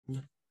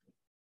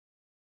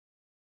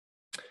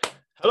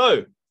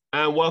Hello,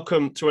 and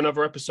welcome to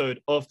another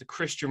episode of the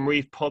Christian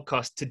Reeve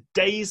podcast.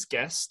 Today's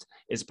guest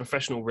is a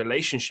professional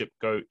relationship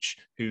coach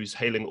who's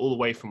hailing all the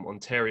way from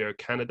Ontario,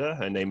 Canada.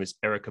 Her name is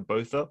Erika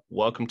Botha.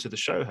 Welcome to the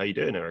show. How you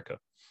doing, Erika?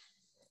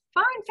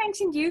 Fine,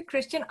 thanks, and you,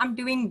 Christian? I'm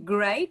doing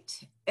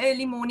great.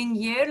 Early morning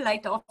here,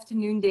 late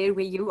afternoon there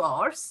where you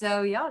are.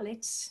 So yeah,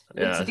 let's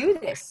do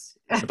this.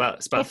 It's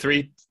about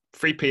 3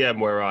 p.m.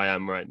 where I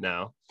am right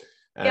now.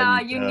 Yeah,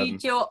 you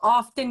need your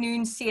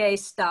afternoon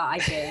siesta, I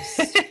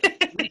guess.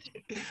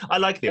 I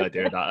like the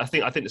idea of that. I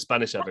think the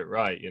Spanish have it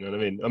right. You know what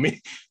I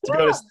mean? To be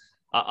honest,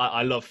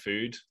 I love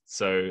food,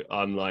 so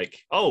I'm like,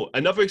 oh,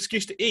 another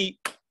excuse to eat.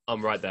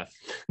 I'm right there.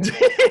 You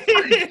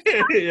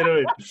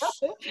know what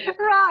I mean?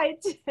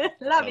 Right.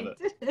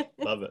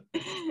 Love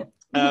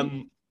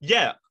it.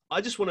 Yeah,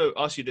 I just want to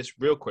ask you this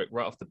real quick,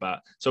 right off the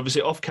bat. So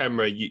obviously off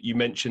camera, you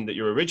mentioned that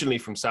you're originally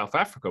from South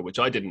Africa, which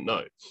I didn't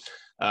know.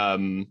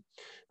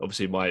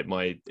 Obviously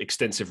my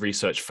extensive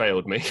research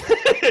failed me.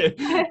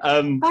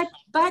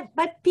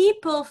 But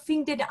people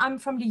think that I'm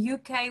from the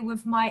UK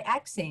with my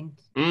accent.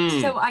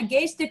 So I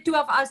guess the two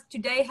of us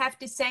today have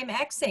the same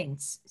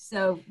accents.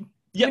 So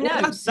yeah,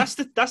 well, that's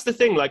the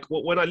thing. Like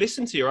when I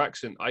listen to your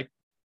accent,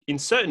 in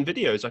certain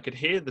videos I could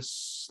hear the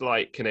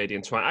slight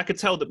Canadian twang. I could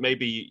tell that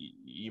maybe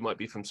you might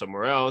be from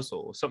somewhere else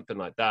or something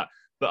like that.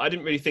 But I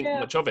didn't really think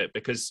much of it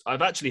because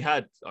I've actually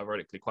had,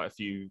 ironically, quite a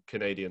few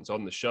Canadians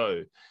on the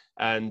show,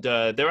 and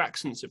their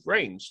accents have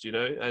ranged, you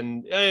know.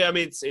 And I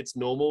mean, it's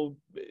normal.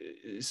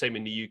 Same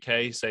in the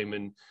UK, same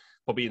in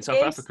probably in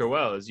South Africa as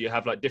well, as you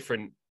have like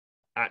different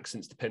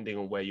accents depending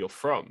on where you're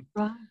from.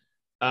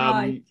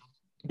 Right.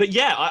 But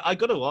yeah, I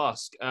got to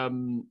ask.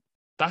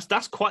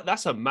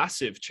 That's a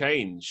massive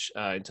change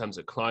in terms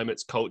of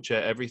climates,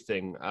 culture,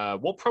 everything.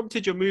 What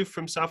prompted your move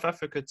from South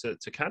Africa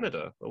to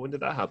Canada? Or when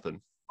did that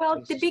happen?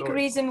 Well, the big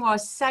reason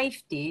was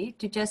safety,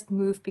 to just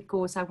move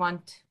because I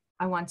want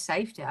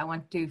safety. I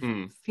want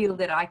to feel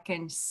that I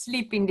can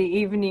sleep in the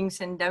evenings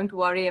and don't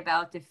worry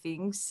about the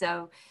things.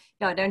 So,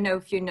 yeah, I don't know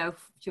if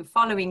you're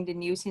following the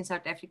news in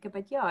South Africa,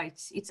 but yeah,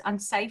 it's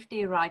unsafe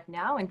there right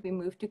now. And we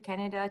moved to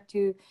Canada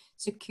to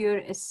secure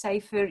a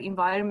safer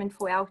environment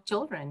for our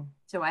children.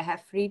 So I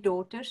have 3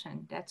 daughters,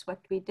 and that's what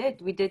we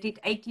did. We did it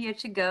 8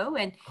 years ago,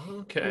 and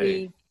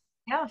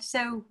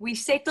so we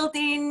settled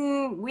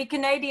in. We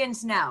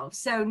Canadians now.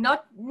 So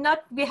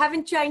we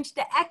haven't changed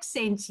the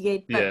accents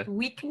yet, but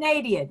we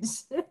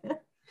Canadians.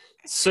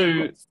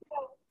 So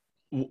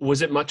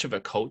was it much of a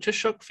culture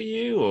shock for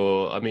you?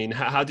 Or, I mean,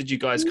 how did you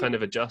guys kind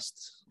of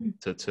adjust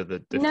to the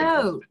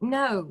different...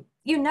 No.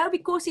 You know,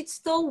 because it's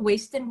still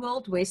Western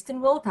world.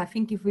 I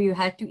think if we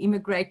had to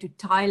immigrate to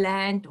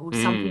Thailand or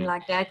something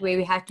like that, where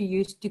we had to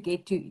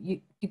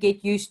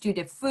get used to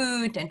the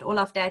food and all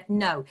of that.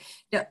 No,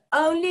 the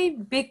only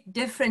big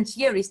difference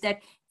here is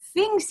that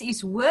things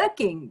is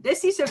working.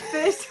 This is a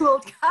first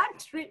world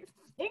country.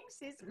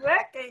 Things is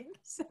working.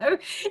 So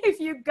if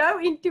you go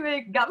into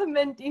a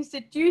government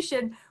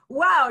institution,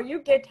 wow, you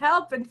get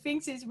help and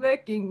things is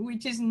working,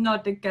 which is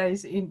not the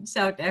case in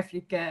South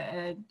Africa.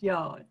 And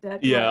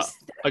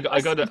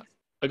I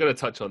gotta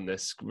touch on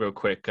this real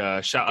quick.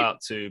 Shout out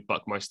to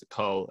Buckmeister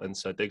Cole and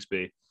Sir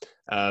Digsby.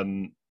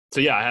 So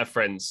yeah, I have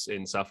friends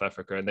in South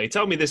Africa, and they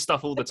tell me this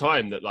stuff all the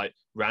time, that like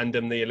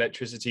randomly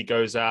electricity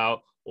goes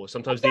out, or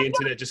sometimes the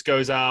internet just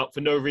goes out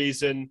for no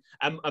reason.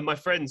 And my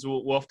friends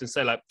will often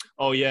say like,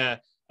 oh yeah.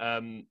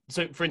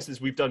 So for instance,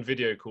 we've done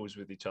video calls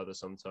with each other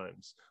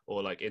sometimes,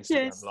 or like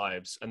Instagram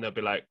lives, and they'll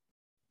be like,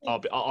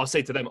 I'll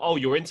say to them, oh,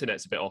 your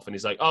internet's a bit off. And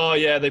he's like, oh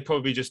yeah, they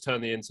probably just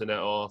turn the internet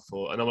off.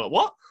 And I'm like,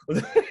 what?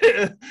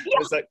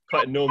 It's like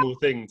quite a normal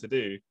thing to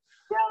do.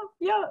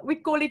 Yeah, we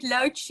call it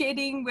load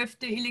shedding with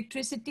the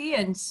electricity,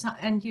 and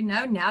you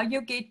know, now you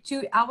get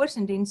 2 hours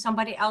and then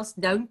somebody else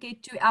don't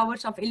get 2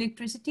 hours of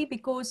electricity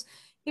because,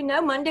 you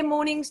know, Monday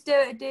mornings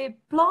the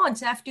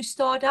plants have to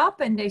start up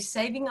and they're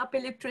saving up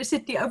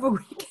electricity over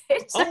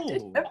weekends. So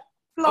the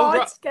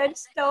plants can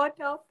start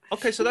up.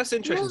 Okay, so that's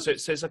interesting.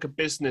 So it's like a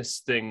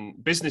business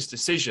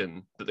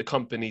decision that the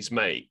companies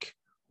make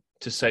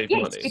to save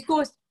money.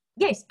 Because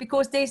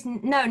there's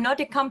not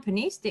the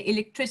companies, the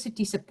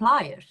electricity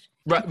suppliers.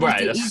 Right.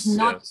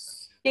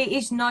 There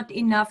is not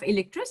enough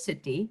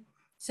electricity,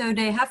 so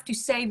they have to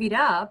save it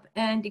up.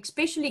 And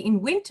especially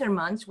in winter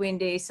months, when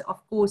there's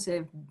of course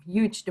a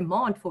huge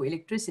demand for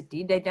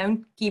electricity, they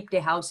don't keep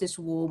their houses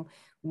warm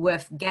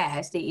with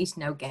gas. There is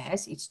no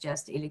gas; it's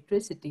just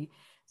electricity.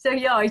 So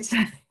yeah,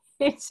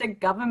 it's a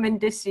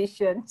government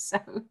decision. So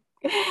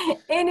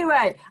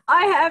anyway,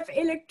 I have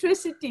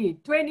electricity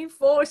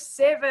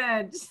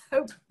 24/7.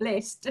 So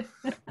blessed.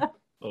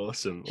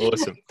 Awesome.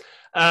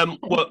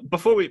 Well,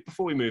 before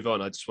we move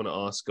on, I just want to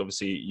ask.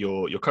 Obviously,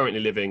 you're currently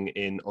living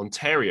in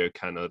Ontario,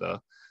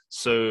 Canada.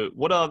 So,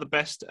 what are the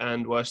best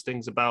and worst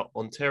things about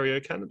Ontario,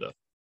 Canada?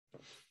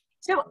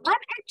 So,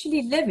 I'm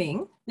actually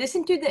living.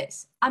 Listen to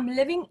this. I'm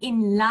living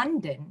in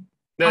London.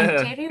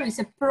 Ontario is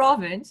a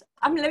province.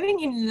 I'm living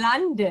in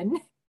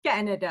London,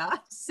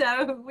 Canada.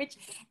 So,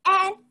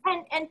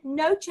 and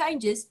no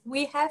changes.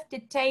 We have the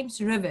Thames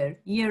River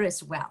here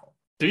as well.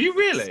 Do you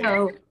really?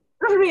 So,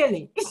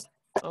 really.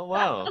 Oh,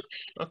 wow.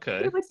 Okay.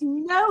 There was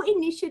no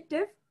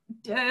initiative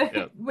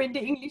Yeah. when the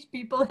English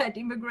people had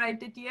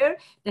immigrated here.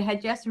 They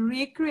had just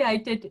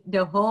recreated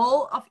the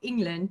whole of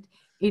England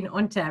in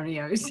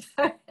Ontario.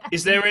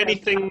 Is there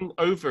anything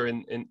over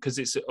in because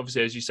it's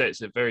obviously, as you say,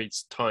 it's a very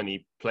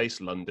tiny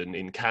place, London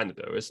in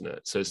Canada, isn't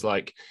it? So it's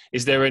like,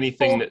 is there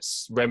anything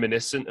that's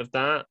reminiscent of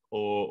that,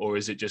 or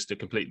is it just a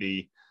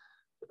completely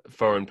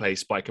foreign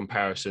place by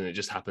comparison? It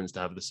just happens to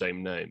have the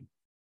same name.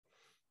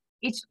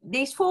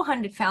 There's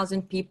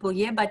 400,000 people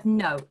here, but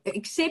no,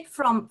 except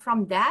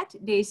from that,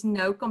 there's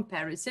no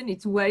comparison.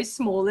 It's way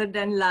smaller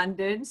than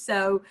London.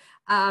 So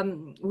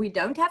we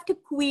don't have the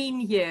Queen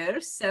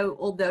here. So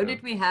although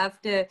that we have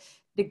the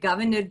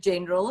Governor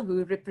General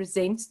who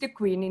represents the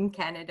Queen in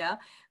Canada,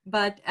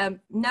 but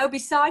no,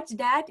 besides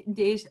that,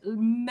 there's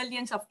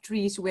millions of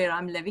trees where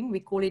I'm living.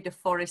 We call it a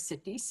forest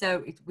city,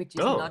 so which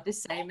is not the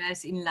same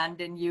as in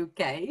London,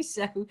 UK.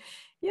 So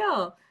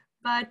yeah,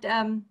 but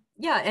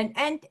yeah,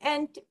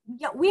 and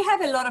yeah, we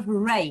have a lot of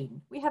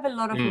rain. We have a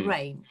lot of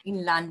rain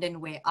in London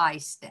where I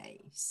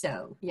stay.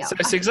 So yeah, so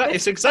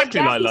it's exactly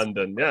like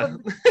London, yeah.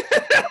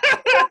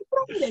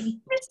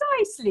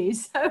 Precisely.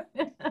 So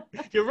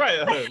you're right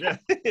at home, yeah.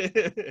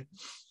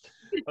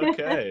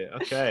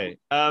 Okay.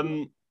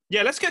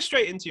 Yeah, let's get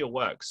straight into your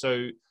work.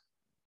 So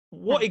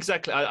what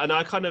exactly, and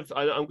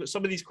I'm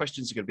some of these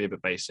questions are going to be a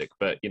bit basic,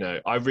 but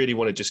I really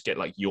want to just get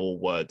like your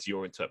words,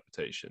 your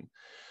interpretation.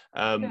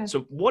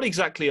 So what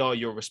exactly are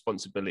your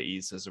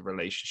responsibilities as a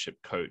relationship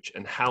coach,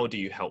 and how do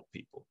you help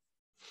people?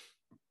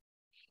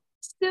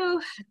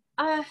 So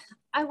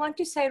I want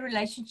to say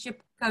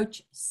relationship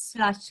coach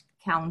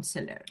 /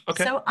 counselor.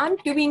 Okay. So I'm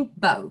doing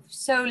both.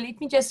 So let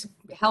me just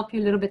help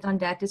you a little bit on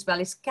that as well.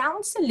 Is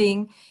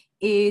counseling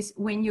is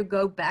when you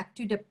go back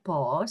to the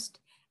past,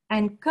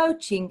 and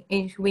coaching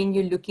is when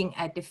you're looking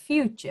at the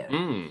future.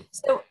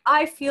 So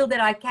I feel that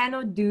I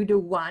cannot do the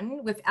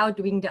one without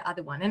doing the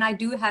other one. And I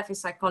do have a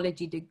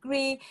psychology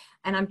degree,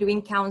 and I'm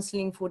doing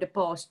counseling for the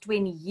past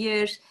 20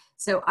 years.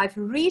 So I've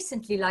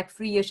recently, like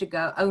 3 years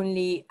ago,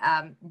 only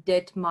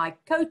did my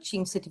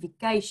coaching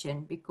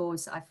certification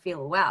because I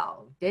feel,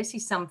 wow, this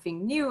is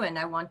something new and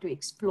I want to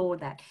explore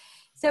that.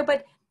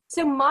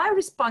 So my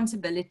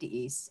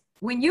responsibility is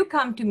when you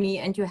come to me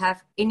and you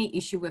have any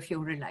issue with your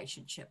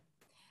relationship,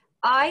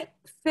 I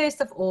first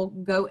of all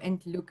go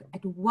and look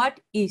at what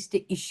is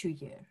the issue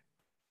here.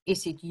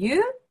 Is it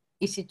you?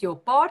 Is it your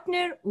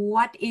partner?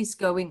 What is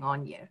going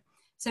on here?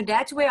 So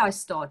that's where I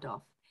start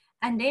off.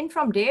 And then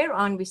from there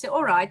on, we say,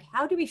 all right,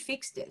 how do we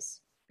fix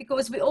this?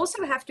 Because we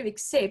also have to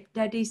accept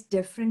that there's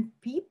different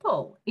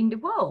people in the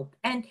world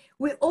and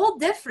we're all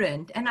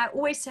different. And I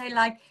always say,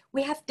 like,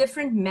 we have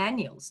different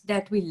manuals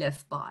that we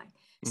live by.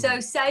 So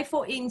say,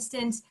 for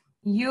instance,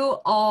 you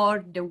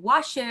are the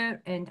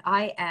washer and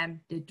I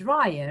am the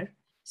dryer.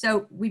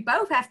 So we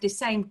both have the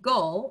same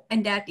goal,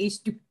 and that is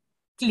to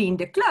clean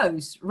the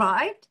clothes,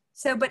 right?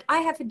 So, but I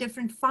have a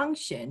different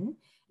function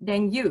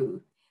than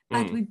you.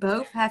 But we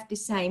both have the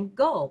same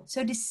goal.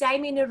 So the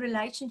same in a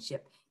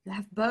relationship. You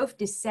have both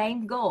the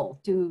same goal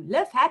to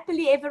live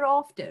happily ever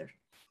after.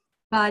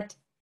 But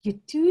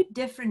you're two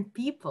different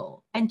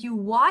people and you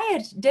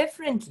wired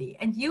differently.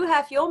 And you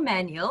have your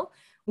manual,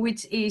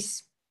 which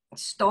is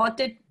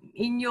started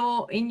in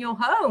your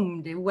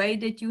home, the way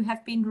that you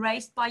have been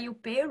raised by your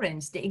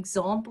parents, the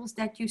examples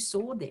that you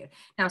saw there.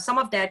 Now, some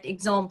of that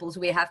examples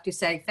we have to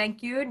say,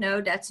 thank you,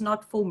 no, that's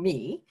not for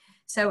me.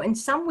 So in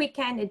some we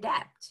can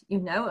adapt.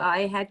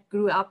 I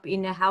grew up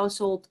in a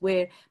household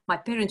where my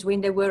parents,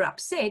 when they were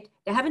upset,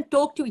 they haven't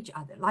talked to each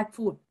other, like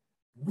for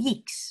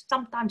weeks,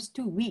 sometimes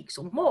 2 weeks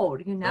or more,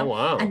 Oh,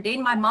 wow. And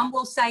then my mom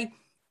will say,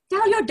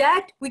 tell your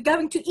dad we're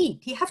going to eat.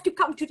 He have to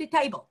come to the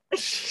table.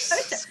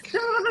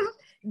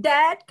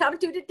 Dad, come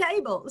to the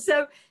table.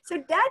 So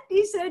that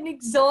is an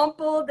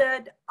example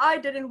that I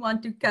didn't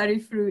want to carry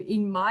through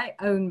in my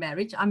own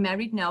marriage. I'm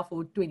married now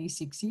for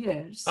 26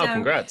 years. Oh,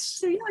 congrats.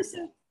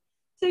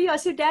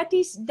 So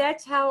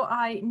that's how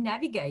I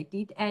navigate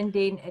it. And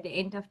then at the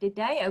end of the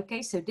day,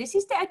 okay, so this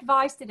is the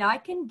advice that I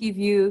can give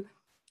you.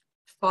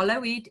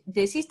 Follow it.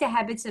 This is the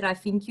habits that I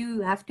think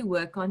you have to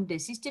work on.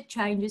 This is the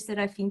changes that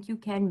I think you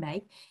can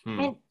make.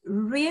 And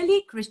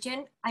really,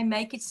 Christian, I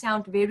make it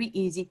sound very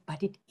easy,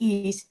 but it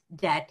is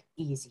that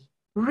easy.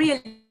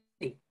 Really,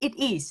 it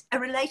is. A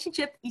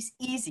relationship is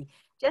easy.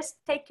 Just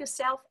take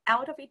yourself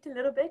out of it a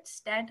little bit,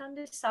 stand on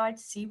the side,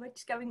 see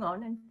what's going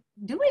on, and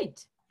do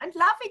it. And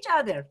love each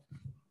other.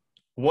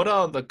 What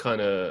are the kind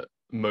of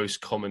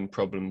most common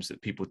problems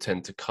that people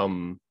tend to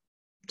come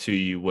to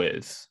you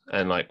with,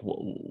 and like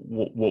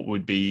what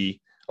would be,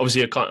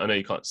 obviously I know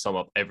you can't sum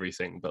up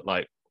everything, but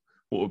like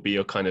what would be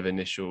your kind of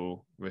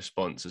initial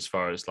response as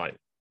far as like,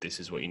 this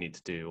is what you need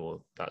to do,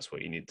 or that's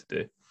what you need to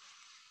do?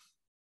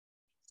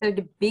 So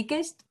the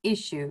biggest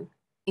issue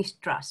is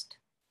trust.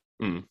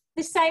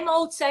 The same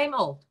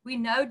old. We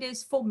know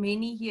this for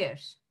many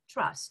years,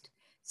 trust.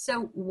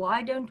 So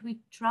why don't we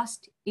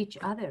trust each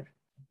other?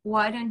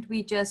 Why don't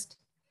we just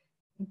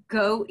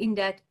go in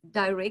that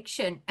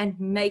direction and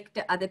make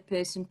the other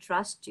person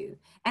trust you?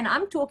 And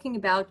I'm talking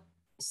about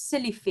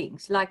silly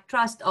things like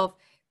trust of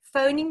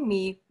phoning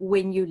me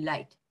when you're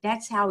late.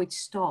 That's how it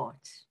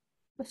starts,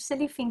 with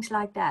silly things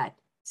like that.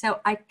 So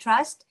I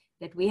trust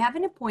that we have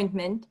an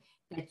appointment,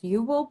 that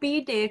you will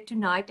be there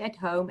tonight at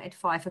home at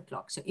 5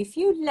 o'clock. So if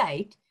you're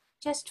late,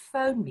 just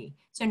phone me.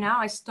 So now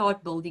I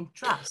start building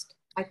trust.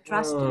 I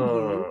trust in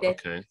you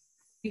that Okay.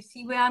 you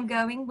see where I'm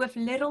going with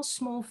little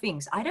small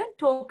things. I don't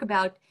talk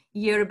about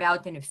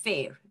an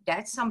affair.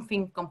 That's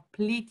something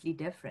completely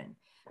different.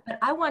 But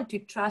I want to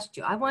trust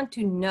you. I want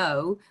to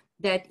know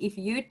that if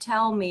you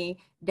tell me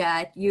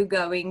that you're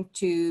going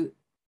to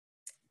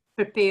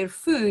prepare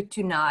food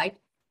tonight,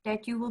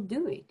 that you will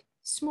do it.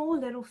 Small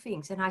little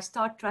things. And I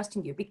start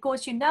trusting you,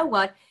 because you know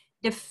what?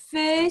 The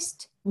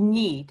first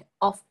need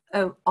of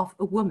a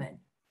woman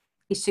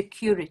is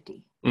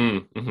security.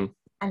 Mm-hmm.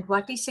 And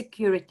what is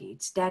security?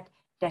 It's that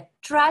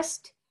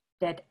trust,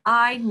 that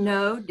I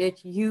know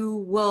that you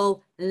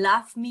will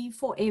love me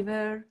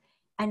forever.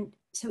 And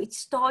so it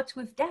starts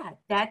with that.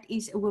 That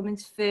is a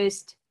woman's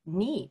first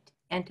need,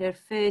 and her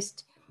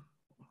first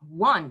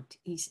want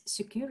is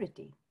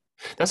security.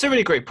 That's a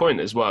really great point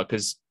as well,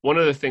 because one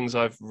of the things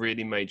I've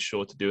really made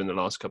sure to do in the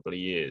last couple of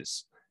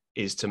years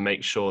is to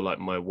make sure like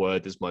my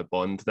word is my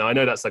bond. Now I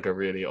know that's like a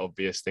really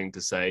obvious thing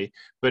to say,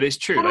 but it's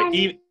true. But Like,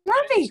 I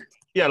love it.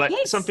 yeah, like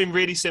Yes. something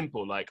really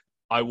simple, like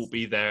I will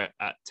be there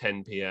at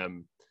 10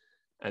 p.m.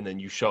 and then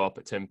you show up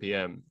at 10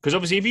 p.m. Because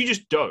obviously if you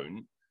just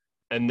don't,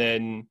 and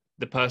then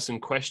the person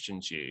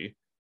questions you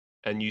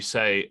and you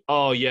say,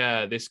 oh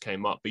yeah, this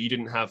came up, but you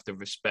didn't have the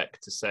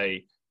respect to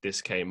say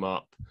this came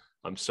up,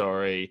 I'm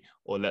sorry,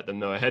 or let them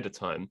know ahead of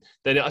time,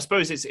 then I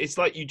suppose it's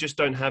like you just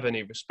don't have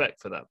any respect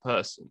for that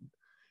person.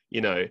 You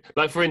know,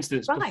 like for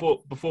instance, Right.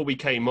 before we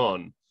came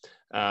on,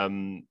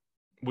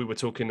 we were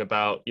talking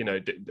about, you know,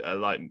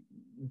 like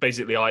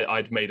basically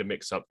I'd made a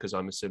mix up because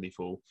I'm a silly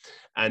fool,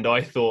 and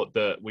I thought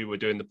that we were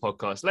doing the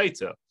podcast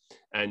later,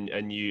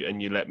 and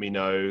you let me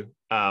know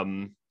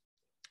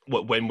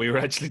when we were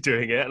actually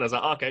doing it, and I was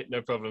like, okay,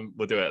 no problem,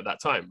 we'll do it at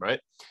that time, right?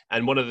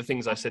 And one of the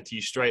things I said to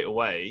you straight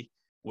away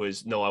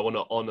was, no, I want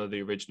to honor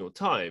the original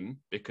time,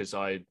 because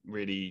I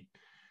really,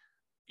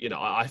 you know,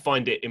 I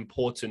find it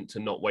important to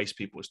not waste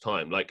people's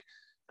time. Like,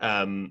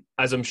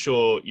 as I'm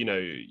sure, you know,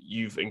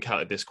 you've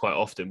encountered this quite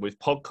often with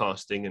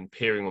podcasting and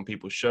appearing on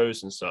people's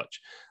shows and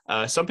such.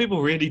 Some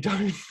people really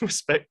don't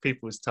respect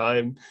people's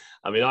time.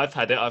 I mean, I've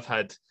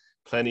had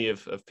plenty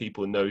of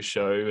people no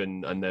show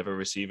and I never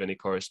receive any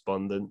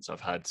correspondence.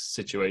 I've had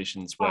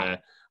situations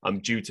where I'm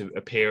due to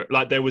appear,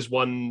 like there was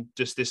one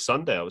just this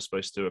Sunday, I was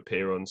supposed to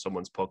appear on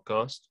someone's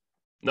podcast.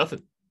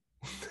 Nothing.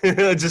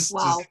 just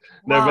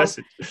no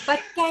message.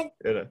 But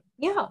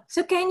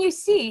so can you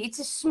see, it's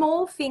a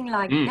small thing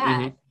like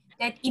that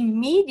that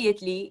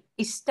immediately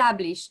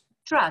established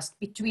trust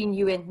between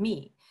you and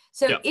me.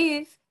 So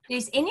if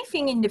there's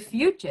anything in the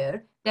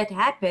future that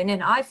happen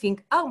and I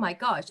think, oh my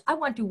gosh, I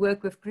want to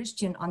work with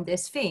Christian on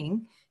this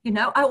thing, you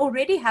know, I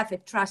already have a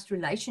trust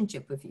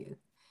relationship with you.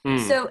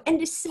 So, and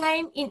the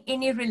same in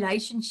any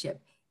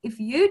relationship. If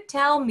you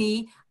tell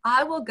me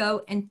I will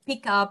go and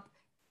pick up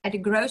at a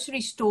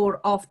grocery store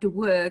after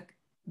work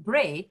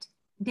bread,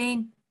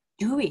 then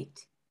do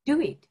it.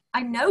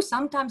 I know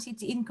sometimes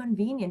it's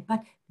inconvenient,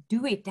 but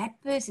do it.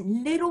 That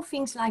person, little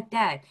things like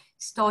that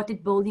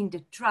started building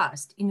the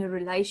trust in a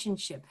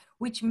relationship,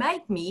 which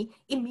made me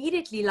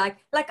immediately like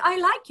I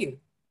like you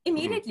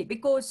immediately,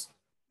 because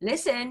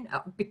listen,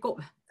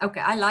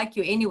 I like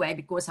you anyway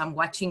because I'm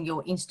watching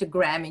your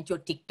Instagram and your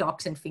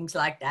TikToks and things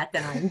like that,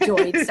 and I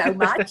enjoy it so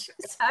much.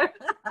 So,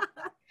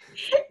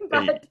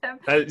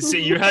 but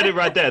see, you heard it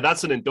right there.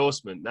 That's an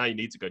endorsement. Now you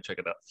need to go check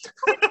it out.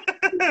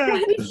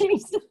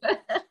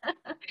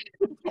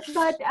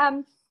 But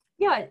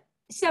yeah.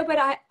 So, but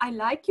I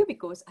like you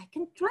because I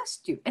can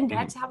trust you, and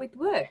that's how it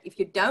works. If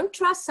you don't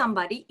trust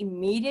somebody,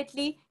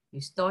 immediately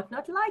you start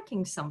not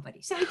liking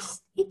somebody. So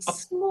it's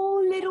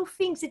small little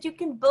things that you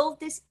can build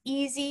this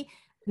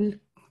easygoing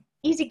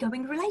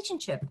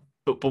relationship.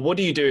 But what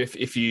do you do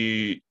if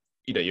you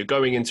know you're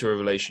going into a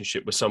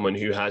relationship with someone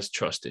who has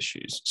trust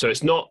issues? So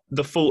it's not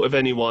the fault of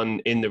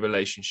anyone in the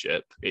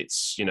relationship.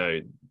 It's, you know,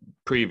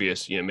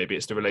 previous, you know, maybe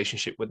it's the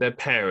relationship with their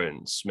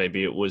parents,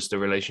 maybe it was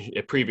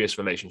a previous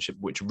relationship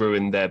which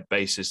ruined their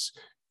basis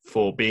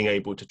for being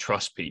able to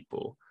trust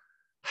people.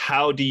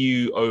 How do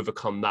you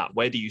overcome that?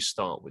 Where do you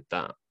start with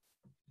that?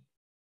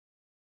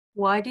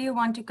 Why do you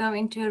want to go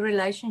into a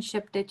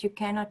relationship that you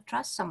cannot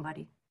trust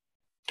somebody?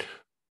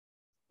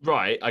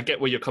 Right, I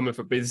get where you're coming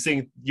from, but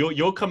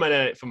you're coming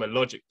at it from a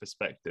logic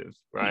perspective,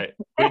 right?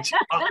 Which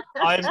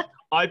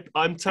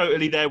I'm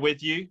totally there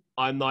with you.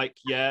 I'm like,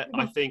 yeah,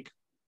 I think,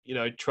 you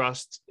know,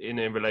 trust in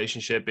a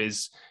relationship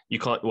is you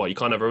can't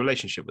have a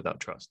relationship without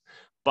trust.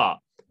 But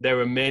there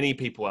are many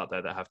people out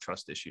there that have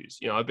trust issues.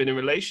 You know, I've been in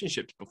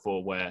relationships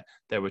before where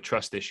there were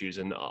trust issues,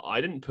 and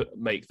I didn't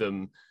make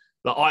them.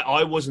 Like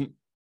I wasn't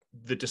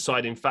the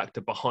deciding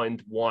factor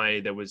behind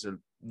why there was a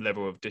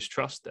level of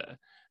distrust there.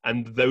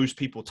 And those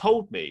people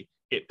told me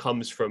it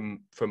comes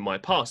from my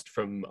past,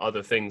 from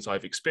other things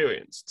I've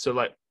experienced. So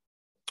like,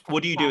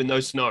 what do you do in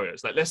those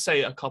scenarios? Like, let's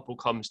say a couple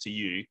comes to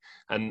you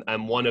and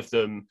one of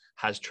them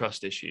has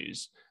trust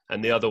issues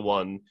and the other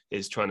one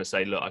is trying to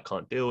say, look, I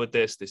can't deal with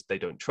this, they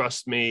don't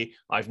trust me,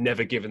 I've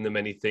never given them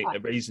anything, a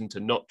reason to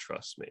not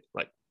trust me.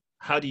 Like,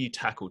 how do you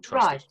tackle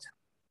trust issues?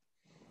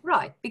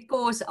 Right,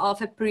 because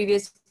of a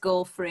previous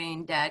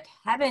girlfriend that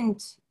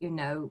haven't,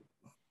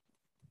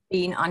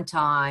 been on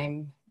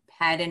time,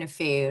 had an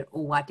affair,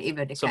 or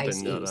whatever the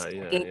case is.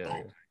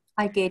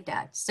 I get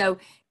that. So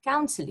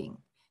counseling,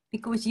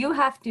 because you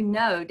have to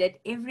know that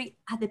every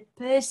other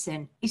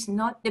person is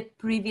not the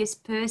previous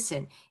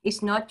person.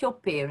 It's not your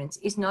parents.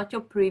 It's not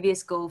your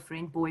previous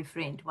girlfriend,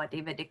 boyfriend,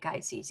 whatever the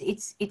case is.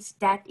 It's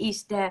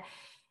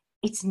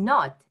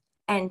not.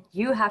 And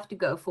you have to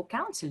go for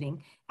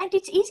counseling. And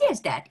it's easy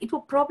as that. It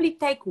will probably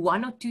take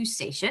 1 or 2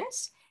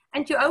 sessions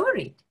and you're over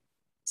it.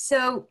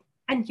 So,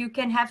 and you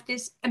can have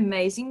this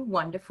amazing,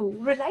 wonderful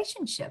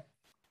relationship.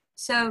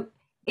 So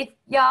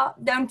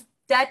I'm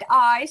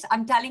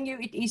telling you,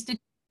 it is the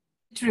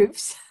truth.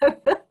 So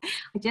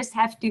I just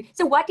have to,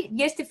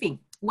 here's the thing.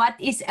 What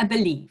is a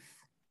belief?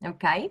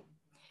 Okay.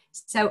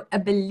 So a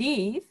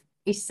belief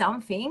is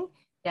something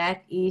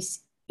that is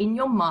in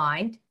your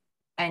mind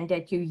and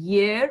that you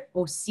hear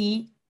or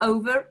see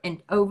over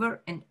and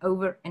over and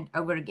over and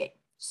over again.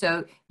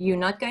 So you're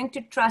not going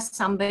to trust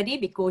somebody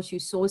because you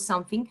saw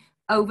something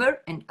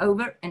over and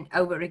over and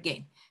over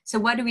again. So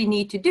what do we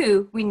need to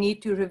do? We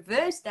need to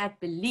reverse that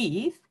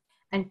belief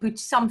and put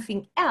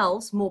something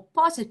else more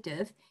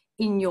positive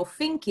in your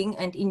thinking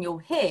and in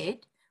your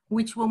head,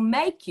 which will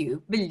make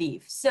you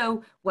believe.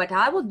 So what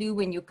I will do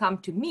when you come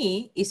to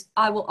me is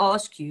I will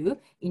ask you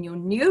in your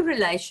new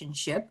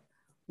relationship,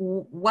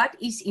 what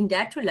is in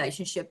that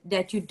relationship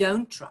that you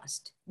don't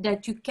trust,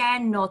 that you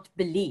cannot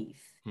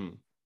believe?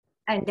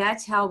 And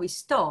that's how we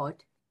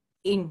start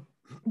in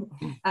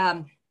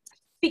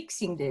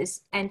fixing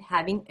this and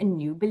having a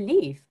new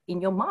belief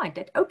in your mind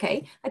that,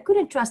 okay, I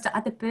couldn't trust the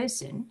other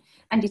person,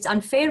 and it's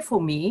unfair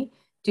for me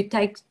to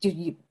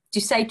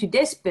say to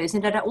this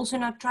person that I'm also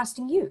not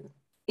trusting you.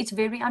 It's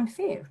very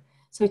unfair.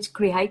 So it's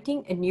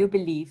creating a new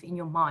belief in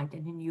your mind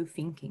and a new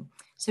thinking.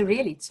 So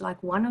really, it's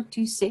like 1 or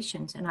 2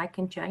 sessions and I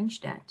can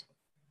change that.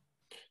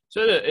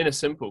 So in a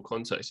simple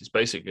context, it's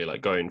basically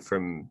like going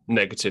from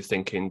negative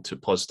thinking to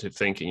positive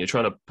thinking. You're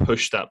trying to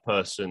push that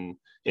person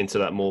into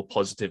that more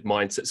positive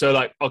mindset. So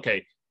like,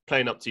 okay,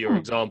 playing up to your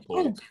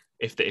example,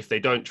 if they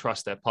don't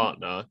trust their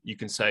partner, you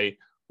can say,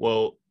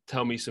 well,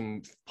 tell me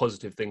some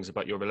positive things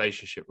about your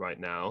relationship right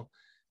now,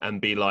 and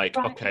be like,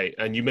 okay,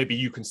 and maybe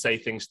you can say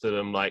things to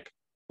them like,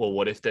 well,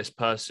 what if this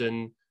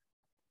person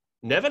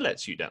never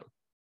lets you down?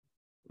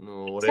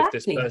 Or what if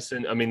this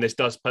person,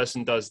 this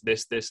person does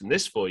this, this, and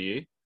this for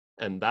you?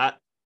 And that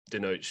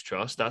denotes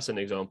trust. That's an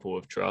example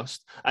of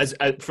trust. As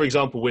for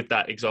example, with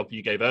that example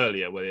you gave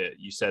earlier, where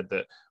you said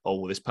that, oh,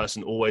 well, this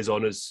person always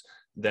honors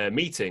their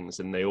meetings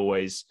and they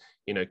always,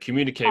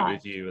 communicate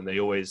with you, and they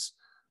always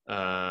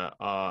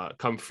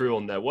come through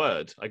on their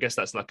word. I guess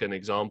that's like an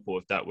example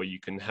of that, where you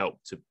can help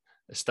to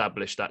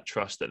establish that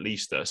trust, at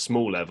least at a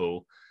small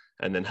level,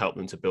 and then help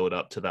them to build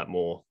up to that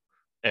more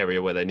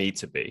area where they need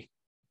to be,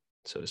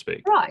 so to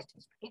speak. Right.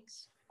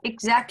 It's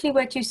exactly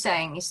what you're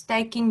saying, is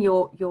taking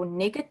your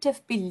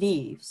negative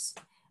beliefs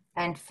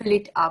and fill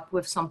it up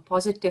with some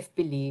positive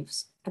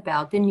beliefs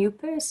about the new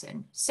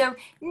person. So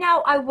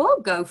now I will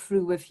go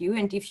through with you,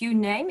 and if you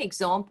name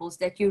examples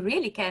that you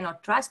really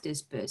cannot trust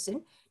this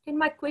person, then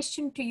my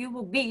question to you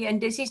will be, and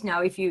this is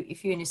now if you're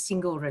in a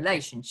single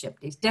relationship,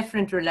 there's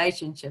different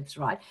relationships,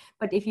 right?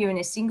 But if you're in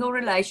a single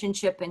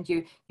relationship and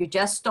you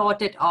just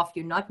started off,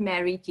 you're not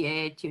married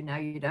yet, you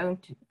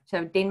don't.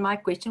 So then my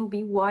question will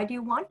be, why do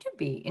you want to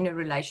be in a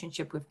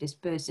relationship with this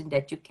person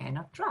that you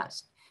cannot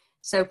trust?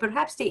 So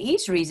perhaps there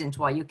is reasons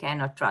why you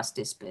cannot trust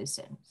this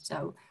person.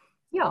 So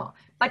yeah,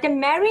 but a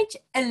marriage,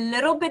 a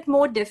little bit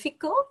more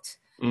difficult.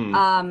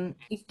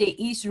 If there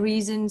is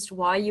reasons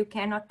why you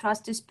cannot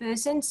trust this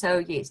person. So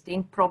yes,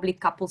 then probably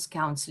couples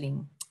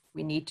counseling.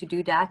 We need to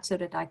do that so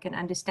that I can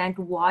understand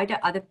why the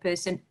other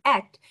person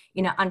act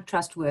in an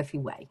untrustworthy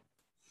way.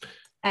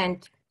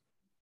 And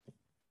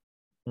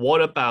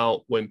what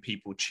about when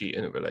people cheat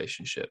in a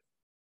relationship?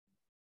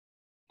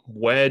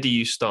 Where do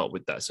you start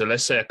with that? So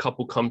let's say a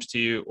couple comes to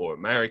you, or a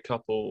married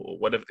couple, or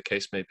whatever the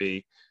case may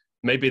be.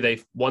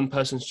 Maybe one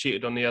person's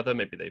cheated on the other,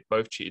 maybe they've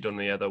both cheated on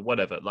the other,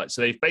 whatever. Like,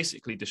 so they've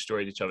basically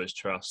destroyed each other's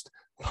trust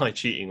by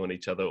cheating on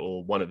each other,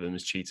 or one of them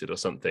has cheated or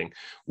something.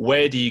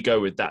 Where do you go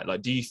with that?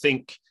 Like, do you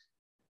think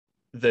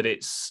that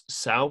it's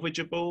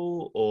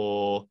salvageable,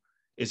 or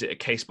is it a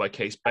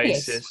case-by-case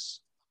basis? Yes.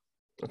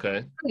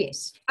 Okay.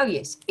 Oh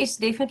yes, it's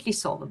definitely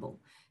solvable.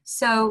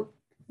 So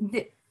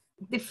the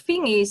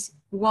thing is,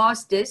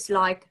 was this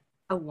like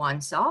a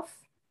once-off?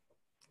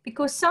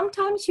 Because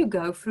sometimes you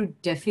go through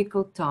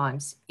difficult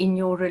times in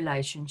your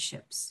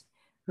relationships,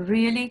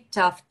 really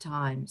tough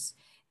times.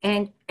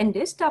 And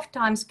these tough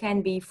times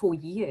can be for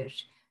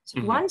years. So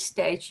at one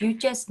stage, you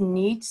just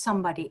need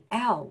somebody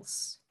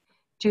else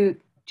to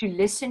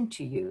listen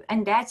to you.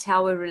 And that's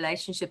how a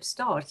relationship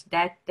starts,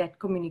 that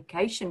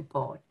communication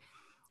part.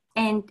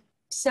 And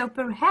so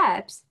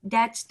perhaps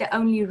that's the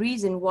only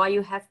reason why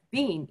you have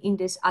been in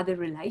this other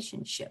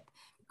relationship.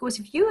 Because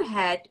if you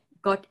had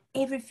got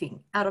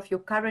everything out of your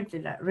current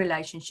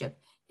relationship,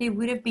 there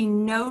would have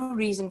been no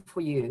reason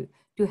for you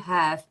to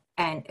have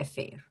an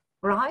affair,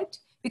 right?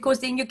 Because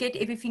then you get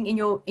everything in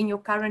your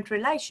current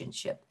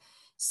relationship.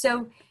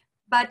 So,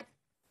 but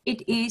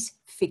it is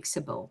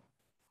fixable.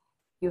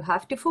 You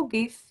have to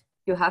forgive,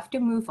 you have to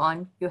move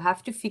on, you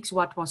have to fix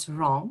what was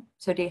wrong.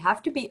 So there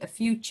have to be a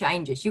few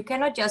changes. You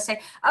cannot just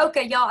say,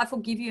 okay, yeah, I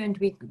forgive you and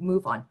we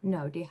move on.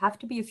 No, there have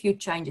to be a few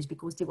changes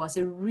because there was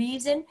a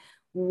reason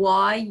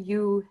why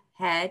you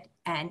had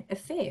an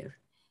affair.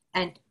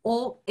 And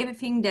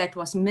everything that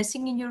was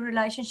missing in your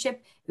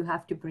relationship, you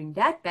have to bring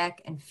that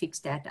back and fix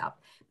that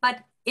up.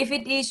 But if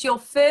it is your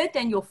third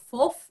and your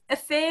fourth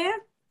affair,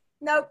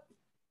 no,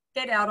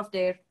 get out of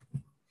there.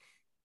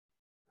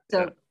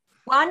 So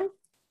one,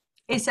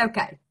 it's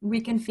okay.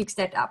 We can fix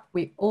that up.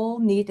 We all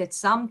need at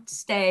some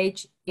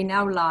stage in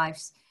our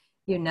lives,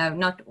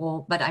 not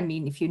all, but I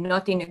mean, if you're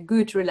not in a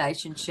good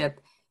relationship,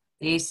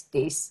 there's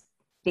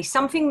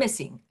something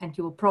missing and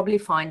you will probably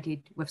find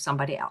it with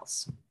somebody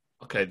else.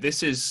 Okay,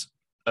 this is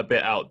a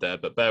bit out there,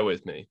 but bear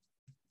with me.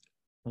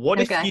 What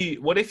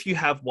if you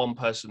have one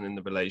person in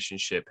the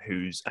relationship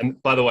who's, and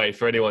by the way,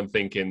 for anyone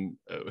thinking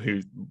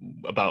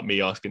about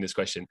me asking this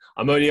question,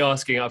 I'm only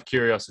asking out of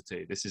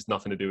curiosity. This is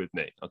nothing to do with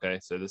me. Okay,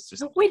 so this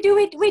just we do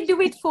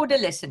it for the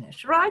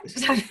listeners, right?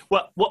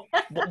 Well,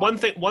 one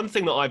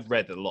thing that I've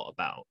read a lot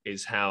about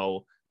is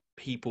how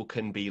people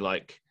can be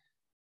like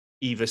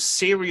either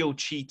serial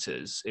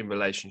cheaters in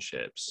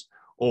relationships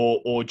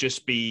or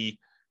just be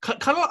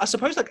kind of, I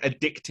suppose, like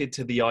addicted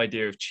to the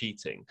idea of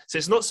cheating. So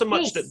it's not so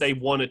much that they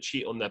want to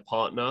cheat on their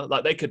partner.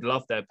 Like they could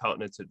love their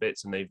partner to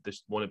bits and they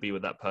just want to be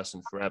with that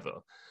person forever.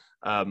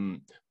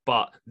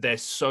 But they're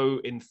so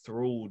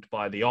enthralled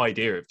by the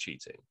idea of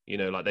cheating,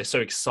 like they're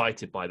so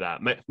excited by that.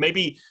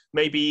 Maybe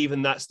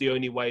even that's the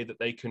only way that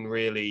they can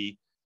really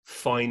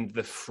find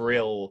the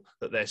thrill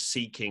that they're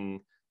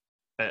seeking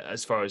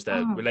as far as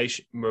their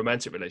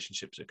romantic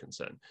relationships are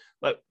concerned.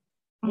 Like,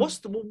 what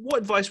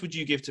advice would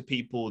you give to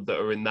people that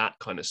are in that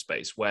kind of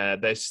space where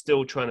they're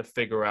still trying to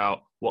figure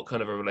out what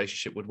kind of a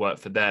relationship would work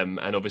for them,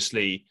 and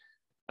obviously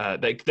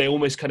they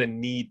almost kind of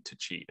need to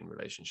cheat in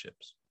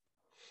relationships?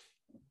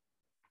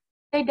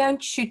 They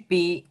should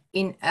be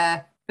in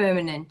a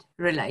permanent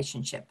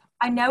relationship.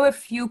 I know a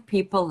few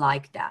people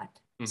like that.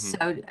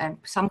 So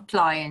some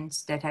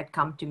clients that had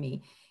come to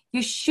me,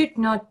 you should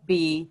not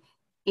be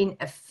in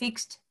a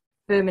fixed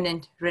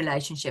permanent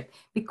relationship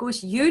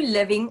because you're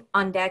living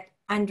on that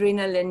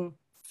adrenaline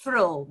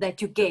thrill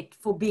that you get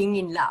for being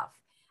in love.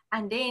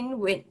 And then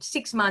when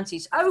 6 months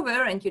is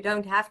over and you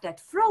don't have that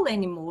thrill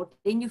anymore,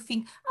 then you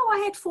think, oh,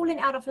 I had fallen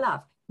out of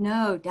love.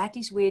 No, that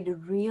is where the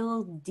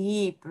real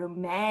deep,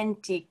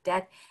 romantic,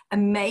 that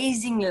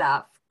amazing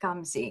love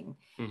comes in.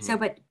 So,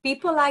 but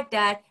people like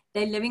that,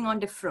 they're living on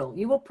the thrill.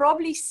 You will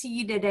probably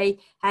see that they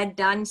had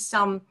done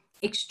some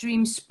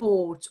extreme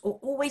sports or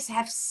always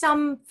have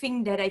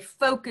something that they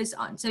focus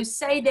on. So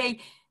say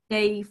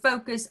they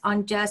focus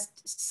on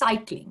just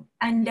cycling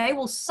and they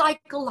will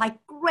cycle like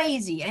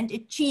crazy and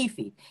achieve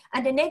it.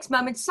 And the next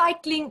moment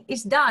cycling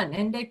is done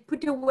and they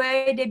put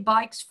away their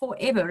bikes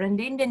forever. And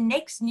then the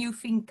next new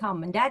thing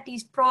comes, and that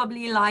is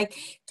probably like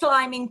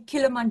climbing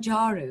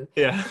Kilimanjaro.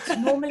 Yeah. It's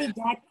normally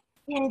that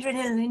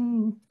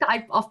adrenaline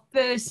type of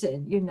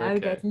person,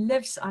 that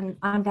lives on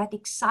that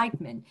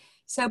excitement.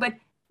 So, but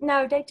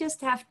no, they just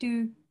have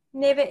to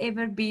never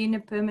ever be in a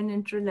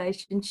permanent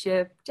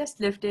relationship. Just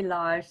live their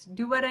lives,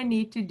 do what I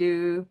need to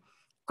do,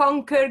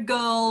 conquer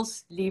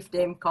girls, leave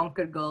them,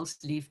 conquer girls,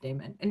 leave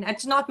them. And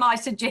that's not my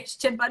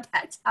suggestion, but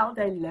that's how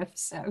they live.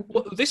 So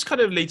this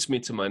kind of leads me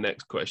to my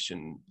next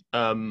question.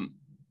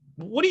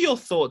 What are your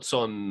thoughts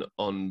on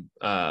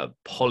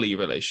poly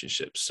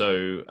relationships?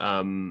 So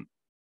I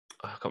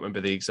can't remember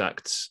the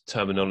exact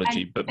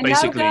terminology, but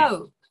basically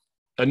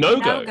a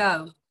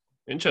no-go.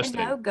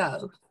 Interesting. A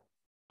no-go.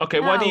 Okay,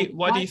 no,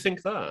 why do you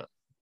think that?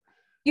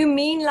 You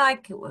mean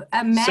like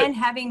a man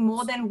having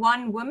more than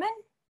one woman?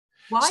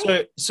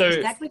 Why? So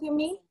is that what you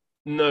mean?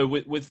 No,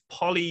 with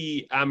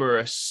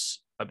polyamorous,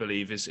 I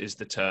believe is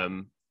the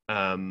term.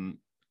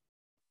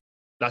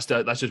 That's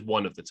just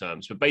one of the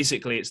terms, but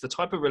basically it's the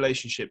type of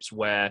relationships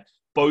where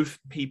both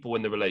people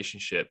in the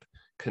relationship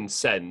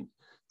consent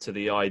to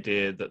the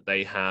idea that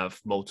they have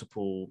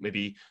multiple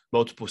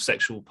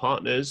sexual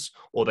partners,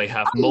 or they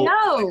have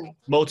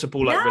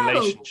multiple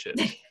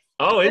relationships.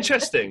 Oh,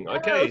 interesting.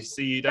 Okay,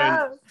 so you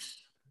don't.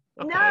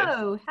 No. Okay.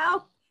 No.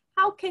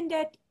 How can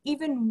that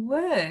even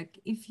work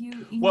if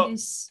you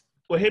this?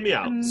 Well, hear me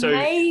out.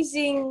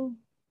 Amazing.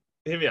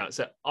 Hear me out.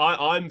 So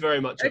I'm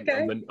very much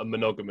a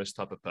monogamous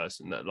type of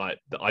person that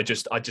I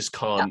just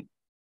can't.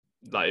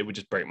 Like it would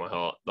just break my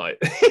heart.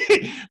 Like,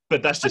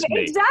 but that's just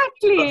me.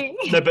 Exactly.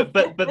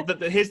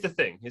 But here's the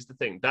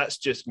thing. That's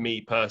just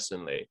me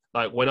personally.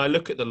 Like when I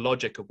look at the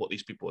logic of what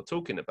these people are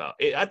talking about,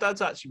 it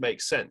does actually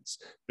make sense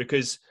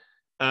because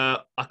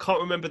I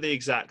can't remember the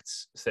exact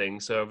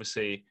thing. So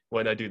obviously,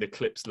 when I do the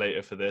clips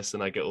later for this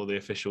and I get all the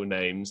official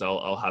names,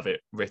 I'll have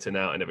it written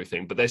out and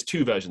everything. But there's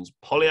two versions.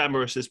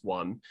 Polyamorous is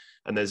one,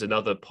 and there's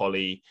another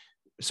poly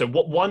so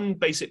what one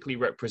basically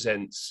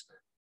represents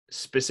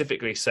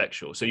specifically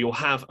sexual. So you'll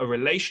have a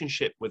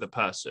relationship with a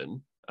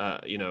person,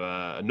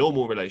 a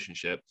normal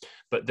relationship,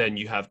 but then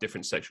you have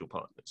different sexual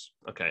partners.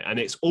 Okay. And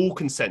it's all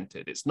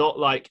consented. It's not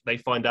like they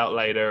find out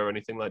later or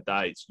anything like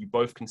that. It's you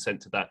both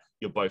consent to that.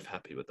 You're both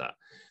happy with that.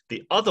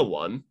 The other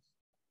one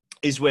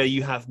is where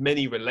you have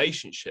many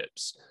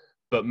relationships,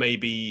 but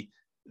maybe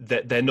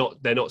they're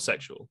not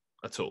sexual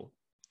at all.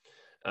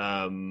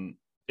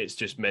 It's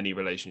just many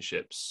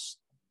relationships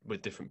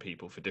with different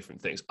people for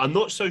different things. I'm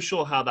not so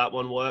sure how that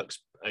one works,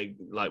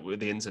 like with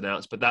the ins and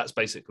outs, but that's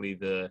basically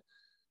the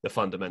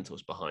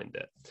fundamentals behind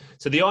it.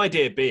 So the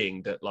idea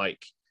being that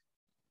like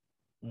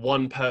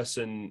one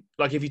person,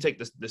 like if you take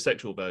the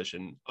sexual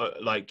version,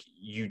 like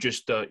you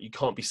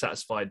can't be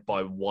satisfied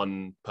by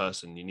one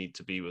person. You need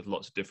to be with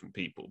lots of different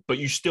people, but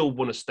you still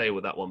want to stay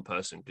with that one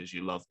person because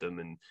you love them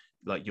and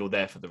like you're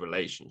there for the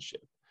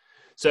relationship.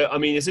 So, I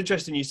mean, it's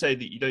interesting you say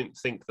that you don't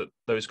think that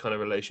those kind of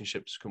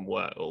relationships can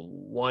work. Or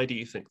why do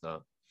you think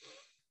that?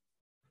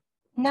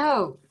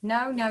 No.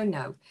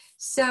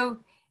 So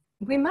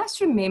we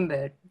must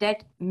remember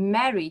that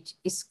marriage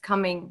is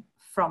coming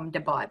from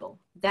the Bible.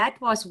 That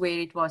was where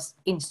it was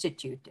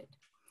instituted.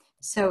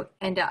 So,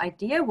 and the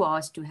idea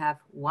was to have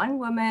one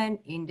woman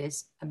in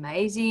this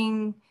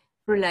amazing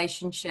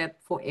relationship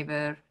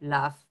forever,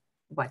 love,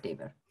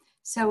 whatever.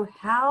 So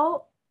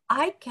how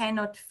I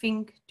cannot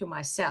think to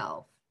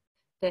myself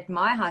that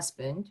my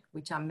husband,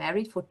 which I'm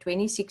married for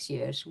 26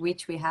 years,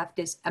 which we have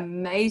this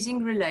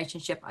amazing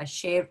relationship. I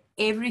share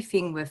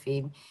everything with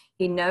him.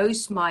 He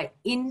knows my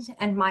ins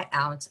and my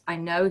outs. I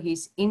know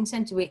his ins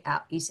and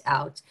his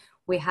outs.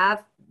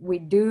 We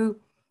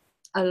do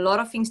a lot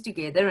of things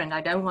together, and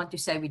I don't want to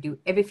say we do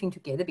everything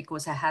together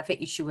because I have an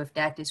issue with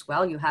that as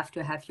well. You have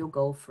to have your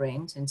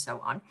girlfriends and so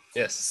on.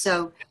 Yes.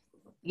 So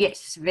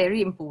yes,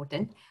 very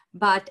important.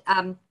 But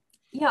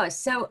yeah,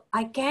 so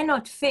I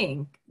cannot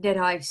think that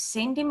I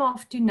send him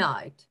off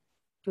tonight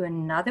to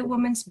another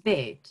woman's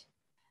bed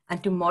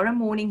and tomorrow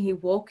morning he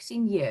walks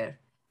in here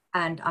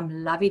and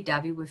I'm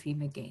lovey-dovey with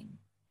him again.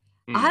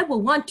 I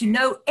will want to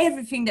know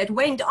everything that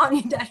went on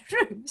in that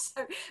room.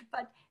 So,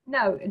 but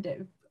no,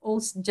 all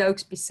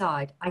jokes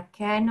beside, I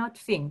cannot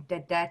think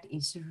that that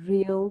is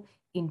real,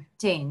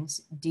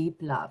 intense, deep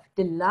love.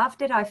 The love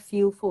that I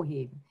feel for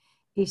him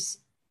is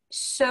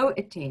so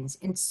intense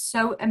and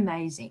so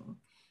amazing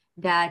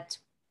that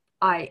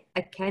I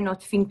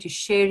cannot think to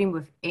share him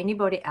with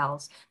anybody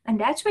else. And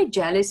that's where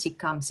jealousy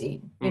comes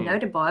in. You know,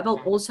 the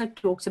Bible also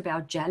talks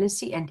about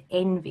jealousy and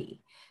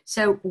envy.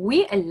 So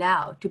we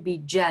allow to be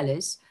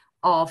jealous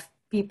of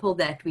people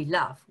that we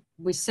love.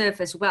 We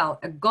serve as well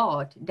a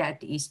God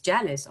that is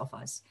jealous of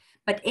us.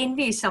 But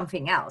envy is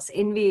something else.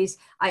 Envy is,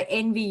 I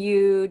envy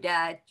you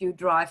that you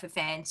drive a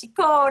fancy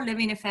car, live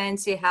in a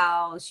fancy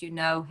house, you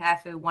know,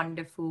 have a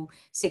wonderful,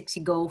 sexy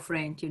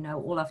girlfriend, you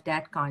know, all of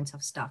that kinds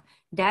of stuff.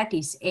 That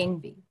is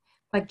envy.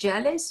 But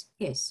jealous,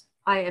 yes,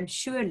 I am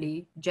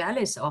surely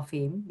jealous of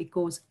him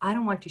because I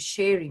don't want to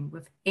share him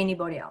with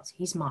anybody else.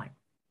 He's mine.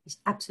 He's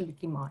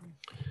absolutely mine.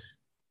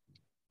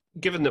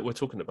 Given that we're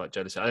talking about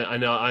jealousy, I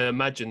know, I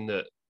imagine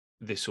that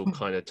this will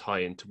kind of tie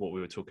into what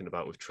we were talking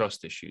about with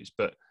trust issues,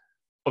 but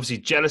obviously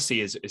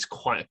jealousy is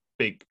quite a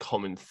big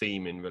common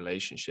theme in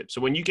relationships.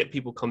 So when you get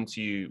people come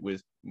to you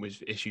with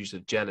issues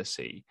of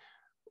jealousy,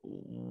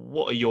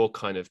 what are your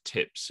kind of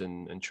tips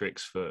and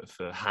tricks for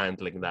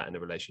handling that in a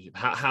relationship?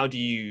 How do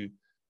you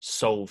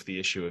solve the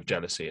issue of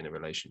jealousy in a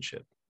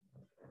relationship?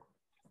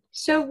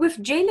 So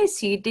with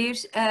jealousy,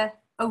 there's a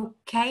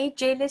okay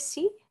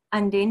jealousy,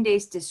 and then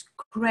there's this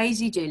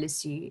crazy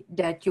jealousy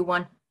that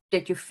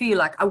you feel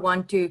like I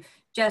want to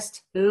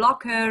just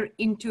lock her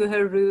into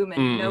her room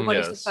and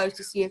nobody's supposed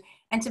to see her.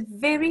 And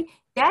it's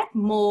that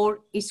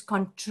more is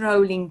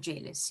controlling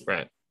jealousy.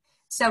 Right.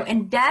 So,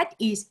 and that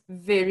is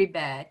very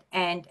bad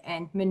and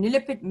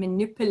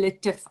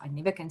manipulative. I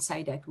never can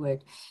say that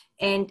word.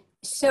 And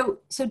so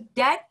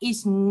that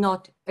is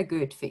not a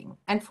good thing.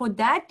 And for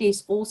that,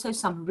 there's also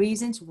some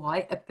reasons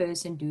why a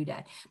person do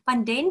that.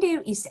 But then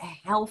there is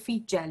a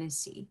healthy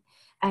jealousy.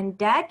 And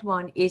that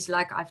one is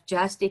like I've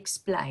just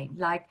explained,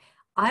 like,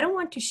 I don't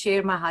want to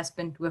share my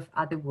husband with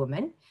other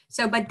women.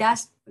 So, but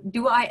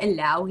do I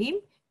allow him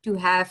to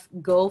have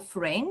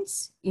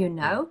girlfriends? You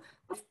know,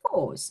 of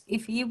course,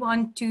 if you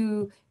want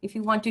to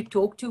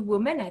talk to a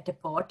woman at a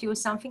party or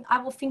something,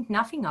 I will think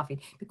nothing of it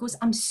because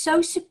I'm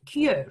so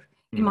secure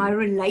in my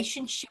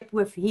relationship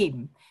with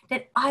him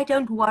that I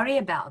don't worry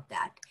about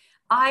that.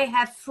 I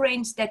have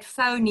friends that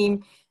phone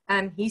him.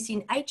 He's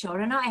in HR,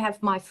 and I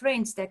have my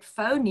friends that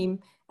phone him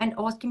and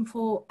ask him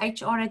for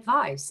HR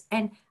advice.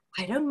 And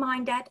I don't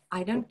mind that.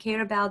 I don't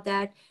care about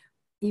that,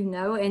 you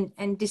know,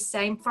 and the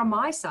same from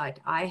my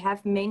side. I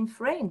have men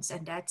friends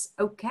and that's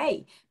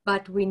okay.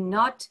 But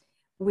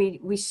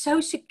we're so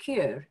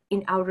secure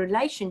in our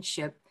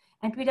relationship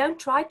and we don't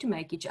try to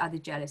make each other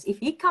jealous. If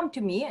he come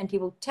to me and he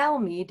will tell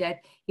me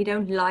that he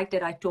don't like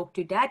that I talk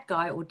to that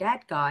guy or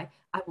that guy,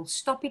 I will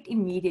stop it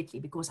immediately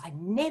because I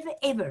never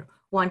ever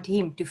want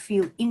him to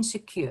feel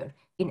insecure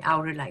in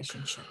our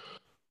relationship.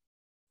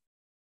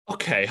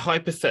 Okay,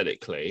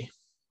 hypothetically,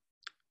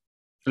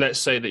 let's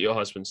say that your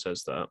husband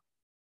says that,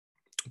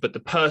 but the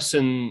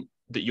person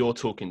that you're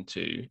talking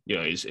to, you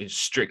know, is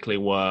strictly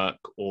work,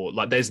 or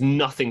like there's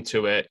nothing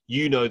to it.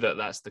 You know that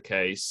that's the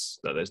case,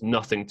 that there's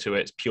nothing to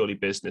it. It's purely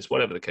business,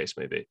 whatever the case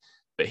may be.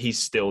 But he's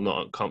still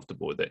not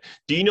uncomfortable with it.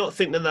 Do you not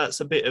think that that's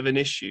a bit of an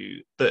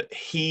issue that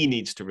he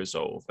needs to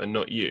resolve and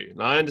not you?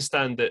 Now, I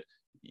understand that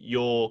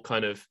you're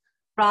kind of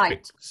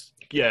Right.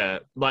 yeah.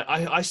 Like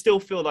I still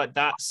feel like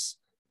that's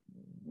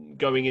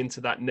going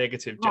into that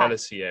negative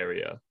jealousy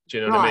area. Do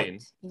you know what I mean?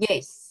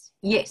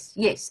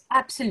 Yes,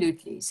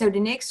 absolutely. So the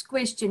next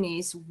question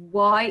is,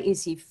 why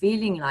is he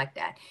feeling like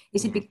that?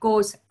 Is it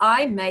because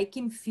I make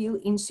him feel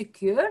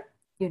insecure,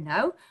 you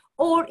know?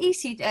 Or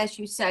is it, as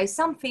you say,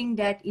 something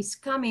that is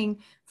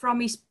coming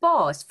from his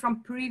past,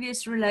 from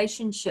previous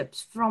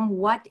relationships, from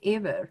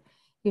whatever,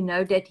 you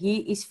know, that he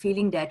is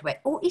feeling that way?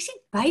 Or is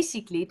it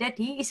basically that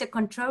he is a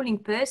controlling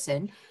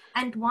person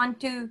and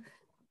want to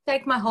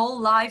take my whole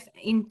life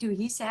into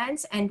his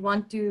hands and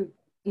want to,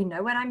 you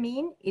know what I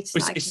mean? It's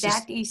like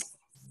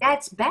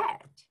that's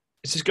bad.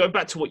 It's just going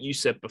back to what you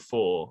said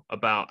before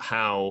about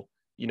how,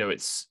 you know,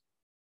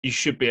 you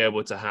should be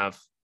able to have,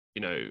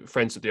 you know,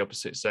 friends of the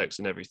opposite sex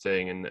and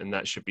everything, and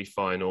that should be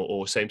fine,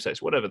 or same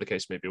sex, whatever the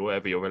case may be,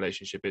 whatever your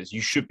relationship is,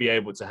 you should be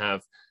able to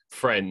have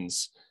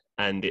friends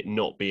and it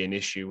not be an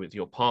issue with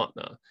your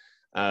partner.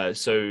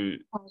 So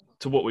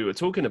to what we were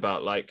talking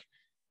about, like,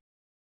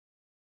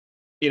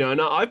 you know,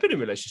 and I've been in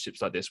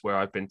relationships like this where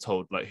I've been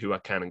told like who I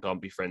can and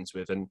can't be friends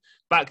with. And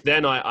back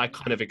then I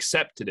kind of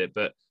accepted it,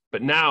 but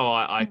now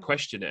I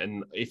question it.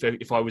 And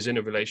if I was in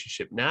a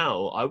relationship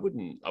now, I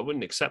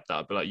wouldn't accept that.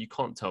 I'd be like, you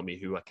can't tell me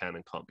who I can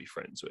and can't be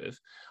friends with.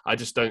 I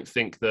just don't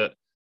think that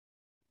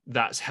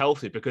that's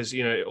healthy, because,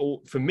 you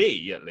know, for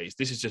me at least,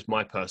 this is just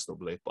my personal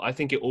belief, but I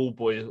think it all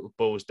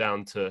boils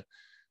down to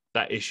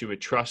that issue of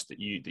trust that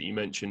you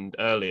mentioned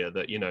earlier,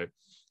 that, you know,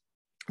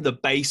 the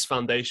base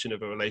foundation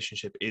of a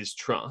relationship is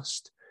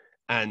trust.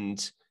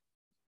 And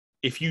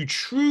if you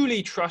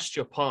truly trust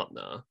your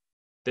partner,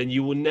 then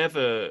you will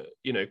never,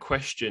 you know,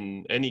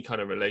 question any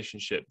kind of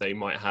relationship they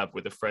might have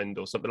with a friend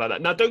or something like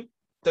that. Now, don't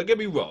get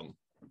me wrong.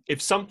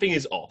 If something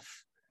is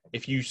off,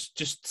 if you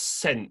just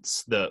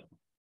sense that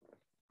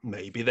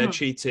maybe they're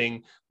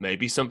cheating,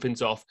 maybe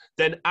something's off,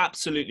 then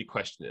absolutely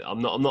question it.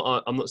 I'm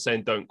not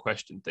saying don't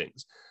question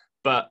things,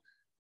 but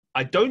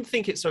I don't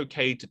think it's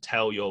okay to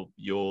tell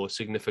your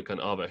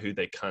significant other who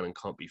they can and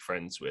can't be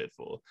friends with,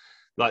 or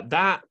like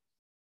that,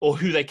 or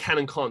who they can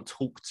and can't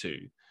talk to,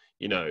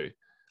 you know.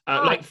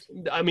 Like,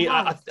 I mean,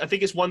 I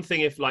think it's one thing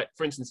if, like,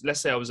 for instance,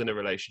 let's say I was in a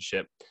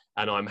relationship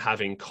and I'm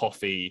having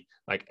coffee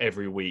like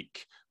every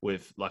week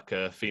with like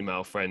a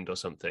female friend or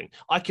something.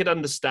 I could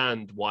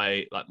understand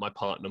why like my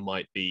partner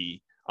might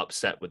be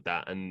upset with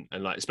that, and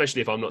like,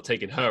 especially if I'm not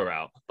taking her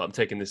out, but I'm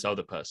taking this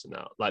other person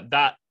out, like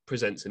that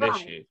presents an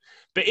issue.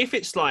 But if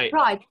it's like,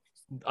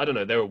 I don't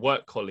know, they're a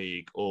work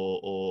colleague,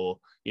 or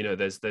you know,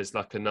 there's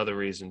like another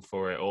reason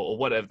for it, or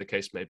whatever the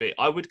case may be,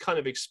 I would kind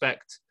of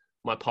expect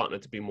my partner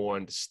to be more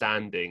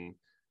understanding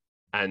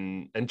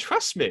and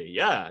trust me.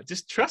 Yeah,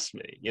 just trust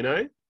me, you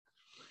know.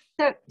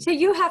 So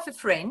you have a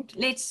friend.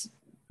 Let's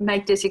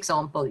make this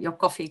example, your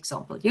coffee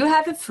example. You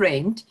have a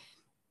friend,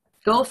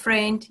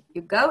 girlfriend.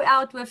 You go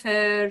out with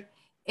her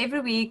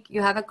every week.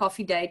 You have a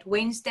coffee date.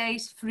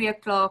 Wednesdays,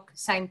 3:00,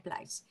 same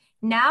place.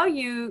 Now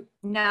you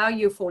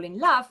fall in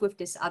love with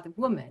this other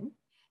woman.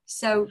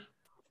 So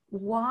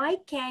why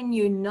can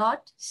you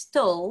not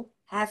still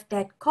have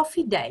that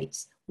coffee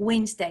dates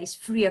Wednesdays,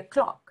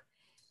 3:00?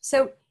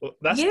 So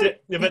that's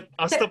but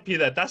I'll stop you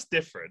there. That's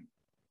different,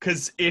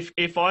 because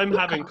if I'm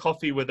having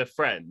coffee with a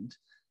friend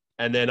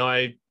and then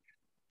I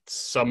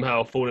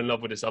somehow fall in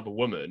love with this other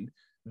woman,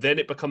 then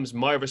it becomes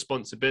my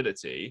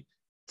responsibility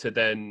to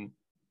then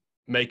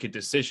make a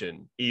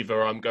decision.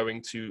 Either I'm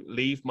going to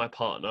leave my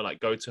partner, like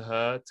go to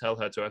her, tell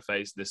her to her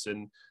face,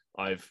 listen,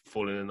 I've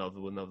fallen in love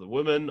with another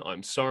woman,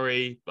 I'm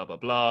sorry, blah, blah,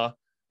 blah,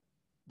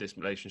 this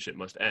relationship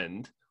must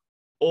end.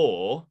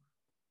 Or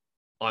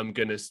I'm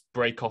going to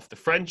break off the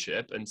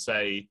friendship and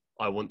say,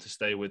 I want to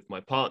stay with my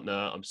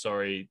partner, I'm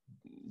sorry,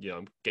 you know,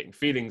 I'm getting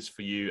feelings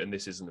for you and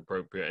this isn't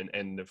appropriate, and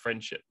end the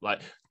friendship.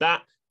 Like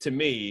that, to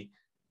me,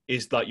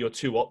 is like your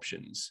two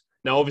options.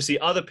 Now, obviously,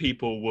 other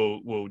people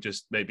will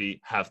just maybe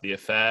have the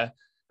affair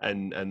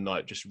and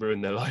like just ruin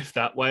their life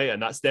that way,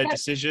 and that's their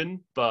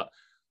decision. But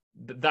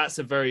that's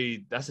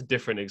a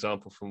different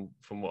example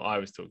from what I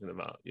was talking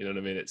about. You know what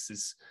I mean?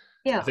 It's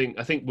yeah.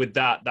 I think with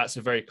that's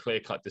a very clear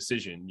cut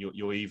decision.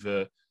 You're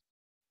either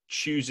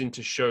choosing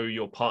to show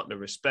your partner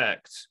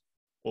respect,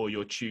 or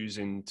you're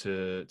choosing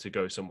to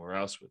go somewhere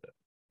else with it.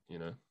 You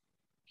know.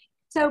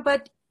 So,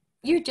 but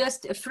you're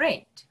just a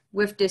friend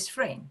with this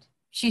friend.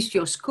 She's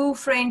your school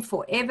friend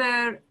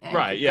forever. And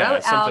right, you yeah, go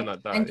something out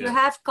like that. and you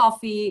have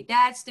coffee.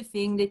 That's the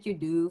thing that you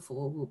do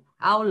for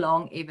how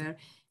long ever.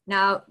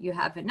 Now you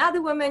have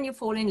another woman, you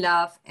fall in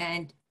love,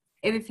 and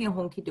everything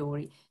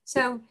honky-dory.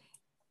 So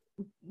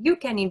you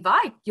can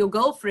invite your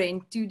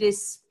girlfriend to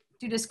this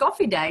to this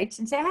coffee dates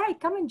and say, hey,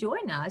 come and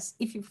join us.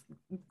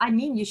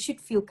 You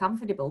should feel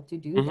comfortable to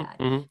do that.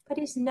 But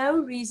there's no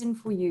reason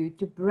for you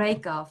to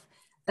break off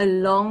a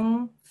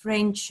long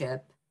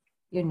friendship,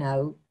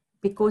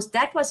 because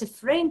that was a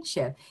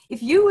friendship.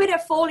 If you would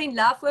have fallen in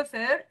love with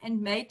her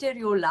and made her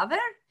your lover,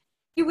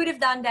 you would have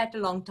done that a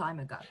long time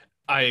ago.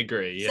 I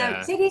agree,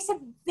 yeah. So there's a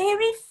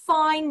very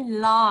fine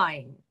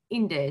line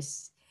in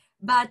this.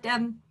 But,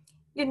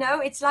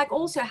 it's like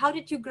also, how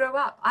did you grow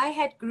up? I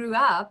had grew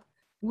up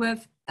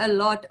with a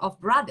lot of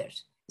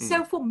brothers.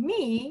 So for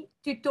me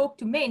to talk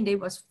to men, there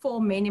was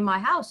 4 men in my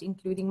house,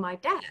 including my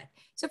dad.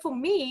 So for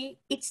me,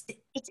 it's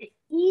an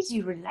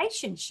easy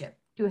relationship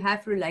to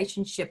have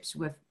relationships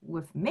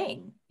with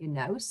men,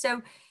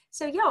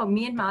 So yeah,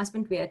 me and my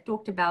husband, we had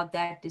talked about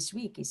that this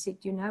week. He said,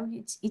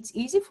 it's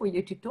easy for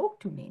you to talk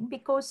to men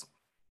because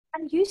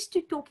I'm used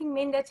to talking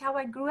men. That's how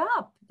I grew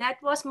up. That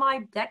was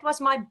my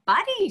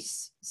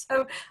buddies.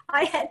 So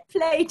I had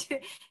played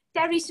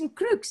Terrys and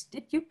Crooks.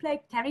 Did you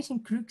play Terrys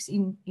and Crooks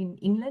in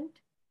England?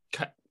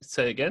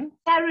 Say again?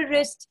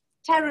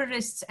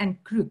 Terrorists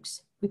and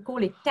Crooks. We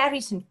call it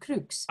Terrys and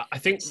Crooks. I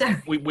think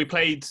we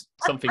played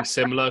something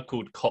similar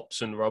called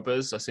Cops and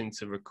Robbers. I seem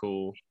to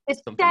recall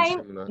something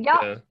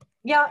similar.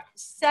 Yeah,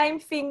 same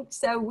thing.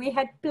 So we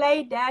had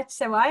played that.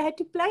 So I had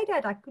to play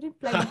that. I couldn't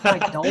play with my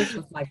dolls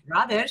with my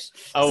brothers.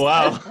 Oh,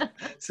 wow.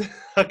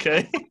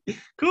 Okay.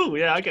 Cool.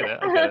 Yeah, I get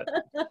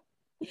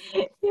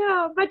it.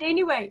 Yeah, but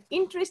anyway,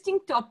 interesting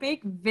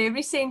topic,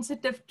 very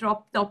sensitive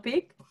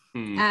topic.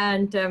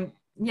 And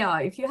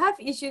if you have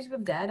issues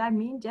with that,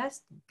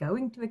 just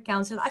going to a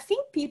counselor. I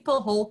think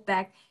people hold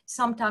back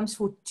sometimes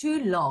for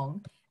too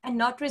long and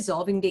not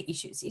resolving their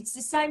issues. It's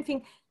the same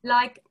thing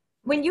like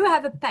when you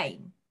have a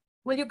pain.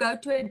 Will you go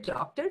to a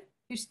doctor?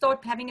 You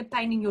start having a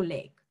pain in your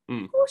leg.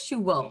 Of course you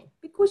will,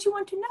 because you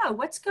want to know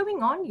what's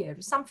going on here.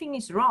 Something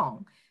is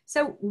wrong.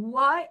 So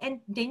why?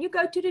 And then you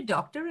go to the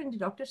doctor, and the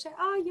doctor say,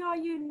 "Oh yeah,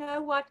 you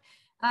know what?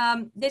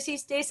 There's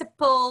a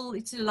pill.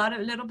 It's a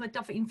little bit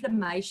of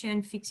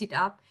inflammation. Fix it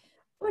up."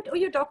 Or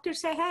your doctor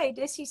say, "Hey,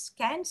 this is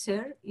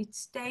cancer. It's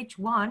stage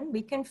 1.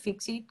 We can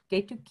fix it.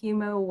 Get to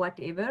chemo or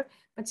whatever.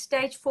 But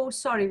stage 4,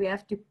 sorry, we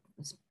have to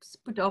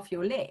put off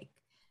your leg."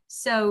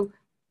 So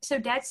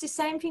that's the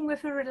same thing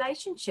with a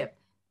relationship.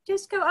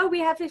 Just go, oh, we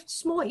have a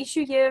small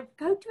issue here.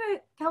 Go to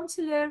a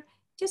counselor,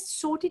 just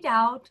sort it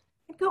out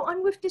and go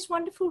on with this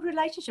wonderful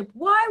relationship.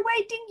 Why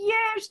waiting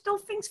years till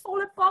things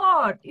fall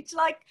apart? It's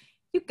like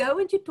you go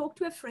and you talk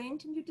to a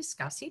friend and you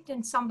discuss it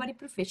and somebody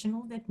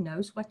professional that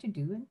knows what to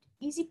do and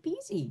easy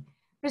peasy.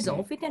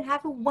 Resolve it and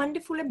have a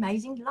wonderful,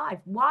 amazing life.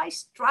 Why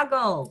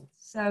struggle?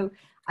 So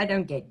I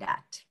don't get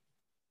that.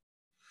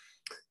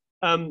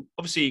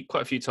 Obviously,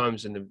 quite a few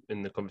times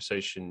in the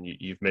conversation,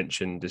 you've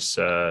mentioned this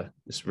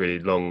really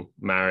long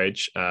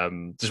marriage.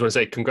 Just want to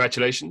say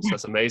congratulations.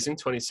 That's amazing.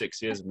 26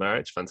 years of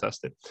marriage,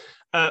 fantastic.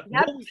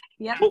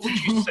 Yep. What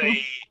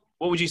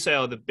would you say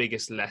are the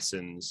biggest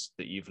lessons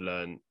that you've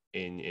learned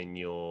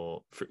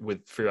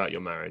throughout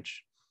your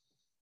marriage?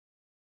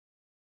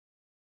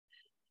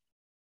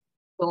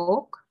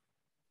 Talk,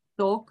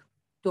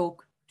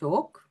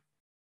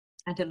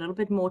 and a little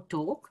bit more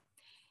talk.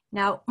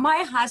 Now,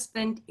 my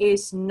husband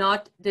is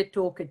not the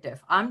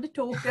talkative. I'm the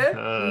talker.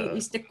 He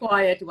is the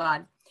quiet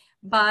one.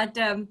 But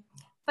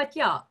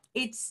yeah,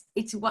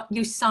 it's what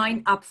you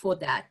sign up for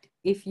that.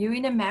 If you're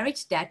in a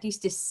marriage, that is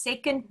the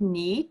second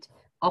need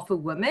of a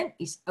woman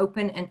is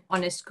open and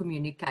honest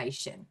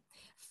communication.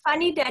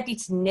 Funny that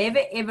it's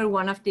never ever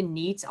one of the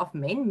needs of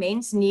men.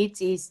 Men's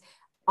needs is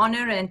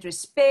honor and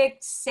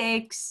respect,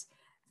 sex,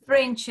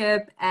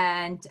 friendship,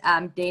 and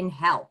then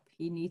help.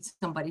 He needs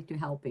somebody to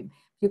help him.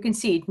 You can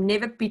see it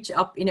never pitch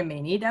up in a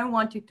man. He don't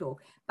want to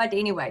talk. But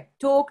anyway,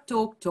 talk.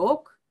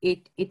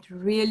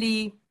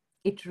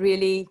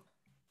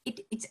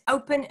 It's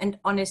open and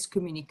honest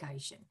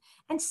communication.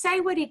 And say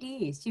what it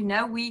is.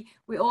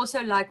 We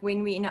also like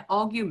when we're in an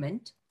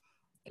argument,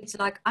 it's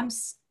like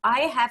I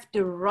have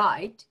the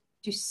right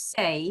to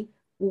say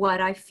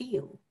what I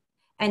feel.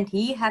 And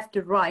he have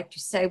the right to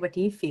say what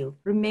he feels.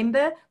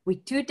 Remember, we're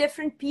 2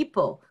 different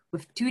people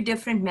with 2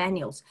 different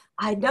manuals.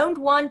 I don't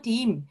want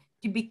him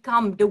to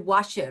become the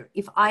washer.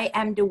 If I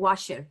am the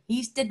washer,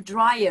 he's the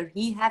dryer.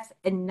 He has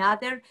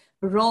another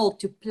role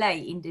to play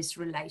in this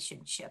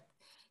relationship.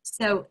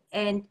 So,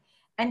 and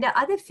the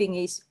other thing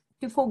is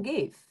to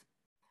forgive.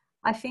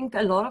 I think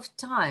a lot of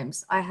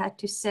times I had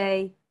to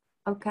say,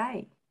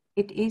 okay,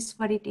 it is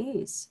what it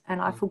is.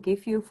 And I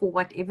forgive you for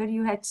whatever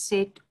you had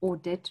said or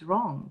did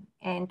wrong,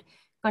 and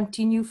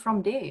continue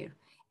from there.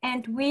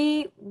 And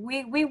we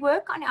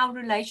work on our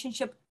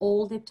relationship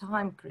all the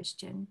time,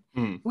 Christian.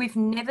 We've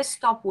never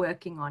stopped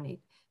working on it.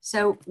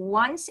 So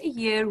once a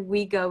year,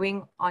 we're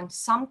going on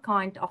some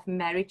kind of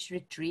marriage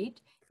retreat.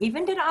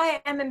 Even that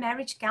I am a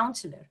marriage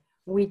counselor,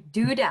 we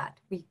do that.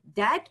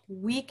 That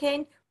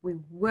weekend, we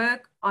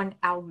work on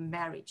our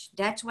marriage.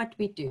 That's what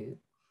we do.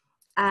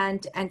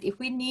 And if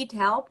we need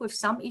help with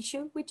some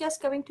issue, we're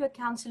just going to a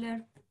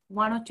counselor,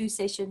 1 or 2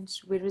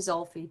 sessions, we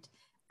resolve it,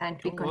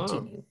 and we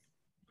continue.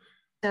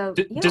 So,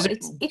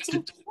 it's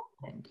important.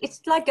 important.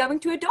 It's like going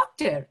to a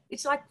doctor.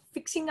 It's like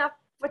fixing up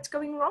what's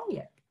going wrong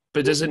here.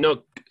 But does it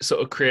not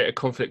sort of create a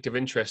conflict of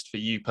interest for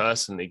you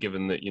personally,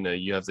 given that, you know,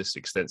 you have this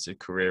extensive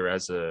career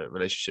as a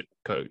relationship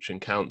coach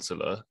and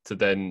counselor, to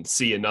then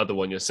see another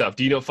one yourself?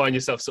 Do you not find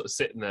yourself sort of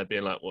sitting there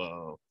being like,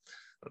 well,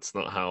 that's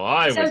not how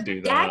I would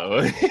do that?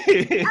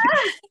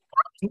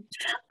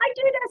 I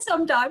do that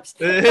sometimes.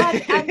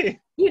 But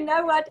you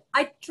know what?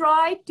 I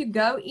try to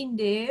go in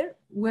there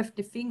with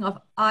the thing of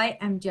I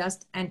am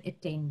just an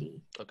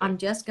attendee. Okay. I'm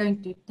just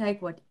going to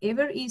take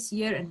whatever is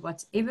here and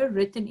whatever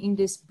written in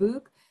this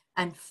book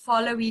and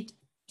follow it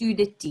to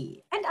the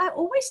T. And I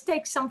always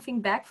take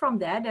something back from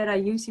that I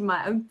use in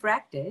my own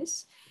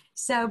practice.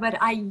 So, but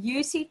I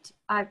use it,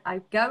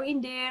 I go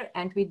in there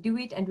and we do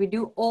it and we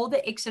do all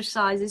the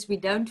exercises. We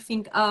don't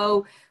think,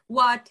 oh,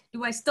 what,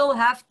 do I still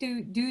have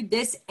to do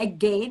this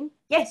again?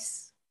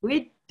 Yes,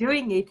 we're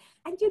doing it.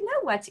 And you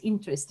know what's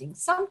interesting?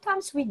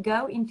 Sometimes we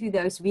go into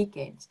those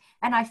weekends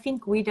and I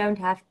think we don't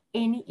have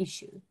any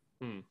issue.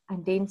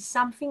 And then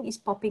something is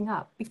popping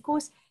up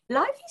because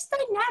life is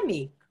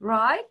dynamic,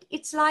 right?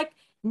 It's like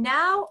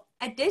now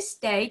at this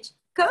stage,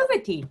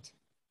 COVID hit.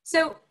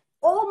 So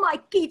all my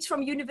kids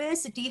from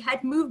university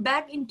had moved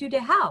back into the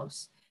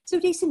house. So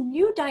there's a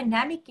new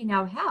dynamic in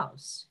our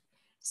house.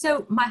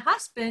 So my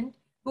husband,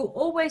 who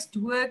always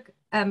worked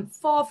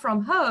far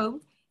from home,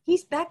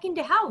 he's back in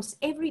the house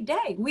every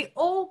day. We're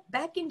all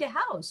back in the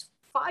house,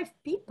 5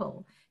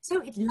 people.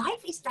 So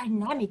life is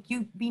dynamic.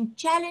 You've been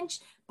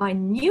challenged by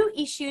new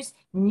issues,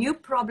 new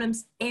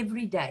problems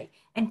every day.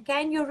 And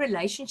can your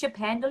relationship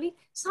handle it?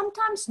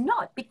 Sometimes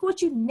not,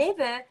 because you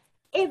never,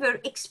 ever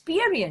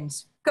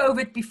experienced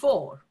COVID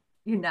before,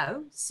 you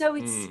know? So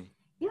it's,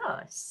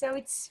 so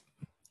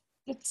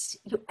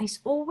it's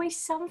always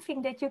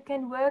something that you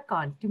can work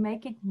on to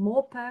make it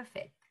more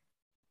perfect.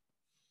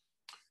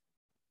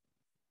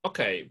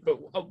 Okay, but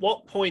at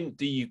what point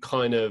do you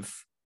kind of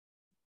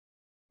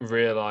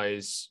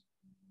realize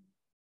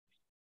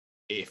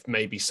if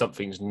maybe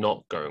something's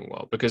not going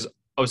well? Because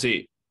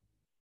obviously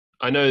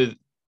I know,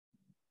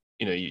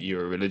 you know,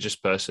 you're a religious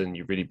person,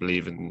 you really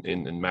believe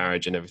in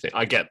marriage and everything.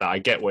 I get that. I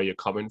get where you're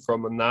coming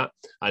from on that.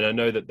 And I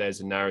know that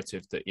there's a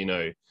narrative that, you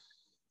know,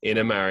 in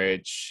a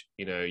marriage,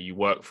 you know, you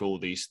work through all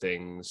these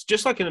things,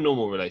 just like in a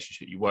normal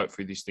relationship, you work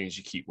through these things,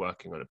 you keep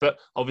working on it. But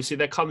obviously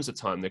there comes a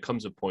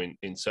point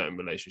in certain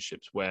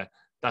relationships where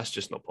that's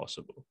just not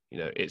possible. You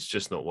know, it's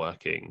just not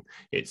working.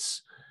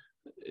 It's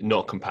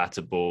not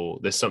compatible.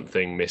 There's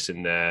something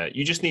missing there.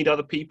 You just need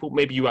other people.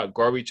 Maybe you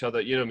outgrow each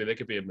other. You know what I mean? There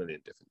could be a million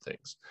different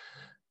things.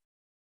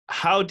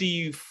 How do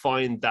you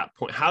find that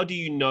point? How do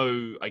you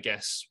know, I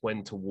guess,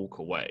 when to walk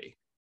away?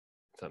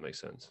 If that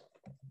makes sense.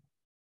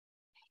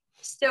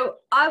 So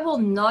I will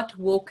not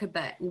walk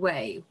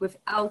away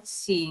without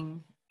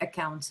seeing a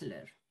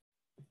counselor.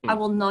 I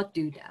will not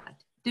do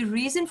that. The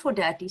reason for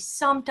that is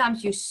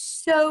sometimes you're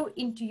so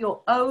into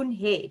your own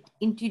head,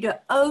 into your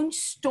own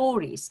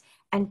stories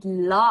and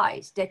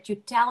lies that you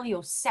tell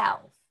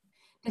yourself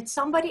that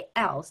somebody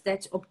else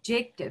that's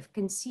objective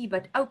can see,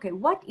 but okay,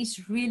 what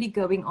is really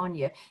going on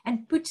here?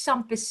 And put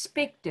some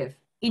perspective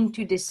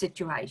into this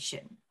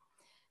situation.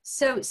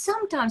 So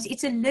sometimes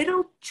it's a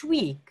little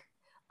tweak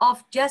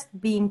of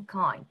just being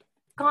kind.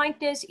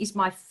 Kindness is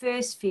my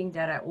first thing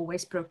that I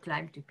always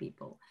proclaim to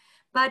people.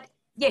 But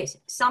yes,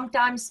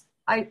 sometimes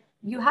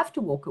you have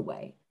to walk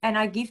away. And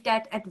I give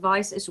that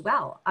advice as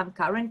well. I'm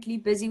currently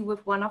busy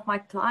with one of my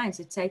clients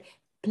that say,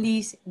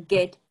 please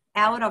get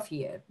out of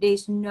here.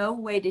 There's no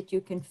way that you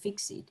can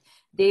fix it.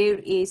 There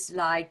is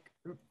like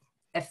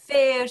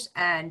affairs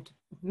and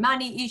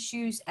money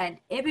issues and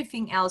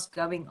everything else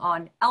going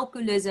on,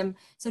 alcoholism.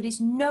 So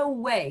there's no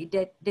way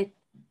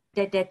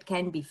that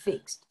can be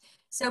fixed.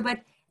 So,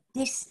 but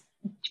this,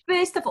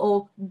 first of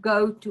all,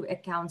 go to a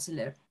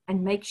counselor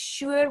and make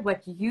sure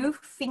what you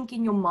think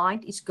in your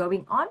mind is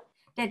going on,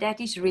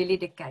 that is really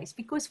the case.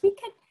 Because we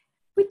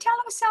tell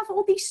ourselves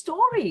all these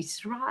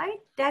stories, right?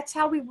 That's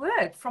how we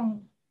work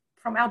from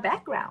our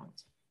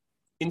background.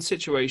 In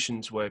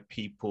situations where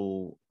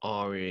people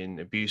are in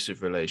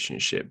abusive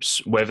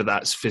relationships, whether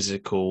that's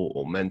physical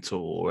or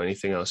mental or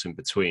anything else in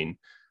between,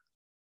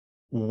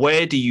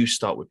 where do you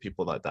start with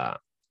people like that?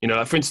 You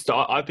know, for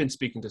instance, I've been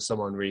speaking to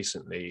someone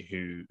recently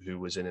who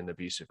was in an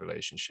abusive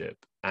relationship,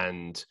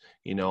 and,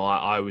 you know,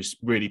 I was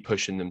really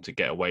pushing them to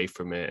get away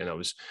from it. And I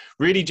was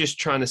really just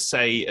trying to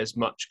say as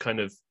much kind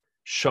of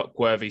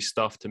shockworthy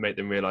stuff to make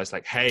them realize,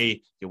 like,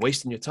 hey, you're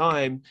wasting your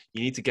time.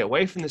 You need to get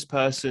away from this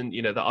person.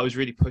 You know, that I was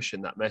really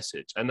pushing that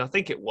message. And I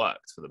think it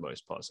worked for the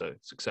most part. So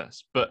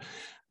success. But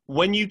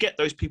when you get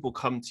those people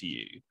come to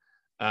you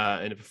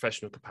in a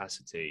professional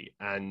capacity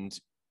and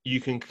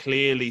you can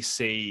clearly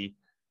see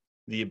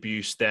the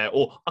abuse there,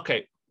 or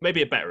okay,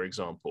 maybe a better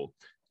example,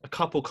 a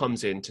couple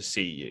comes in to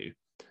see you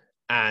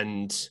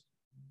and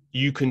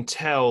you can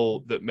tell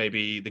that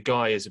maybe the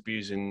guy is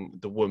abusing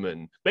the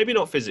woman, maybe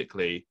not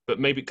physically, but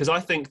maybe, because I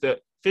think that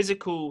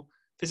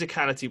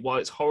physicality, while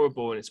it's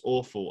horrible and it's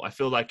awful, I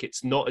feel like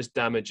it's not as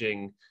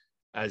damaging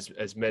as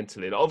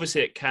mentally. Like,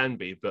 obviously it can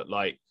be, but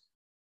like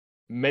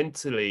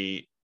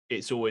mentally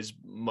it's always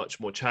much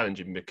more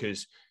challenging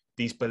because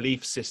these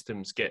belief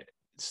systems get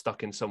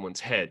stuck in someone's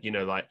head, you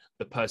know, like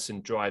the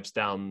person drives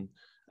down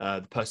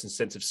the person's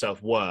sense of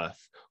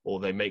self-worth, or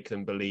they make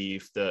them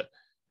believe that,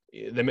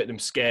 they make them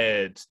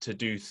scared to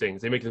do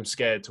things, they make them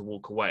scared to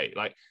walk away.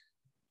 Like,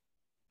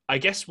 I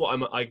guess what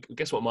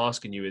I'm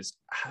asking you is,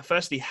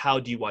 firstly, how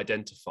do you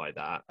identify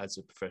that as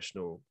a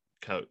professional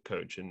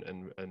coach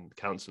and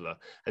counselor?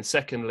 And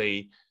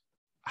secondly,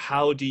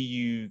 how do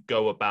you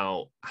go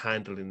about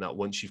handling that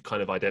once you've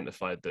kind of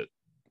identified that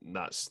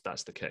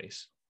that's the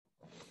case?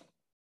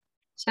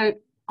 So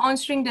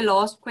answering the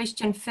last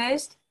question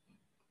first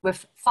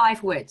with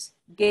 5 words: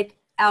 get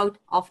out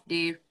of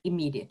there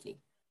immediately.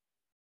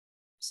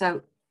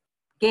 So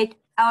get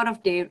out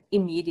of there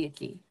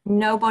immediately.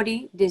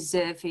 Nobody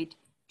deserves it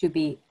to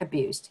be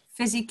abused,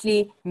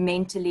 physically,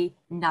 mentally,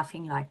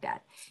 nothing like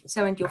that.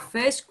 So, and your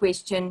first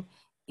question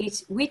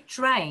is, we're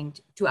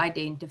trained to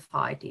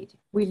identify it.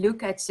 We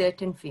look at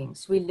certain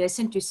things, we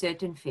listen to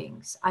certain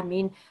things. I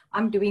mean,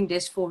 I'm doing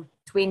this for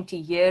 20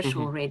 years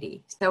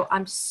already. So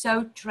I'm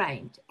so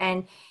trained.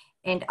 And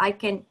I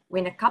can,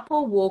 when a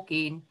couple walk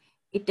in,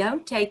 it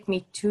don't take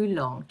me too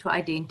long to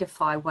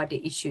identify what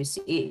the issues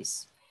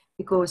is,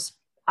 because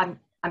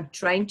I'm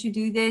trained to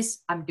do this.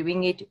 I'm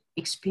doing it,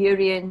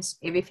 experience,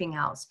 everything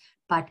else.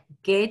 But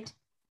get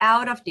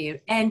out of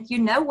there. And you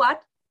know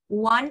what?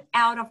 1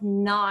 out of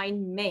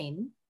 9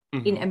 men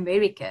in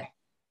America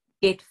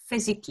get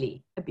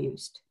physically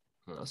abused.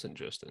 Oh, that's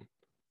interesting.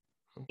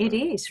 Okay. It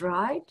is,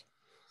 right?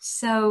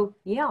 So,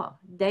 yeah,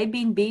 they've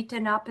been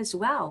beaten up as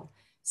well.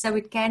 So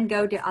it can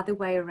go the other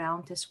way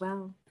around as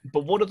well.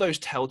 But what are those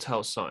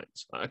telltale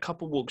signs? A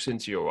couple walks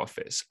into your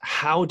office.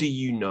 How do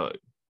you know?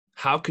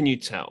 How can you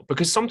tell?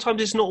 Because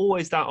sometimes it's not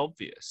always that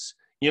obvious.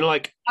 You know,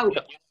 like,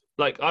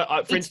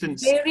 I for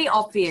instance, very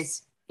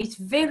obvious. It's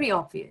very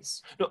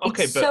obvious. No,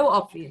 okay, it's but so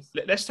obvious.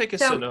 Let's take a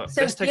scenario.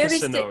 Let's take a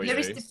scenario.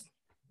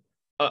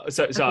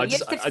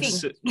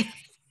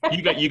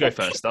 You go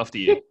first. After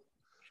you.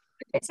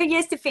 So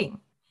here's the thing.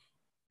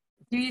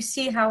 Do you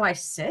see how I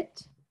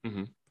sit?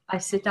 Mm-hmm. I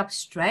sit up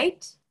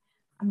straight.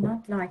 I'm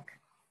not like.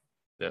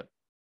 Yeah.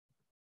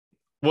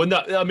 Well, no,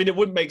 I mean, it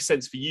wouldn't make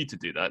sense for you to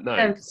do that,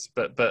 no.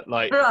 But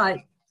like.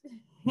 Right.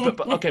 But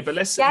okay, but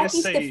let's say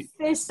the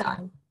first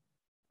sign.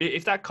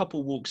 If that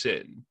couple walks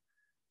in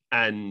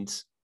and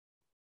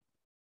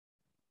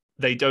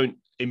they don't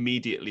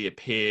immediately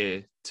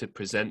appear to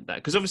present that,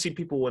 because obviously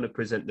people want to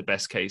present the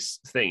best case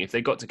thing. If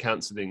they got to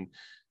counseling,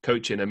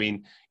 coaching, I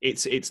mean,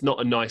 it's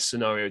not a nice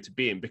scenario to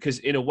be in, because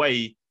in a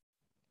way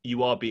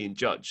you are being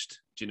judged.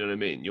 Do you know what I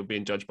mean? You're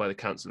being judged by the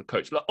counselor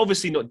coach. Like,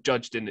 obviously not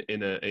judged in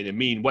a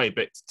mean way,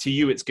 but to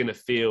you it's going to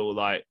feel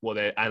like, well,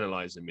 they're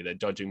analyzing me, they're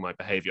judging my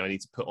behavior. I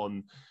need to put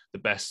on the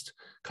best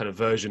kind of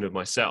version of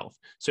myself.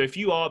 So if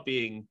you are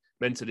being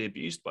mentally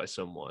abused by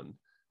someone,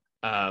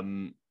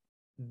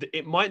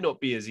 it might not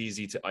be as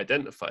easy to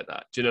identify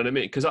that. Do you know what I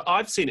mean? Because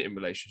I've seen it in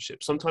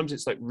relationships. Sometimes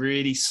it's like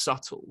really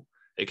subtle.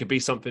 It could be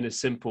something as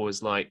simple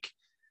as like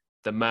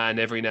the man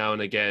every now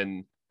and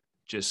again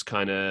just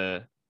kind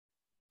of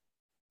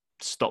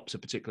stops a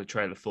particular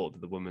trail of thought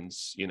that the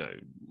woman's, you know,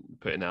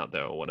 putting out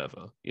there or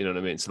whatever. You know what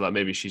I mean? So like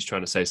maybe she's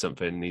trying to say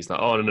something and he's like,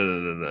 oh,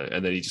 no.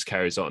 And then he just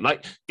carries on.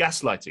 Like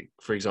gaslighting,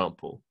 for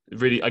example.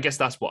 Really, I guess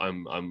that's what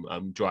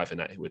I'm driving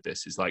at with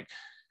this, is like,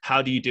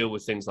 how do you deal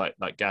with things like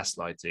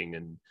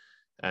gaslighting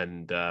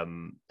and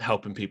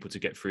helping people to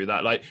get through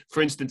that? Like,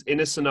 for instance, in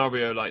a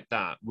scenario like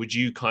that, would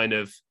you kind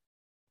of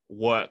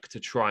work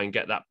to try and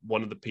get that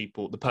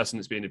the person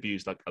that's being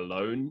abused, like,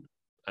 alone,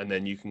 and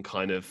then you can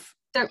kind of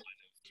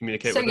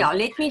communicate with them?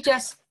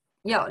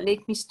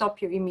 Let me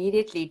stop you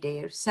immediately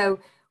there. So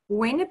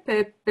when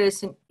a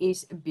person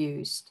is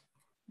abused,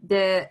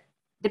 the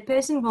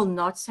person will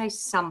not say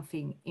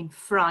something in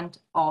front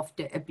of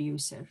the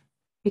abuser,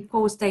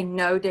 because they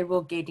know they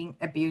will getting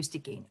abused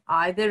again,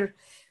 either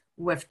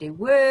with their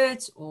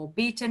words or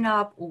beaten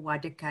up or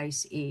what the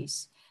case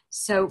is.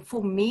 So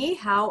for me,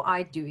 how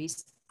I do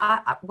is,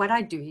 I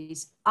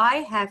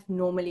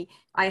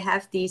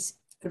have these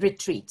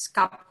retreats,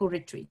 couple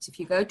retreats. If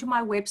you go to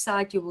my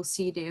website, you will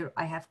see there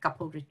I have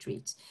couple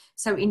retreats.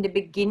 So in the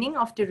beginning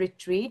of the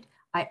retreat,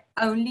 I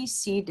only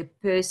see the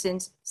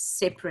persons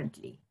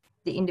separately,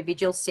 the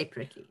individual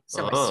separately.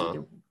 So I see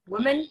the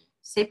woman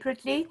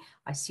separately,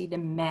 I see the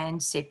man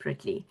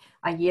separately.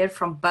 I hear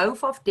from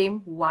both of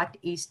them what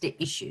is the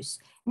issues.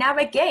 Now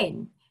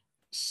again,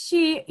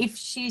 if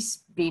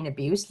she's been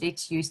abused,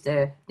 let's use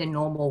the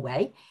normal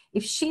way.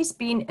 If she's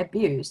been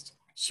abused,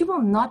 she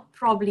will not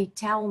probably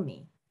tell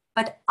me,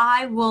 but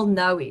I will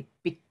know it.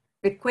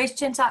 The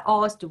questions I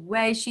ask, the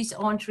way she's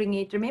answering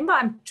it. Remember,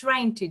 I'm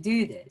trained to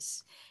do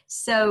this.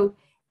 So,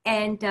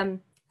 and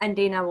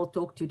then I will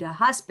talk to the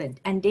husband.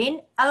 And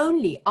then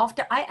only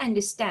after I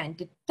understand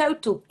the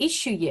total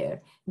issue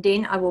here,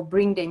 then I will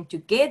bring them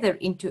together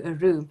into a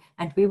room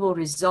and we will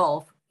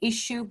resolve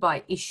issue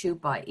by issue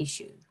by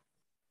issue.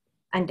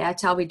 And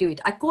that's how we do it.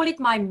 I call it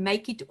my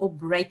make it or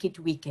break it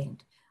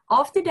weekend.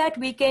 After that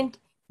weekend,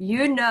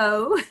 you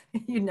know,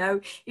 you know,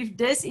 if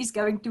this is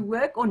going to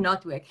work or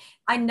not work.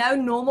 I know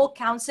normal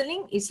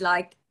counseling is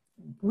like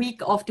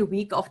week after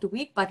week after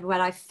week, but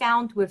what I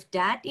found with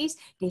that is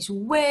there's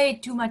way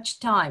too much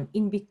time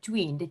in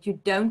between that you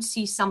don't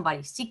see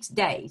somebody 6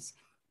 days.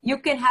 You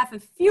can have a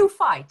few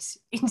fights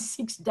in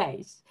 6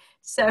 days.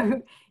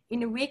 So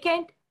in a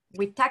weekend,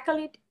 we tackle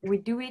it, we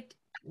do it,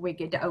 we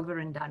get over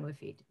and done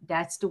with it.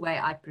 That's the way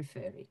I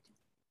prefer it.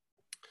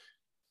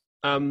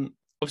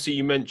 Obviously,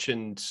 you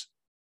mentioned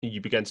you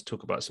began to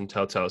talk about some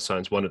telltale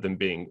signs, one of them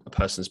being a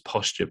person's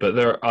posture,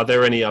 but are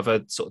there any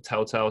other sort of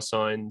telltale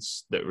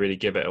signs that really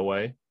give it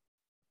away?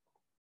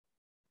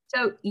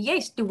 So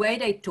yes, the way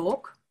they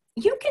talk,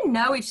 you can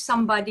know if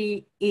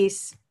somebody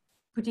is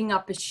putting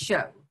up a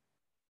show.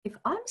 If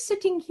I'm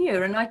sitting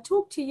here and I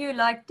talk to you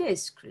like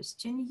this,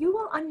 Christian, you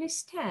will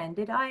understand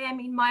that I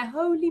am in my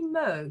holy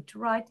mode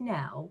right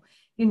now.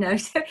 You know,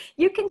 so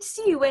you can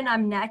see when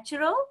I'm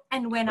natural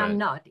and when I'm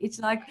not. It's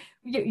like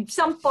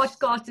some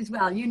podcasts as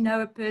well. You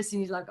know, a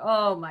person is like,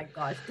 oh my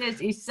gosh,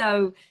 this is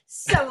so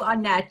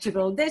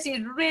unnatural. This is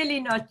really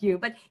not you.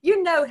 But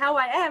you know how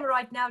I am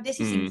right now. This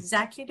is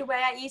exactly the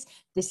way I is.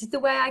 This is the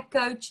way I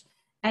coach.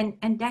 And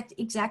that's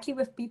exactly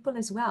with people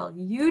as well.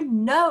 You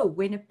know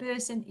when a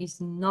person is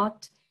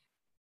not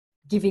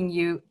giving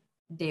you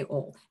their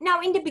all.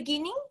 Now, in the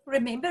beginning,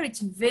 remember,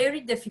 it's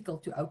very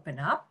difficult to open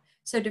up.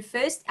 So the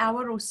first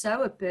hour or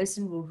so, a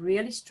person will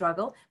really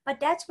struggle,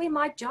 but that's where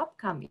my job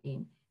comes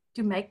in,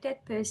 to make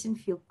that person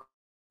feel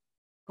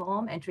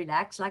calm and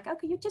relaxed, like,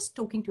 okay, you're just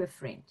talking to a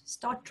friend.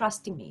 Start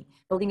trusting me,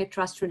 building a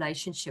trust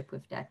relationship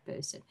with that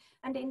person.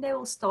 And then they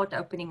will start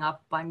opening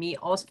up by me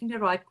asking the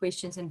right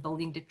questions and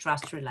building the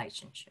trust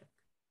relationship.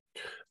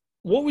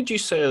 What would you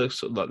say are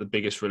sort of like the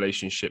biggest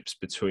relationships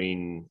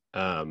between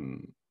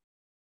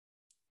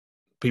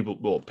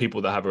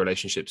people that have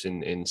relationships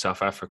in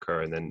South Africa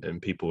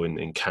and people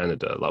in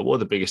Canada? Like, what are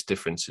the biggest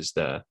differences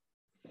there?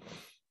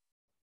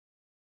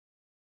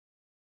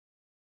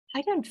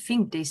 I don't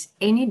think there's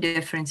any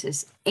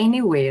differences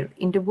anywhere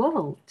in the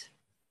world.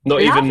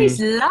 Love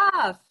is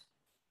love.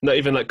 Not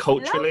even like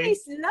culturally? Love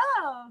is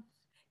love.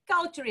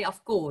 Culturally,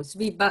 of course,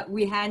 but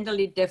we handle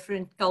it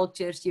different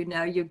cultures. You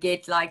know, you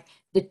get like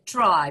the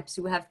tribes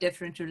who have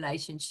different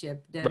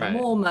relationship. The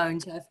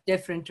Mormons have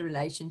different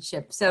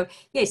relationships. So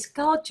yes,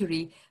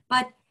 culturally,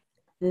 but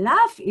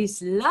love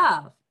is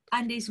love.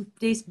 And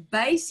there's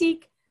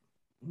basic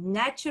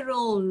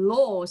natural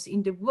laws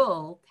in the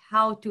world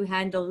how to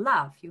handle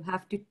love. You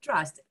have to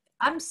trust.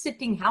 I'm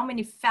sitting how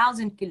many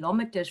thousand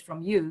kilometers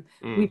from you.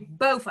 We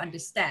both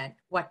understand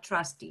what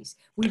trust is.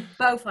 We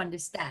both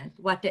understand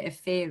what the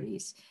affair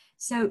is.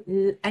 So,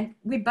 and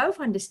we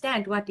both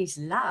understand what is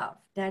love,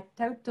 that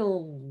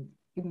total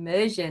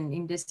immersion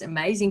in this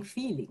amazing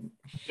feeling.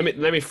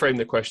 Let me frame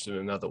the question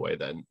another way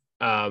then.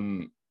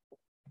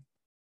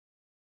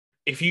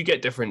 If you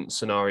get different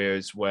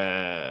scenarios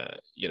where,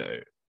 you know,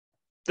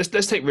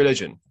 let's take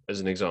religion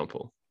as an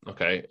example.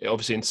 Okay.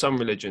 Obviously, in some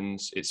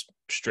religions, it's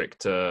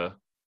stricter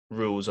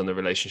rules on the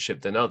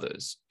relationship than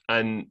others.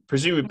 And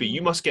presumably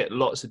you must get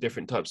lots of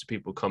different types of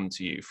people come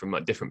to you from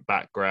like different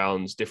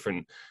backgrounds,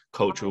 different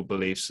cultural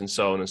beliefs, and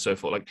so on and so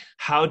forth. Like,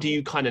 how do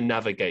you kind of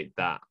navigate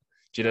that?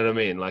 Do you know what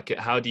I mean? Like,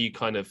 how do you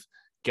kind of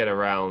get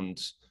around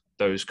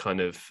those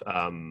kind of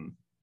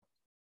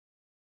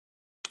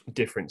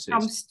differences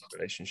in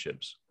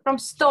relationships? From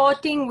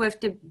starting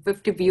with the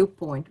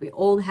viewpoint, we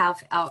all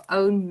have our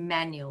own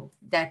manual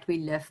that we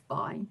live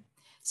by.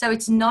 So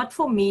it's not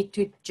for me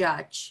to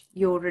judge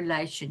your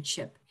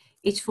relationship.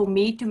 It's for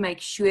me to make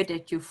sure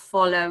that you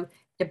follow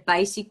the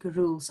basic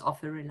rules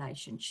of a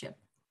relationship.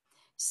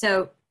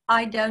 So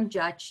I don't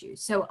judge you.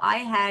 So I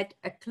had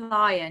a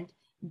client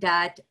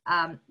that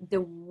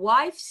the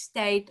wife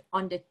stayed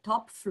on the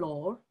top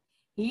floor.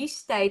 He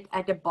stayed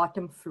at the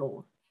bottom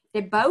floor.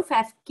 They both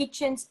have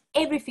kitchens,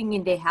 everything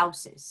in their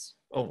houses.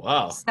 Oh,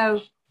 wow.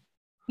 So,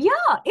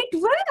 yeah, it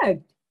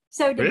worked.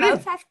 So they Really?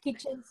 both have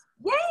kitchens.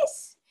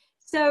 Yes.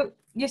 So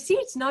you see,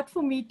 it's not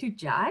for me to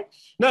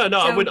judge. No, so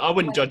I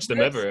wouldn't judge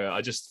them ever.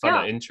 I just find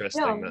that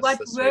interesting. Yeah, what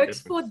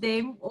works for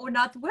them or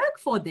not work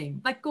for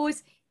them.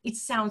 Because it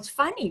sounds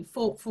funny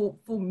for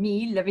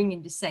me living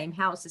in the same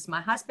house as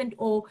my husband,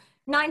 or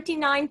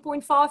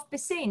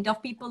 99.5%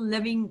 of people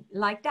living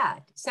like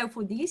that. So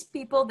for these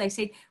people, they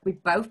said, we're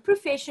both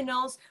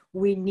professionals.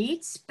 We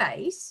need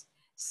space.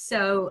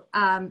 So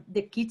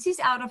the kids is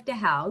out of the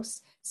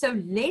house. So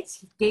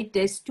let's get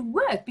this to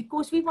work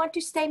because we want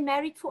to stay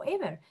married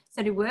forever.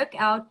 So they work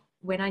out,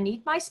 when I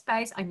need my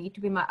space, I need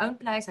to be in my own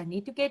place. I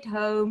need to get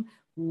home,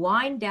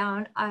 wind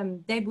down.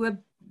 They were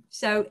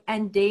so,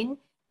 and then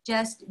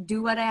just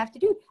do what I have to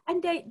do.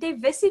 And they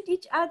visit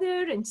each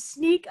other and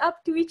sneak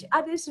up to each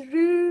other's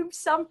rooms,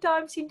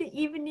 sometimes in the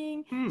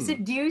evening,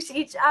 seduce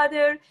each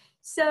other.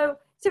 So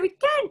it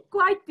can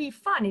quite be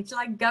fun. It's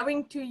like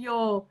going to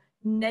your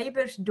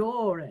neighbor's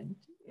door and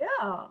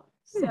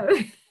so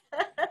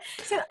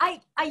so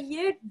I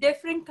hear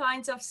different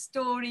kinds of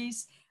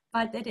stories,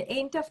 but at the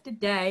end of the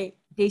day,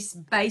 there's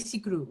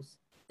basic rules.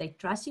 They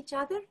trust each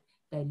other,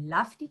 they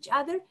love each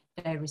other,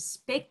 they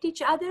respect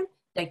each other,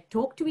 they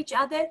talk to each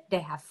other, they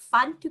have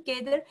fun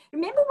together.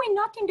 Remember, we're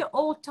not in the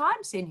old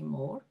times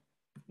anymore.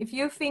 If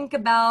you think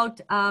about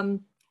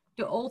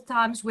the old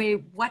times where,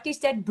 what is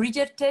that,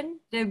 Bridgerton,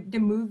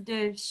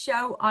 the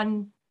show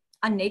on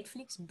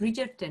Netflix,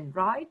 Bridgerton,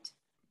 right?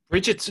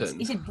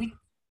 Bridgerton. Is it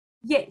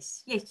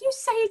Yes, you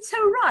say it so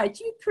right.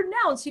 You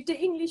pronounce it the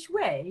English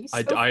way.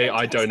 So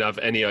I don't have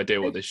any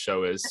idea what this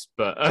show is,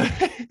 but oh,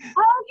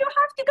 you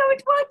have to go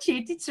and watch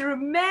it. It's a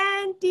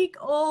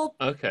romantic old.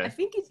 okay. I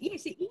think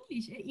it's an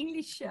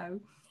English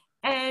show,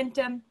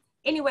 and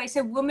anyway,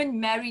 so women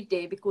married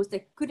there because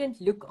they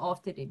couldn't look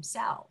after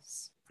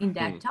themselves in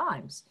that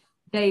times.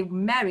 They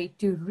married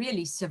to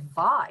really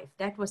survive.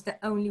 That was the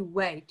only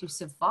way to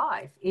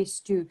survive,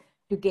 is to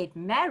get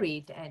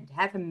married and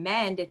have a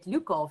man that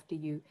look after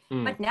you.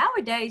 But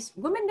nowadays,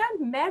 women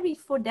don't marry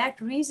for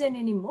that reason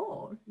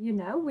anymore. You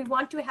know, we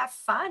want to have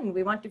fun.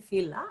 We want to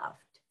feel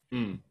loved.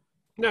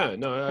 No,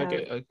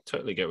 I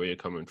totally get where you're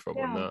coming from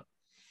on that.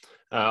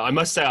 I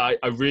must say,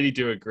 I really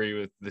do agree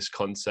with this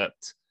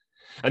concept.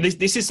 And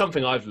this is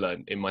something I've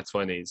learned in my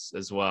 20s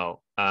as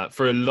well.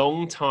 For a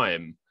long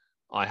time,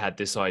 I had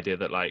this idea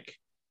that, like,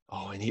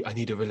 oh, I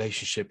need a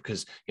relationship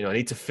because, you know, I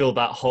need to fill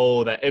that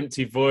hole, that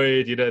empty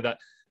void, you know, that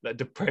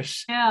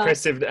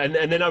depressive. And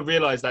then I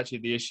realized actually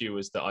the issue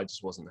was that I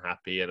just wasn't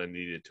happy and I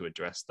needed to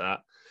address that.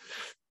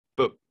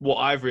 But what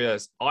I've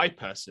realized I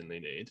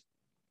personally need,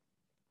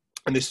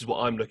 and this is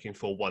what I'm looking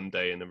for one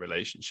day in a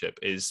relationship,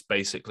 is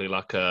basically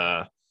like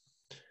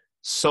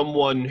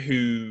someone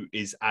who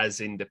is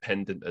as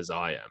independent as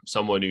I am,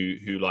 someone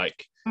who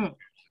like,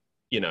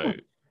 you know,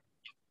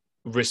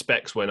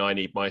 respects when I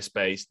need my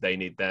space, they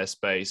need their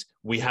space.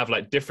 We have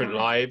like different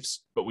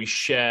lives, but we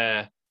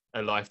share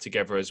a life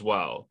together as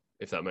well,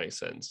 if that makes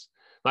sense.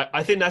 Like,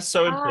 I think that's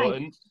so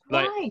important.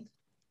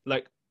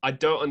 Like I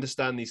don't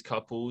understand these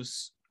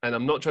couples, and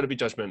I'm not trying to be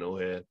judgmental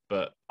here,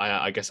 but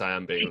I guess I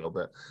am being a little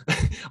bit.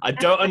 I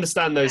don't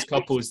understand those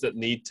couples that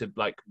need to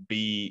like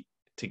be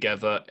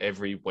together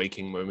every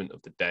waking moment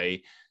of the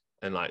day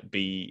and like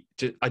be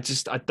I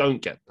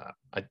don't get that.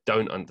 I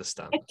don't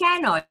understand.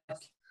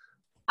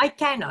 I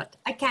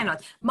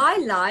cannot. My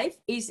life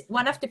is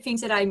one of the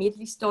things that I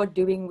immediately start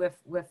doing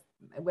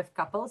with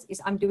couples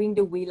is I'm doing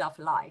the wheel of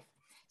life.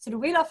 So the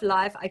wheel of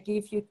life, I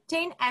give you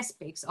 10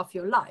 aspects of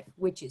your life,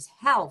 which is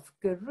health,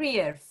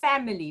 career,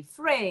 family,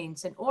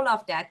 friends, and all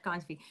of that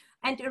kind of thing.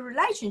 And a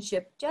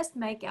relationship, just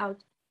make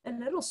out a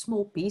little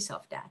small piece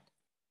of that.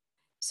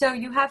 So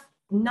you have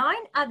 9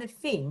 other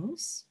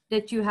things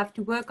that you have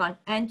to work on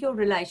and your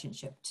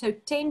relationship. So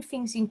 10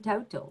 things in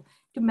total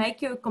to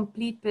make you a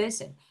complete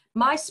person.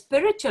 My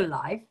spiritual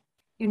life,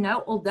 you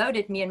know, although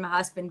that me and my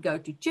husband go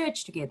to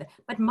church together,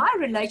 but my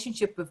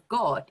relationship with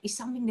God is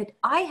something that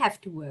I have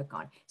to work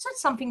on. It's not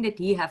something that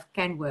he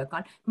can work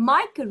on.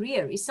 My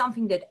career is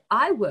something that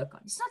I work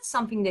on. It's not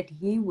something that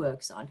he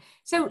works on.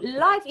 So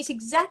life is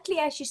exactly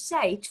as you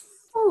say, it's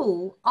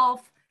full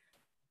of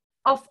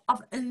a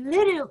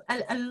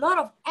lot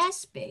of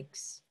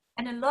aspects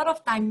and a lot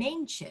of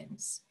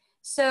dimensions.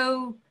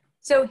 So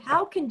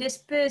how can this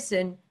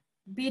person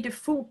be the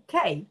full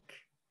cake?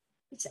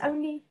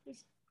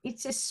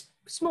 It's a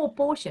small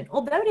portion.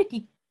 Although that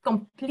he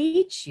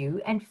completes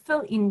you and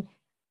fill in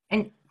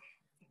and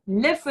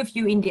live with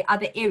you in the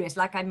other areas.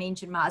 Like I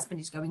mentioned, my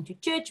husband is going to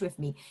church with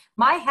me.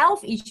 My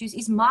health issues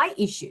is my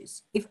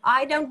issues. If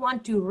I don't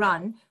want to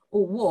run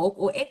or walk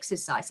or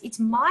exercise, it's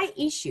my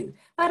issue.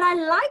 But I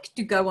like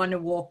to go on a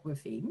walk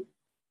with him.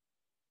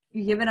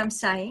 You hear what I'm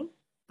saying?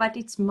 But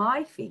it's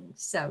my thing.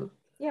 So,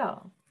 yeah.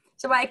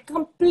 So I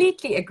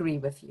completely agree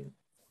with you.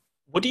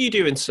 What do you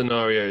do in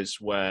scenarios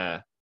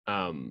where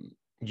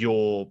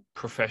your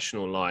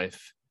professional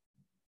life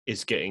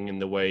is getting in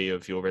the way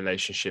of your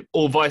relationship,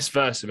 or vice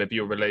versa? Maybe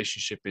your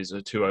relationship is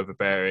too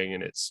overbearing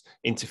and it's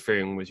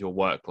interfering with your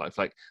work life.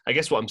 Like, I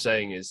guess what I'm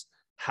saying is,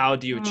 how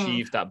do you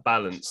achieve that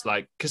balance?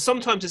 Like, because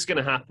sometimes it's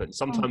going to happen.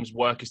 Sometimes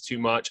work is too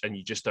much and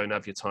you just don't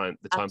have the time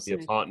for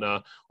your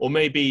partner. Or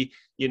maybe,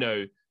 you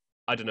know,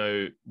 I don't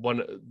know,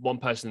 one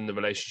person in the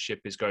relationship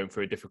is going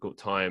through a difficult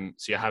time,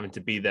 so you're having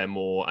to be there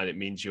more, and it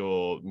means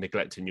you're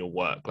neglecting your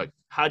work. Like,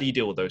 how do you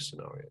deal with those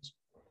scenarios?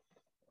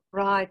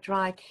 Right.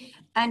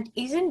 And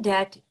isn't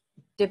that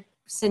the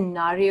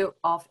scenario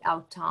of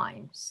our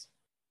times?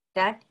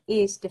 That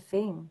is the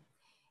thing.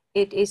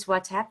 It is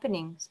what's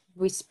happening.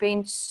 We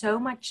spend so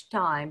much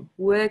time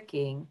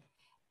working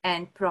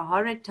and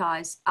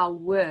prioritize our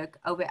work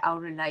over our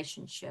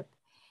relationship.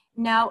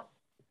 Now,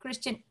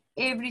 Christian,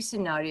 every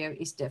scenario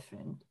is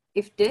different.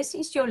 If this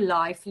is your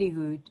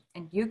livelihood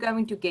and you're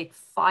going to get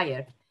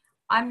fired,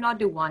 I'm not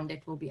the one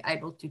that will be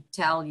able to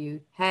tell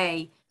you,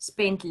 hey,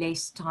 spend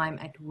less time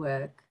at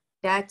work.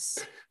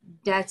 That's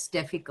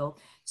difficult.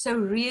 So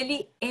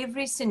really,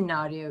 every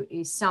scenario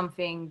is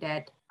something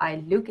that I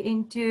look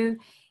into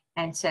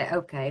and say,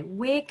 okay,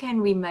 where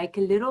can we make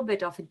a little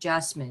bit of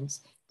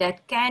adjustments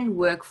that can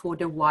work for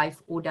the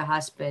wife or the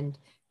husband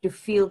to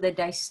feel that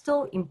they're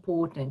still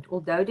important,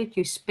 although that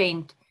you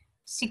spend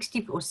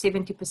 60 or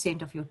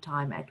 70% of your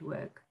time at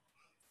work.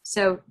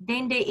 So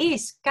then there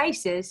is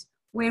cases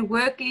where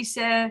work is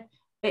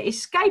an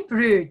escape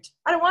route.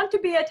 I don't want to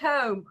be at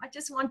home. I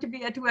just want to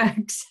be at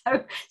work.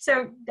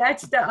 So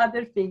that's the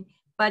other thing.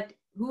 But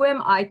who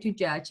am I to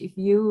judge if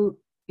you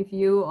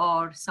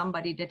are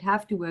somebody that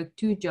have to work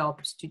 2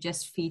 jobs to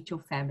just feed your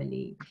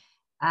family?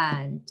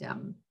 And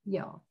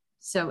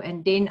so,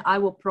 and then I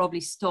will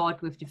probably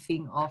start with the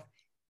thing of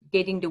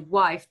getting the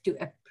wife to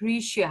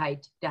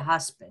appreciate the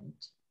husband,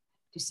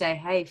 to say,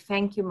 hey,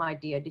 thank you, my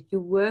dear, that you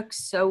work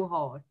so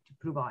hard to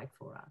provide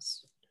for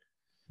us.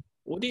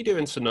 What do you do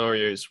in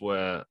scenarios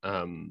where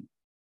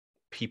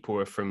people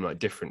are from like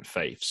different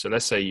faiths? So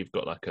let's say you've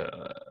got like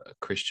a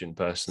Christian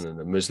person and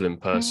a Muslim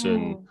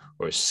person,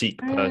 or a Sikh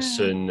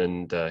person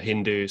and a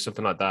Hindu,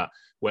 something like that,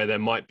 where there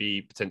might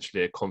be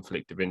potentially a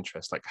conflict of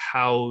interest. Like,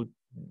 how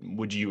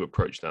would you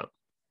approach that?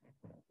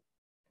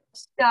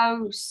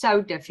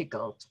 So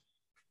difficult,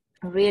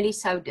 really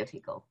so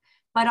difficult.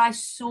 But I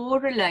saw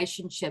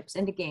relationships,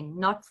 and again,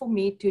 not for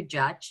me to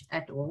judge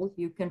at all.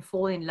 You can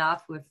fall in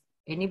love with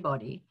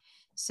anybody.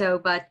 So,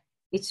 but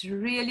it's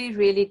really,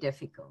 really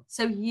difficult.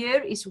 So here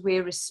is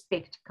where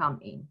respect come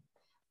in.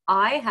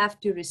 I have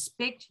to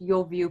respect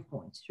your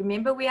viewpoints.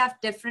 Remember, we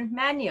have different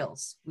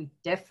manuals with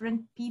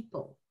different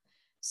people.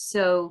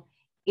 So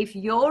if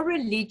your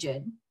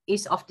religion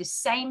is of the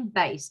same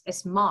base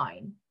as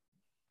mine,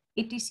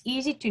 it is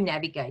easy to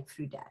navigate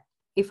through that.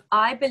 If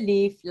I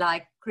believe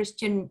like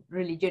Christian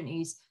religion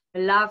is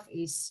love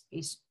is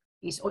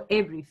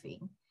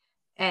everything,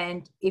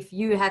 and if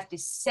you have the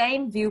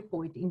same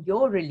viewpoint in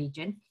your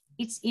religion,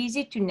 it's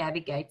easy to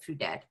navigate through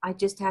that. I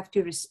just have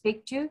to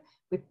respect you.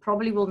 We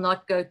probably will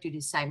not go to the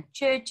same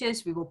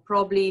churches. We will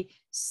probably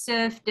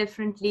serve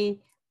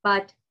differently,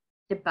 but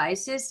the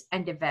basis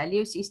and the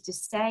values is the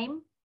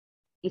same.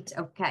 It's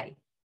okay.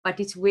 But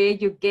it's where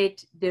you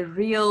get the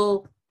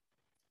real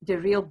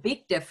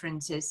big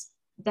differences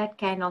that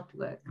cannot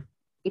work.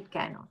 It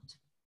cannot.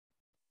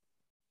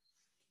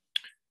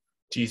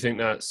 Do you think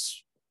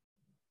that's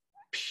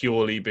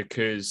purely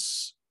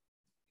because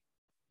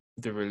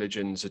the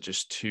religions are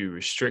just too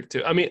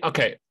restrictive? I mean,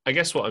 okay, I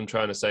guess what I'm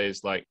trying to say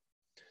is like,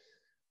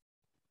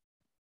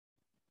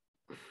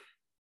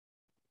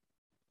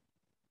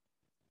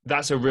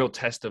 that's a real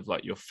test of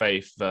like your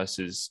faith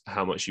versus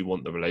how much you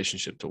want the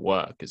relationship to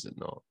work, is it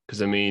not?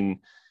 Because I mean,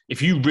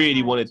 if you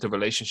really wanted the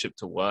relationship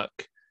to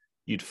work,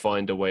 you'd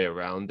find a way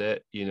around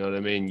it. You know what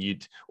I mean?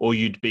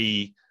 You'd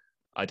be,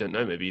 I don't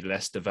know, maybe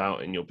less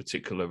devout in your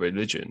particular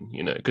religion,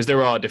 you know, because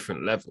there are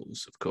different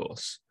levels, of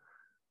course.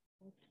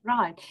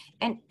 Right.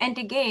 And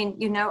again,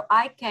 you know,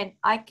 I can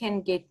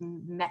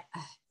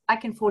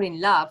fall in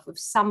love with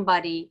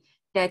somebody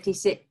that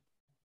is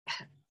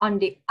on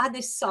the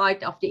other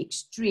side of the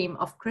extreme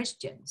of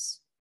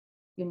Christians,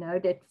 you know,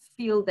 that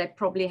feel they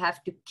probably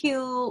have to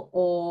kill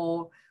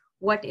or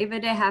whatever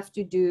they have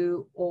to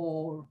do,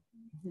 or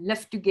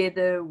live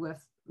together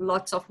with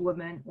lots of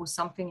women or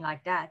something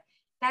like that.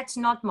 That's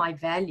not my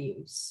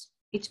values.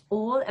 It's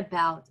all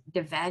about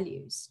the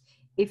values.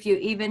 If you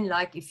even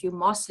like, if you're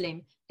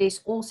Muslim,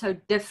 there's also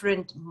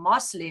different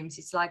Muslims.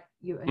 It's like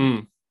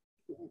you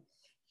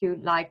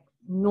like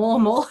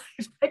normal,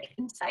 if I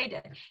can say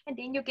that. And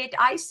then you get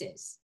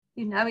ISIS.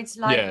 You know, it's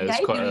like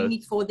they're doing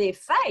it for their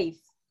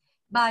faith.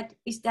 But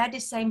is that the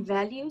same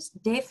values?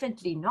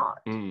 Definitely not.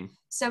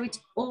 So it's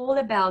all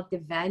about the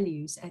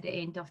values at the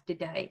end of the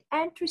day,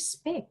 and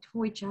respect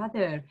for each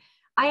other.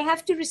 I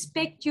have to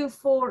respect you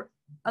for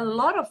a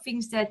lot of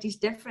things that is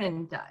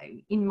different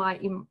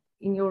in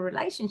your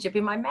relationship,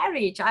 in my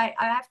marriage. I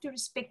have to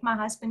respect my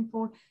husband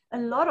for a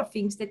lot of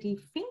things that he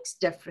thinks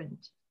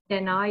different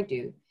than I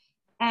do.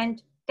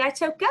 And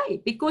that's okay,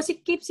 because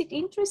it keeps it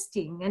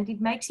interesting and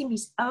it makes him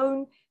his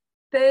own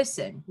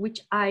person, which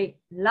I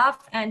love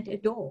and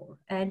adore.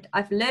 And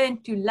I've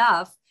learned to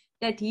love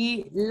that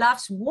he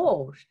loves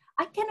war.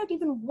 I cannot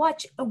even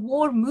watch a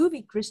war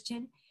movie,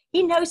 Christian.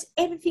 He knows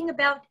everything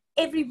about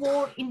every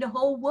war in the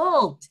whole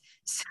world.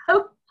 So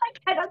I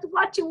cannot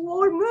watch a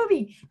war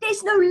movie.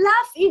 There's no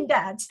love in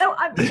that. So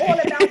I'm all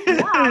about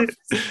love.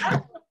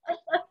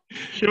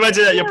 You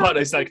imagine that your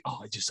partner's like,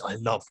 oh, I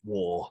love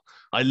war.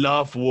 I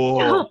love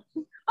war.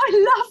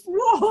 I love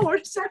war.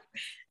 So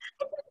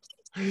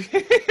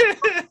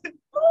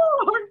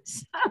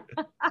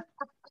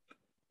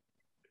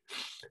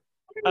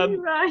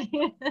right.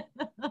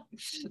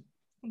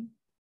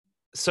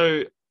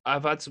 So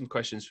I've had some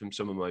questions from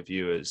some of my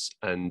viewers,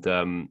 and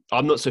I'm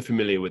not so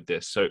familiar with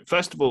this. So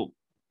first of all,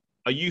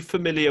 are you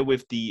familiar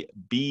with the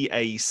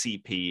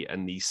BACP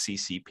and the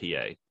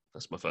CCPA?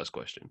 That's my first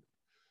question.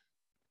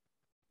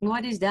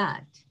 What is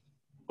that?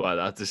 Well,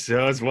 I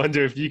was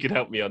wondering if you could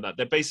help me on that.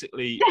 They're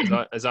basically,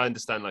 as I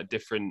understand, like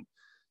different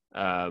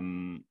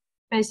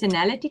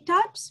personality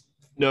types.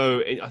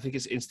 No, I think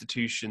it's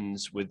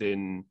institutions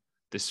within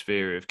the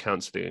sphere of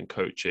counselling and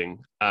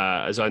coaching.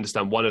 As I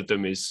understand, one of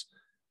them is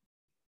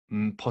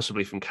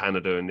possibly from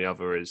Canada, and the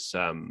other is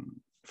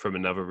from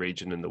another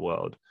region in the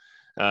world.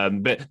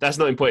 But that's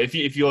not important.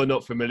 If you're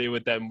not familiar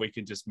with them, we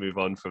can just move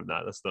on from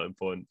that. That's not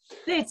important.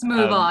 Let's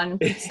move on.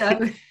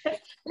 So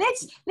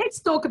let's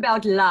talk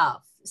about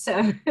love.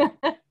 So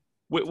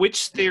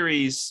which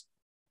theories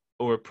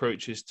or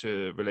approaches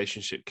to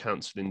relationship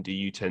counseling do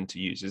you tend to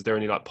use? Is there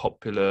any like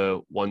popular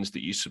ones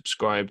that you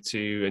subscribe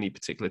to? Any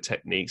particular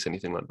techniques,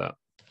 anything like that?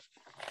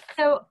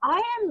 So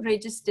I am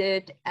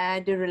registered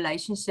at the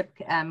Relationship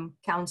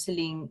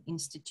Counseling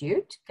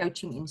Institute,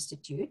 Coaching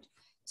Institute.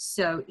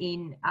 So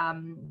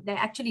they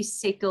actually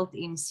settled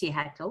in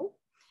Seattle.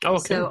 Oh,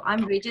 okay. So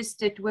I'm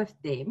registered with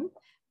them.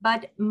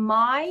 But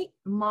my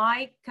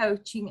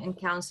coaching and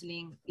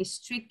counseling is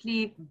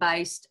strictly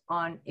based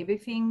on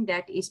everything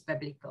that is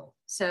biblical.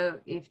 So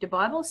if the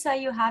Bible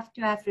says you have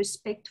to have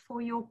respect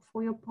for your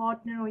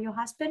partner or your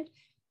husband,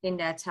 then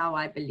that's how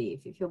I believe.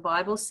 If your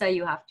Bible says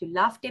you have to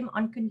love them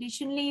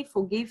unconditionally,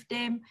 forgive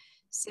them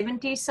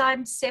 70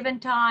 times, 7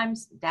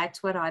 times,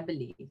 that's what I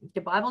believe. If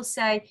the Bible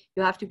says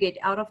you have to get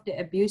out of the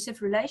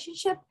abusive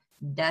relationship,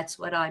 that's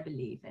what I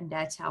believe, and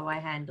that's how I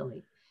handle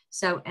it.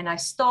 So, and I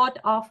start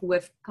off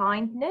with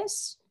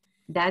kindness.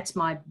 That's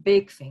my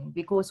big thing,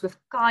 because with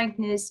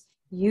kindness,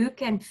 you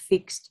can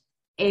fix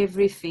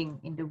everything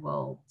in the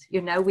world.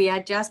 You know, we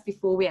had just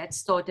before we had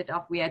started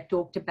off, we had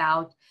talked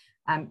about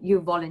you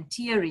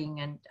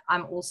volunteering, and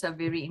I'm also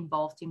very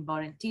involved in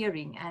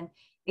volunteering. And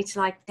it's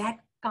like that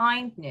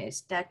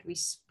kindness that we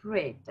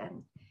spread.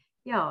 And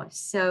yeah,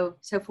 so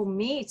for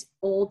me, it's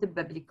all the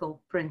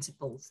biblical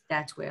principles.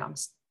 That's what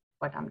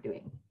I'm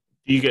doing.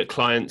 Do you get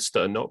clients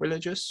that are not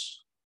religious?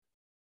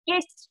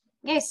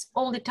 Yes,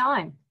 all the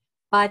time.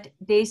 But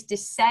there's the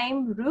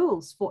same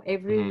rules for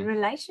every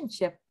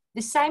relationship,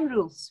 the same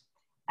rules.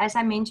 As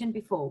I mentioned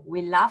before,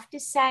 we love the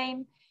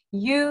same.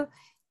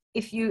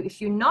 If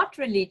you're not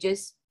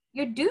religious,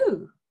 you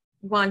do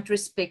want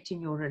respect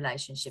in your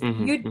relationship.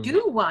 You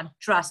do want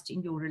trust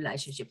in your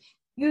relationship.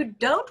 You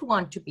don't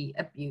want to be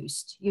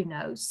abused, you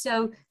know.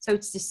 So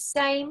it's the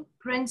same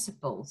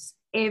principles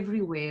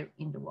everywhere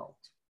in the world.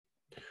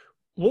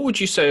 What would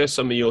you say are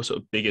some of your sort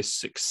of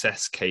biggest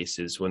success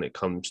cases when it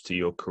comes to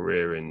your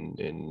career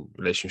in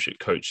relationship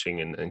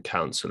coaching and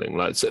counseling?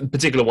 Like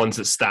particular ones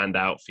that stand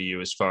out for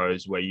you as far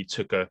as where you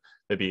took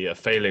maybe a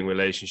failing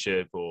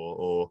relationship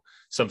or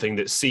something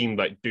that seemed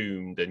like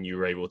doomed and you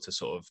were able to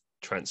sort of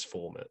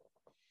transform it?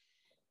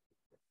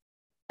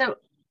 So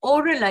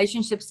all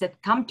relationships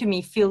that come to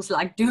me feels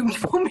like doomed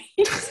for me.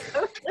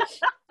 So.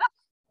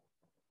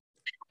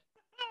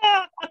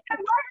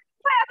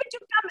 To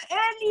come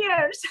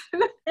earlier,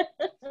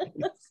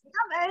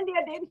 come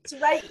earlier, then it's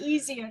way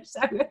easier.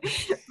 So,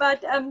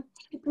 but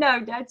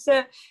no,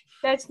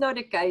 that's not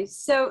the case.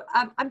 So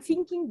I'm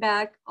thinking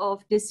back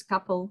of this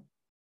couple,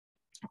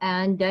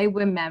 and they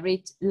were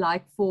married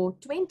like for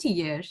 20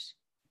 years,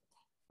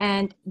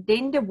 and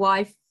then the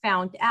wife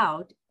found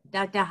out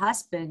that the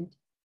husband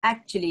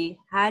actually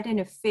had an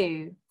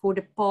affair for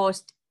the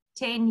past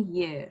 10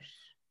 years.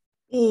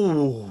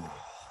 Ooh.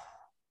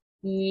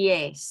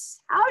 Yes.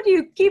 How do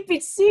you keep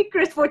it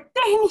secret for 10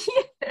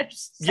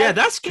 years? So yeah,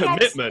 that's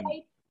commitment.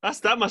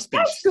 That must be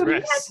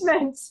stress.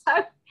 Commitment.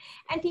 So,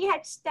 and he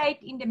had stayed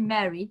in the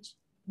marriage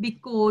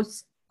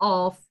because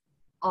of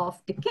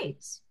the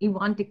kids. He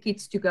wanted the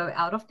kids to go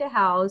out of the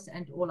house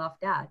and all of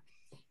that.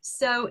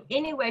 So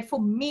anyway, for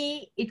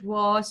me, it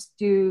was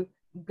to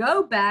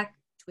go back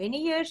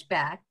 20 years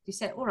back to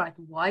say, all right,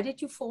 why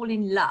did you fall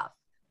in love?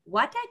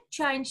 What had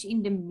changed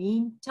in the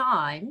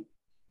meantime?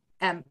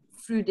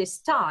 Through this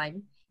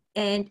time,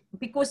 and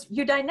because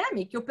you're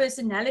dynamic, your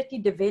personality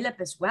develop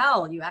as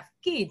well. You have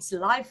kids,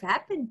 life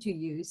happened to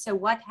you. So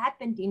what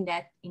happened in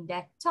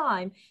that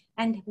time,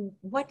 and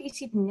what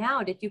is it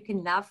now that you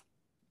can love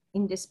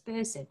in this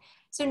person?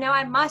 So now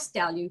I must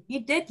tell you, he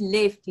did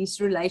live his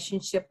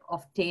relationship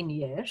of 10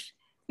 years,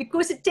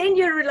 because a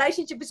 10-year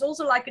relationship is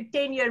also like a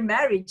 10-year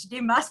marriage.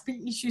 There must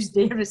be issues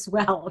there as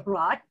well,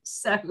 right?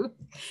 So,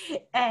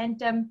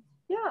 and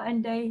yeah,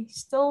 and they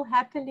still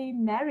happily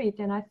married.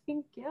 And I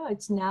think, yeah,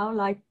 it's now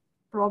like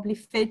probably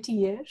 30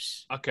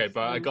 years. Okay,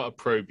 but I got to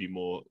probe you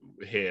more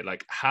here.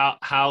 Like how,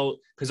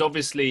 because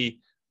obviously,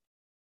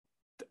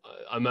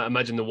 I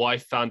imagine the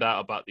wife found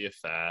out about the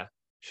affair.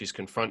 She's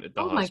confronted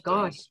the husband. Oh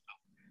my gosh.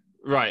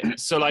 Right.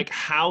 So like,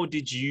 how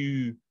did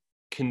you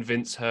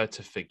convince her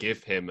to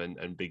forgive him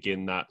and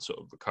begin that sort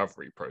of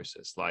recovery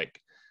process?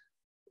 Like,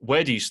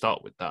 where do you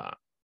start with that?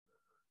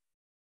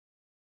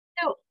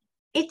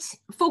 It's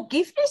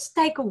forgiveness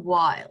take a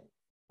while.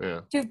 Yeah.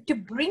 To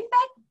bring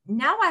back,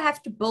 now I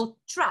have to build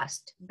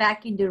trust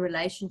back in the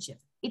relationship.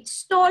 It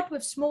starts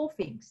with small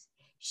things.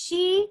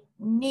 She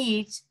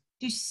needs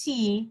to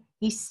see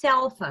his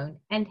cell phone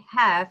and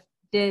have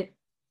the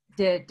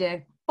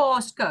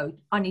passcode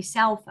on his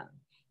cell phone.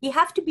 You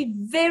have to be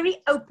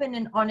very open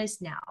and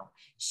honest now.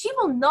 She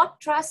will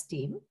not trust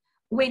him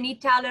when he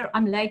tell her,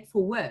 I'm late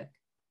for work.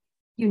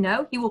 You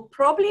know, he will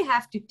probably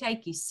have to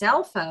take his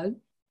cell phone,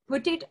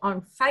 put it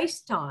on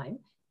FaceTime,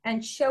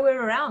 and show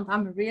her around.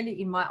 I'm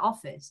really in my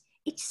office.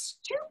 It's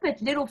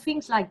stupid little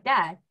things like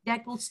that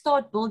will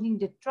start building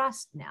the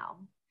trust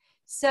now.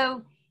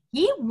 So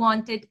he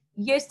wanted,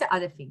 here's the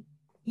other thing.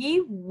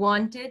 He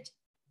wanted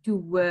to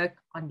work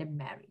on the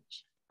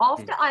marriage.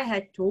 After I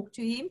had talked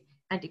to him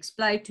and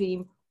explained to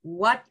him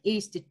what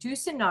is the two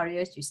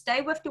scenarios, you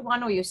stay with the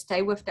one or you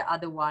stay with the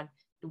other one,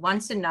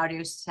 one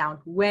scenario sound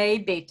way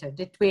better,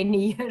 the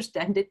 20 years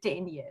than the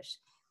 10 years.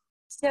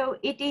 So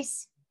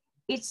it's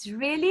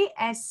really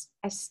as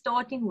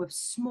starting with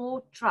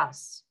small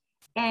trust.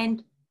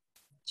 And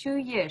 2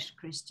 years,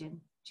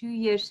 Christian, 2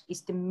 years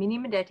is the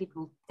minimum that it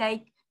will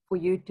take for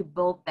you to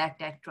build back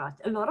that trust.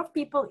 A lot of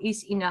people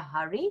is in a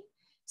hurry.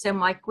 So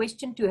my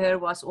question to her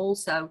was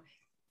also,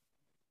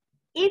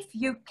 if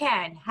you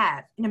can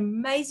have an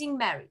amazing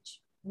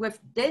marriage with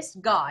this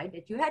guy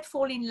that you had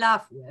fallen in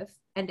love with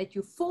and that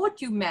you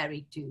thought you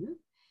married to,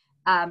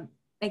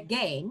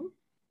 again,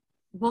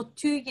 will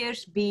 2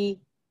 years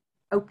be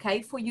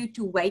okay for you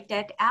to wait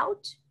that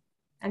out?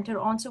 And her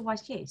answer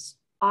was yes.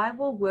 I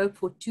will work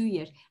for 2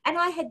 years. And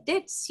I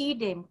did see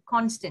them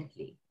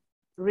constantly.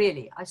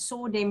 Really, I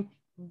saw them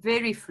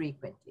very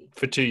frequently.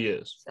 For 2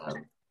 years. So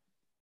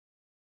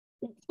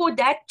for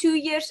that 2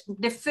 years,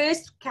 the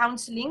first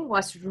counseling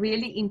was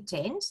really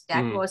intense.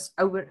 That was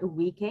over a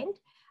weekend.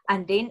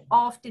 And then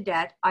after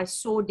that, I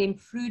saw them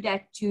through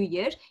that 2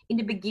 years. In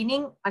the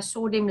beginning, I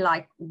saw them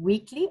like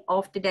weekly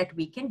after that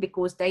weekend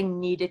because they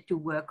needed to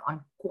work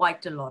on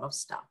quite a lot of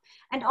stuff.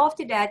 And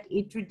after that,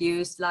 it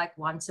reduced like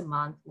once a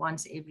month,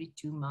 once every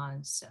 2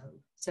 months.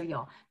 So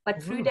yeah.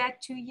 But through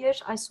that 2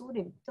 years, I saw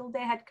them till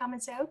they had come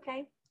and say,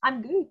 okay,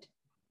 I'm good.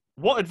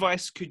 What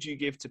advice could you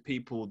give to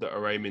people that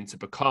are aiming to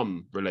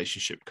become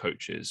relationship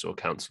coaches or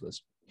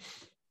counselors?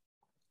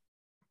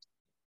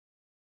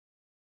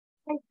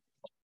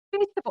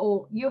 First of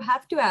all, you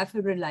have to have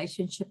a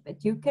relationship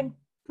that you can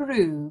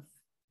prove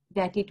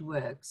that it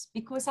works.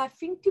 Because I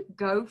think to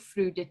go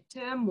through the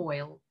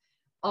turmoil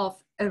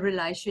of a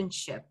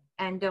relationship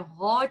and the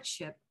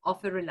hardship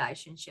of a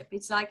relationship,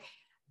 it's like,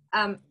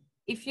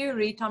 if you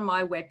read on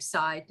my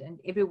website and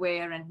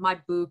everywhere and my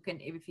book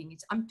and everything,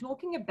 I'm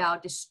talking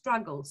about the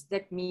struggles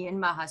that me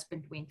and my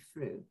husband went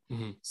through.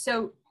 Mm-hmm.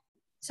 So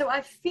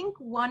I think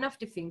one of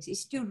the things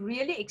is to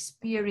really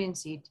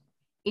experience it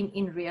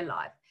in real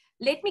life.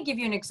 Let me give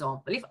you an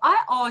example. If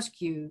I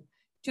ask you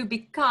to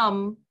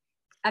become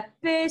a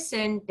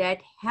person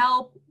that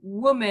help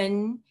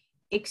women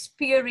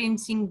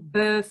experiencing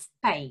birth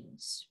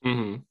pains.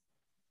 Mm-hmm.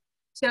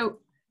 So,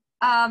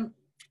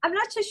 I'm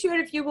not so sure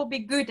if you will be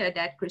good at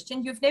that,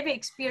 Christian. You've never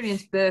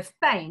experienced birth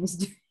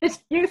pains.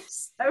 You're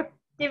so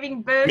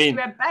giving birth to a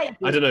baby.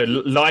 I don't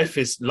know. Life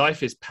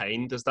is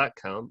pain. Does that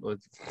count? No.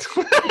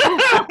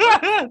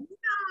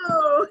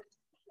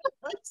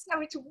 So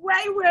it's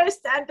way worse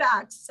than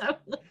that. So,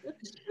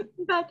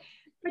 but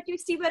you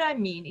see what I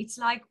mean? It's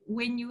like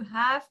when you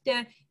have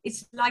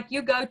it's like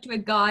you go to a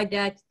guy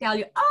that tell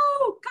you,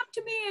 oh, come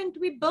to me and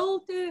we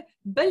build $1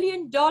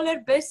 billion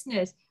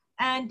business.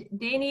 And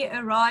then he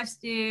arrives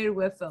there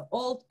with an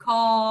old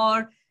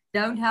car,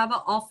 don't have an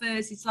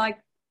office. It's like,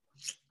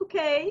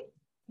 okay,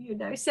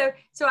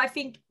 So I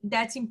think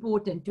that's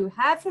important to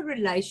have a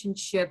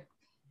relationship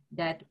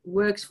that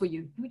works for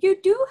you. You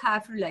do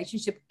have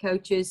relationship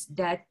coaches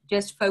that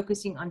just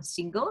focusing on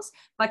singles.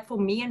 But for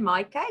me, in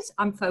my case,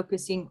 I'm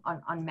focusing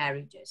on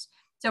marriages.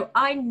 So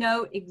I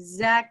know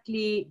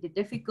exactly the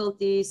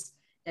difficulties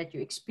that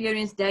you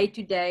experience day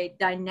to day,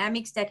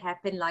 dynamics that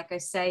happen. Like I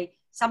say,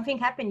 something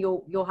happened,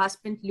 your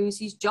husband loses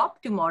his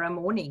job tomorrow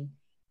morning.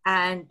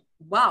 And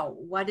wow,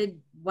 what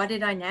a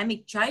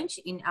dynamic change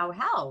in our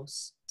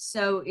house.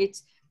 So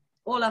it's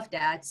all of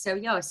that. So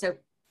yeah, so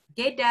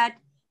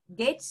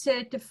get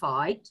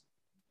certified.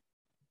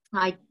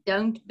 I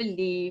don't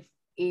believe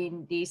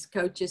in these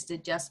coaches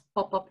that just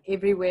pop up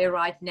everywhere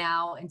right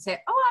now and say,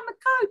 oh, I'm a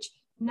coach.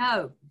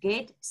 No,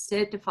 get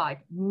certified.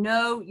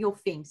 Know your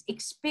things,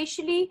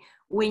 especially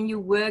when you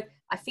work.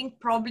 I think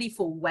probably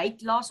for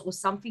weight loss or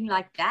something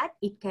like that,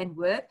 it can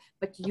work.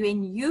 But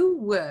when you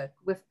work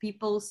with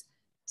people's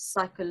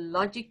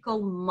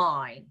psychological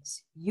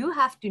minds, you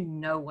have to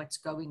know what's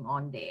going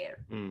on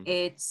there.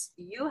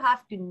 You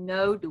have to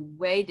know the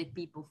way that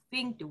people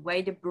think, the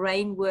way the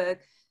brain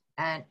works,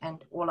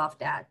 and all of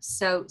that.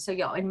 So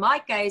yeah, in my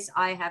case,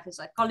 I have a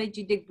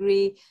psychology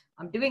degree.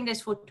 I'm doing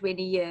this for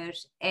 20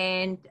 years.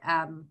 And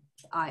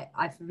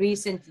I've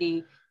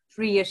recently,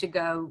 3 years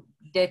ago,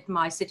 did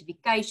my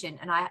certification.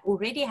 And I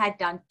already had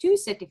done 2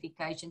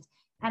 certifications.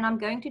 And I'm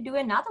going to do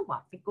another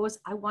one because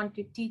I want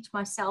to teach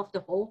myself the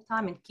whole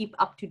time and keep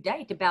up to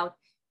date about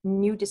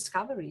new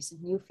discoveries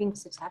and new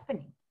things that's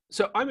happening.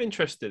 So I'm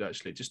interested,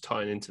 actually, just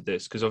tying into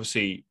this, because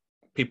obviously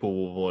people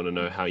will want to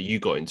know how you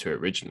got into it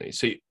originally.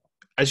 So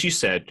as you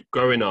said,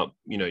 growing up,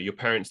 your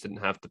parents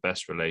didn't have the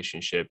best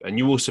relationship. And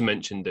you also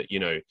mentioned that,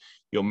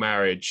 your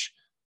marriage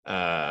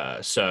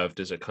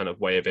served as a kind of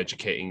way of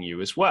educating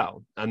you as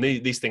well. And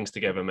these things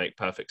together make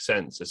perfect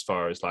sense as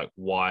far as like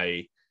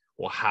why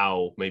or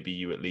how maybe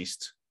you at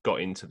least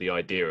got into the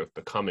idea of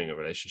becoming a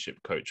relationship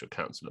coach or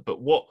counselor.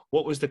 But what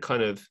was the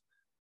kind of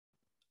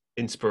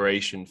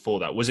inspiration for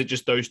that? Was it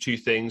just those 2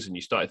 things and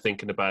you started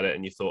thinking about it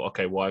and you thought,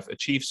 okay, well, I've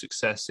achieved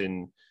success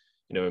in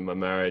my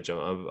marriage.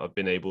 I've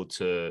been able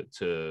to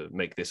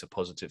make this a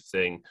positive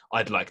thing.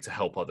 I'd like to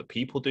help other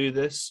people do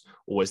this.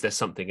 Or was there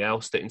something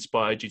else that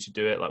inspired you to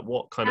do it? Like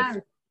what kind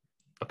of...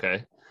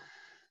 Okay.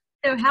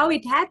 So how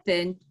it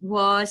happened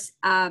was,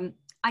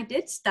 I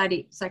did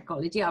study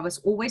psychology. I was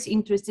always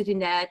interested in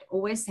that,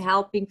 always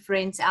helping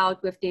friends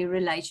out with their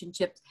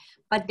relationships.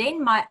 But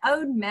then my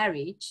own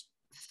marriage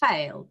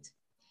failed.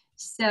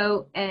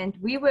 So, and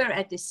we were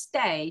at a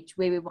stage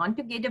where we want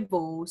to get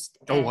divorced.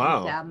 Oh, And,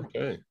 wow.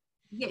 Okay.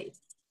 yes.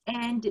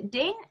 And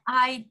then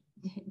I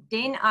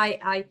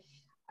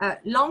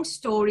long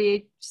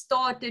story,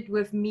 started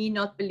with me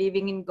not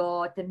believing in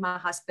God and my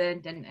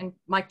husband, and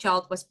my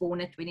child was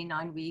born at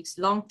 29 weeks.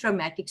 Long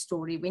traumatic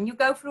story. When you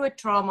go through a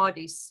trauma,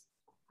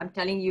 I'm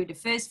telling you, the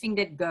first thing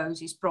that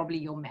goes is probably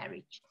your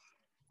marriage.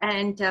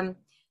 And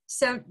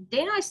so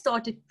then I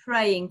started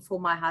praying for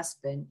my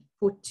husband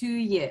for 2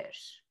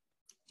 years.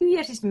 2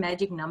 years is a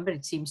magic number,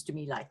 it seems to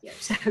me like. Yeah.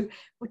 So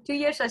for 2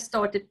 years, I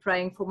started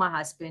praying for my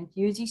husband,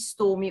 using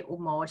Stormy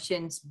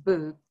Omartian's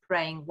book,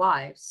 Praying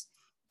Wives,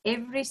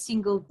 every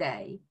single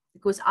day,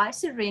 because I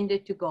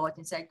surrendered to God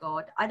and said,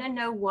 God, I don't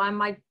know why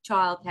my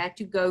child had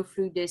to go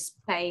through this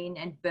pain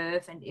and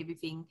birth and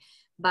everything,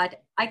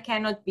 but I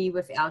cannot be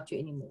without you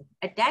anymore.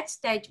 At that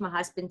stage, my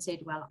husband said,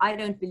 well, I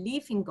don't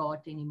believe in God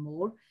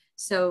anymore,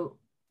 so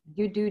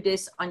you do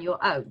this on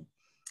your own.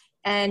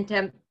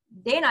 And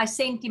then I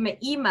sent him an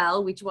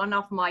email, which one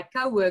of my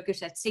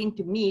co-workers had sent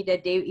to me,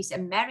 that there is a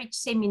marriage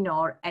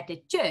seminar at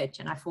a church.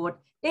 And I thought,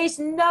 there's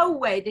no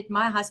way that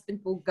my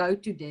husband will go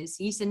to this.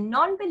 He's a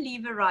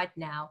non-believer right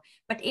now.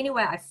 But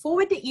anyway, I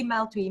forwarded the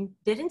email to him,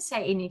 didn't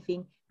say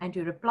anything, and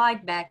he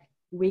replied back,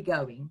 we're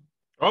going.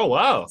 Oh,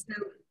 wow.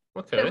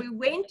 Okay. So we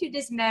went to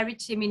this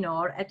marriage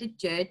seminar at a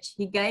church.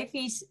 He gave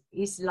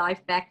his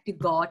life back to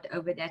God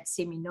over that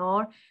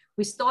seminar.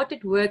 We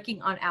started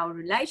working on our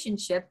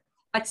relationship.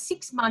 But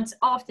 6 months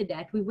after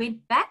that, we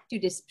went back to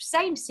this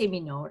same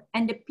seminar,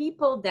 and the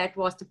people that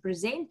was the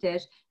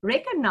presenters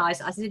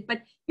recognized us. I said,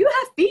 but you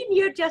have been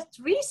here just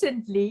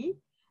recently.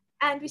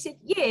 And we said,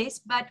 yes,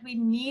 but we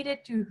needed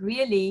to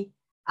really,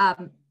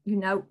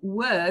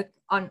 work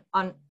on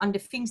the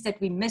things that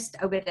we missed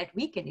over that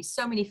weekend. There's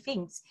so many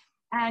things.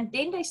 And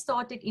then they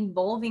started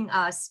involving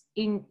us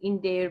in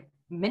their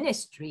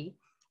ministry.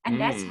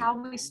 And that's how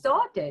we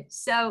started.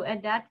 So,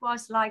 and that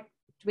was like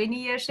 20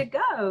 years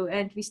ago,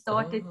 and we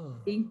started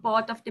being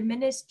part of the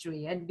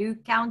ministry and do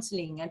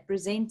counseling and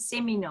present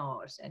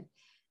seminars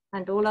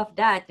and all of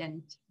that,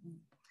 and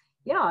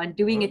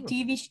doing a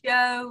TV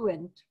show,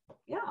 and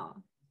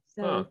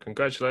so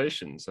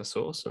congratulations. That's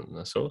awesome.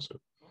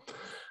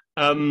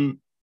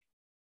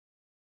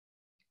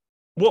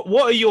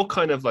 What are your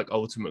kind of like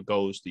ultimate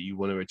goals that you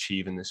want to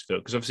achieve in this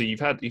field? Because obviously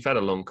you've had a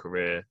long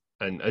career,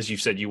 and as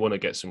you've said, you want to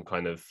get some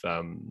kind of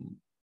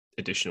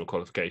additional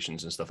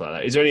qualifications and stuff like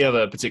that. Is there any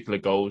other particular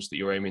goals that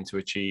you're aiming to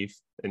achieve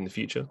in the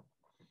future?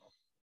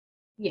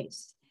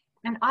 Yes.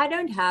 And I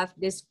don't have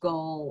this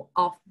goal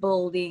of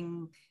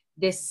building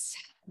this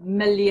 $1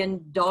 million,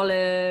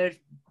 $1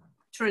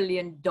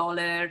 trillion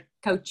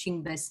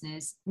coaching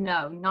business.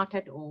 No, not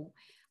at all.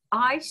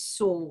 I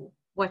saw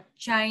what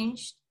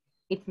changed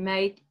it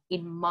made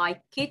in my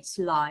kids'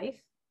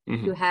 life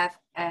to have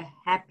a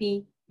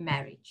happy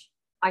marriage.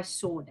 I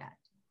saw that.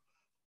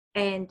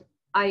 And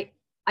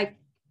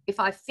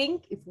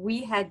if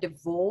we had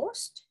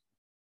divorced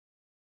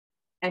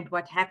and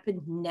what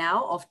happened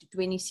now after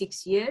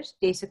 26 years,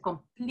 there's a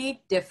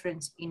complete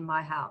difference in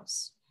my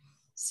house.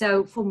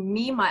 So for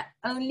me, my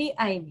only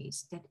aim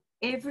is that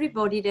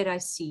everybody that I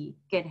see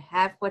can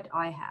have what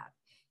I have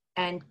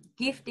and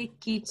give their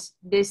kids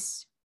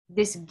this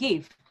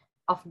gift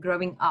of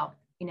growing up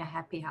in a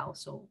happy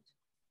household.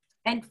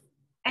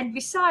 And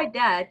beside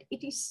that,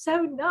 it is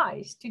so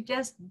nice to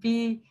just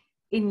be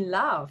in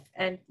love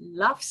and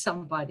love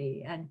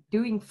somebody and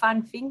doing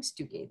fun things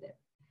together.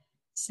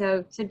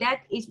 So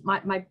that is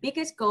my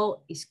biggest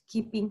goal, is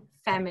keeping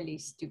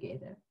families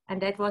together.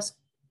 And that was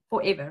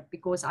forever,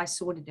 because I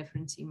saw the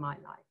difference in my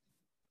life.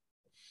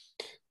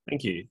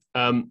 Thank you.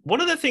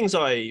 One of the things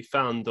I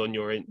found on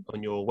your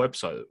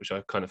website, which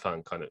I kind of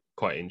found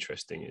quite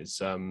interesting, is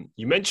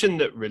you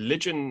mentioned that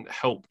religion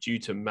helped you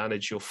to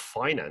manage your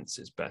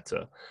finances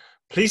better.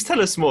 Please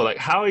tell us more. Like,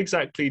 how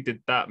exactly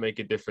did that make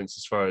a difference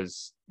as far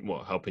as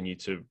helping you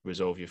to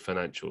resolve your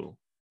financial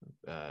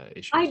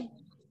issues?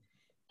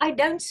 I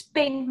don't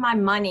spend my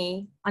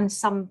money on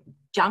some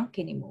junk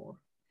anymore.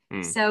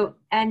 So,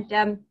 and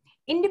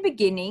in the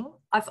beginning,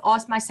 I've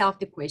asked myself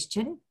the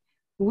question,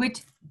 would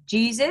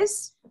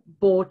Jesus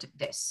bought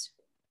this?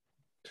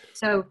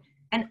 So,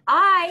 and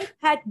I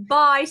had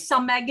buy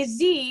some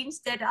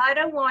magazines that I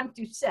don't want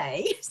to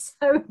say.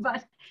 So,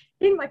 but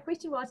then my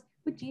question was,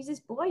 would Jesus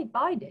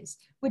buy this?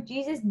 Would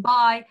Jesus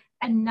buy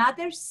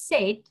another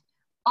set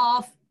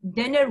of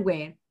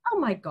dinnerware? Oh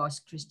my gosh,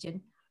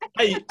 Christian.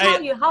 I can't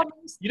tell you how many.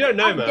 You don't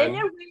know,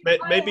 man.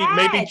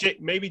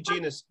 Maybe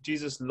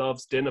Jesus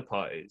loves dinner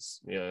parties.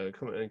 Yeah,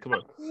 come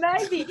on.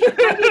 Maybe he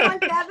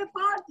wants to have a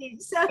party.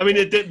 So. I mean,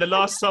 the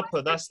Last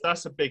Supper.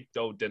 That's a big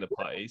old dinner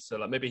party. So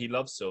like maybe he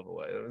loves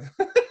silverware.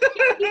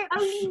 He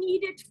only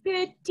needed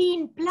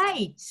 13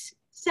 plates.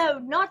 So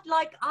not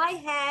like I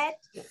had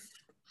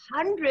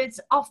hundreds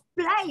of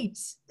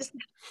plates.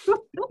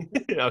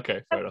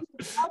 Okay, fair enough.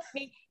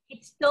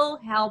 It still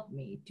helped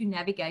me to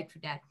navigate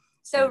through that.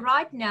 So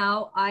right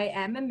now I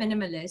am a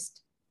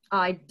minimalist.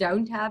 I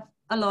don't have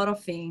a lot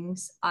of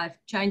things. I've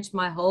changed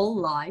my whole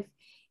life,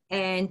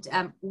 and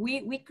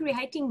we're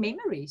creating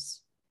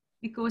memories,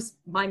 because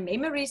my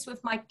memories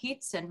with my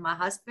kids and my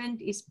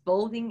husband is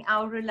building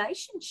our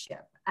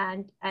relationship,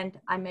 and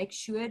I make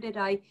sure that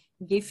I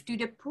give to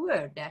the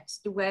poor. That's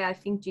the way I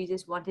think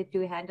Jesus wanted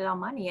to handle our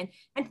money,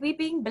 and we're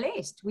being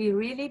blessed. We're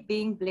really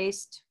being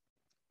blessed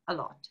a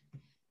lot.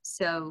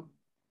 So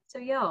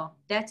yeah,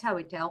 that's how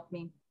it helped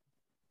me.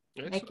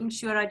 Excellent. Making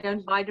sure I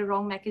don't buy the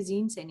wrong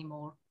magazines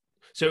anymore.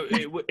 So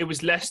it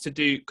was less to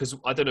do, because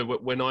I don't know,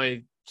 when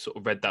I sort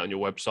of read that on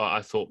your website,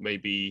 I thought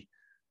maybe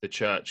the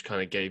church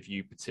kind of gave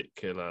you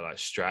particular like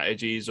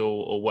strategies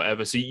or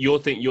whatever. So you're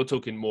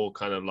talking more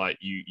kind of like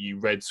you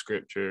read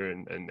scripture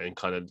and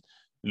kind of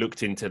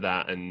looked into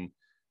that and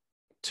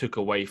took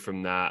away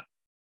from that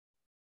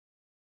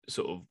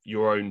sort of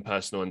your own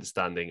personal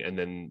understanding, and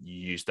then you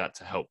used that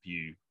to help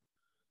you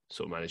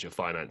sort of manage your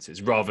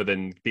finances, rather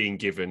than being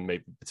given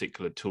maybe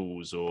particular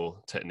tools or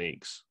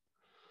techniques.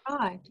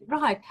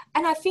 Right.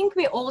 And I think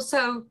we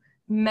also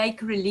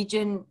make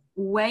religion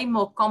way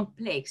more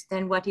complex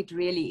than what it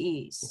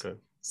really is. Okay.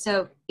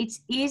 So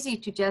it's easy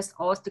to just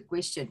ask the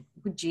question,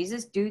 would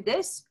Jesus do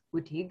this?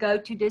 Would he go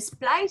to this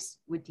place?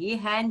 Would he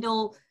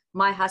handle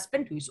my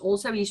husband, who's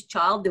also his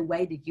child, the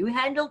way that you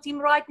handled him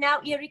right now,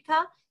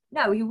 Erika?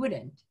 No, he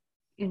wouldn't.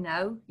 You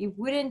know, he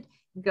wouldn't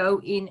go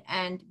in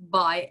and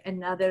buy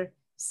another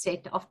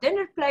set of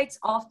dinner plates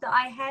after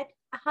I had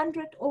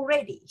 100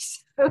 already.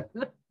 So,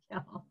 yeah.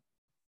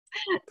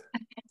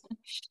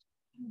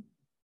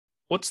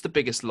 What's the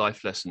biggest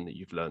life lesson that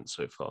you've learned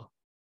so far?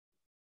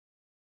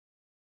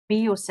 Be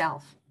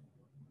yourself.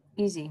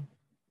 Easy.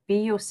 Be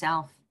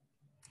yourself.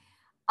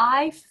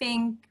 I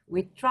think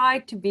we try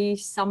to be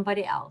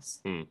somebody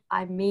else.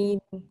 I mean,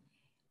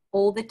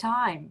 all the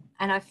time.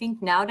 And I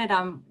think now that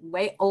I'm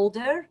way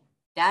older,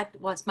 that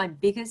was my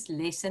biggest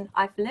lesson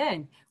I've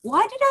learned.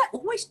 Why did I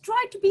always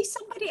try to be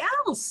somebody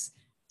else?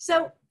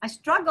 So I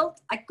struggled,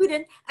 I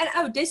couldn't.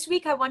 And this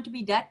week I want to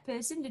be that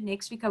person. The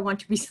next week I want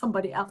to be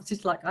somebody else.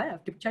 It's like, I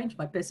have to change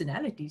my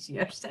personalities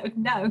here. So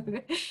no.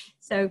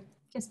 So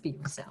just be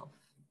yourself.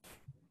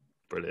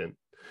 Brilliant.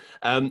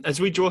 As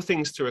we draw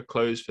things to a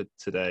close for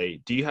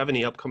today, do you have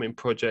any upcoming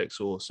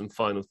projects or some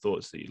final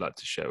thoughts that you'd like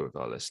to share with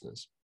our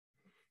listeners?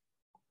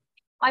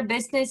 My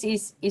business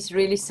is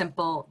really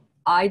simple.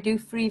 I do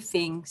 3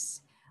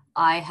 things.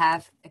 I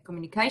have a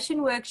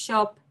communication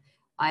workshop,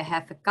 I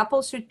have a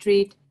couples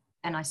retreat,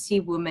 and I see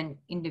women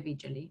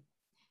individually.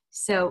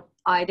 So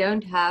I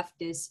don't have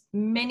this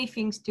many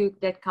things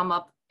that come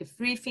up. The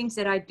 3 things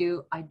that I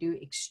do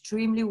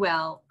extremely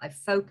well. I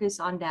focus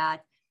on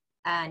that,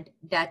 and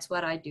that's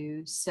what I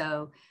do.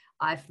 So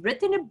I've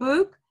written a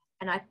book,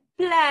 and I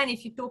plan,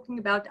 if you're talking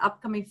about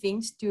upcoming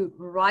things, to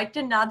write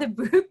another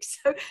book.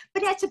 So,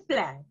 but that's a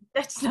plan.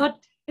 It's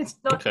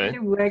not really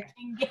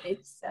working yet.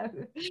 So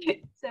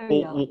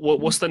yeah.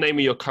 What's the name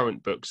of your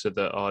current book so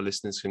that our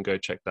listeners can go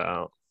check that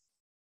out?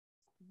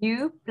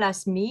 You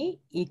plus me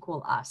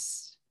equal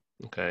us.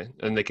 Okay,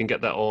 and they can get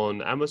that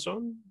on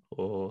Amazon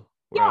or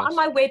where else? On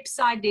my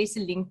website there's a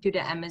link to the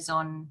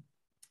Amazon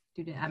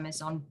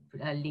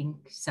link.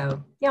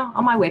 So yeah,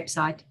 on my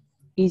website,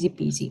 easy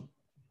peasy.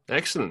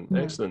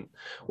 Excellent.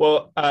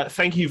 Well,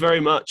 thank you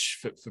very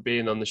much for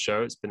being on the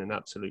show. It's been an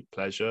absolute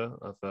pleasure.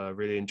 I've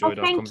really enjoyed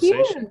our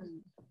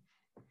conversation.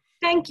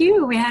 Thank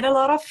you. We had a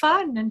lot of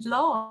fun and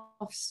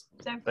laughs.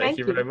 So thank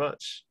you very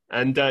much.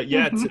 And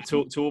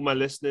to all my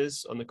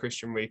listeners on the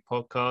Christian Reeve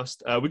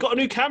podcast, we got a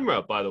new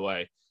camera, by the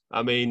way.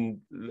 I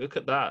mean, look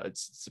at that.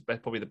 It's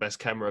probably the best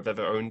camera I've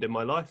ever owned in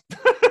my life.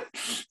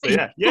 So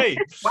yeah, yay.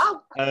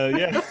 Wow.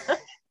 Yeah.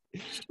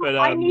 But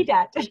I need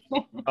that.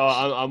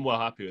 I'm well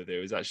happy with it.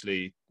 It was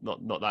actually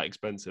not that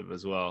expensive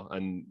as well.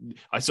 And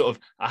I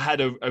had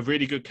a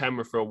really good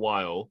camera for a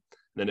while,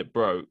 and then it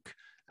broke.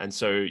 And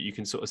so you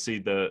can sort of see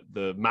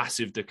the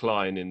massive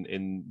decline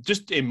in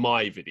just in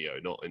my video,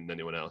 not in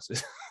anyone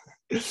else's.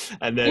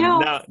 And then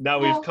now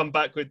we've come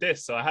back with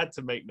this, so I had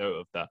to make note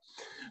of that.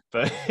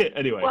 But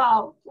anyway.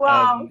 Wow.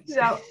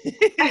 So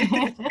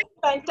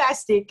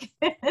fantastic.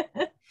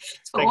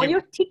 For all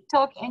your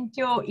TikTok and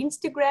your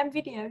Instagram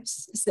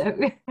videos. So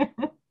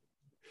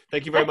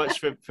thank you very much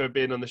for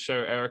being on the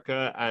show,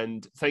 Erika.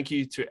 And thank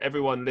you to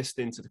everyone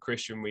listening to the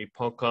Christian Reeve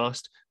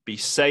podcast. Be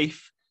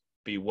safe,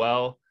 be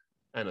well,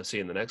 and I'll see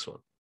you in the next one.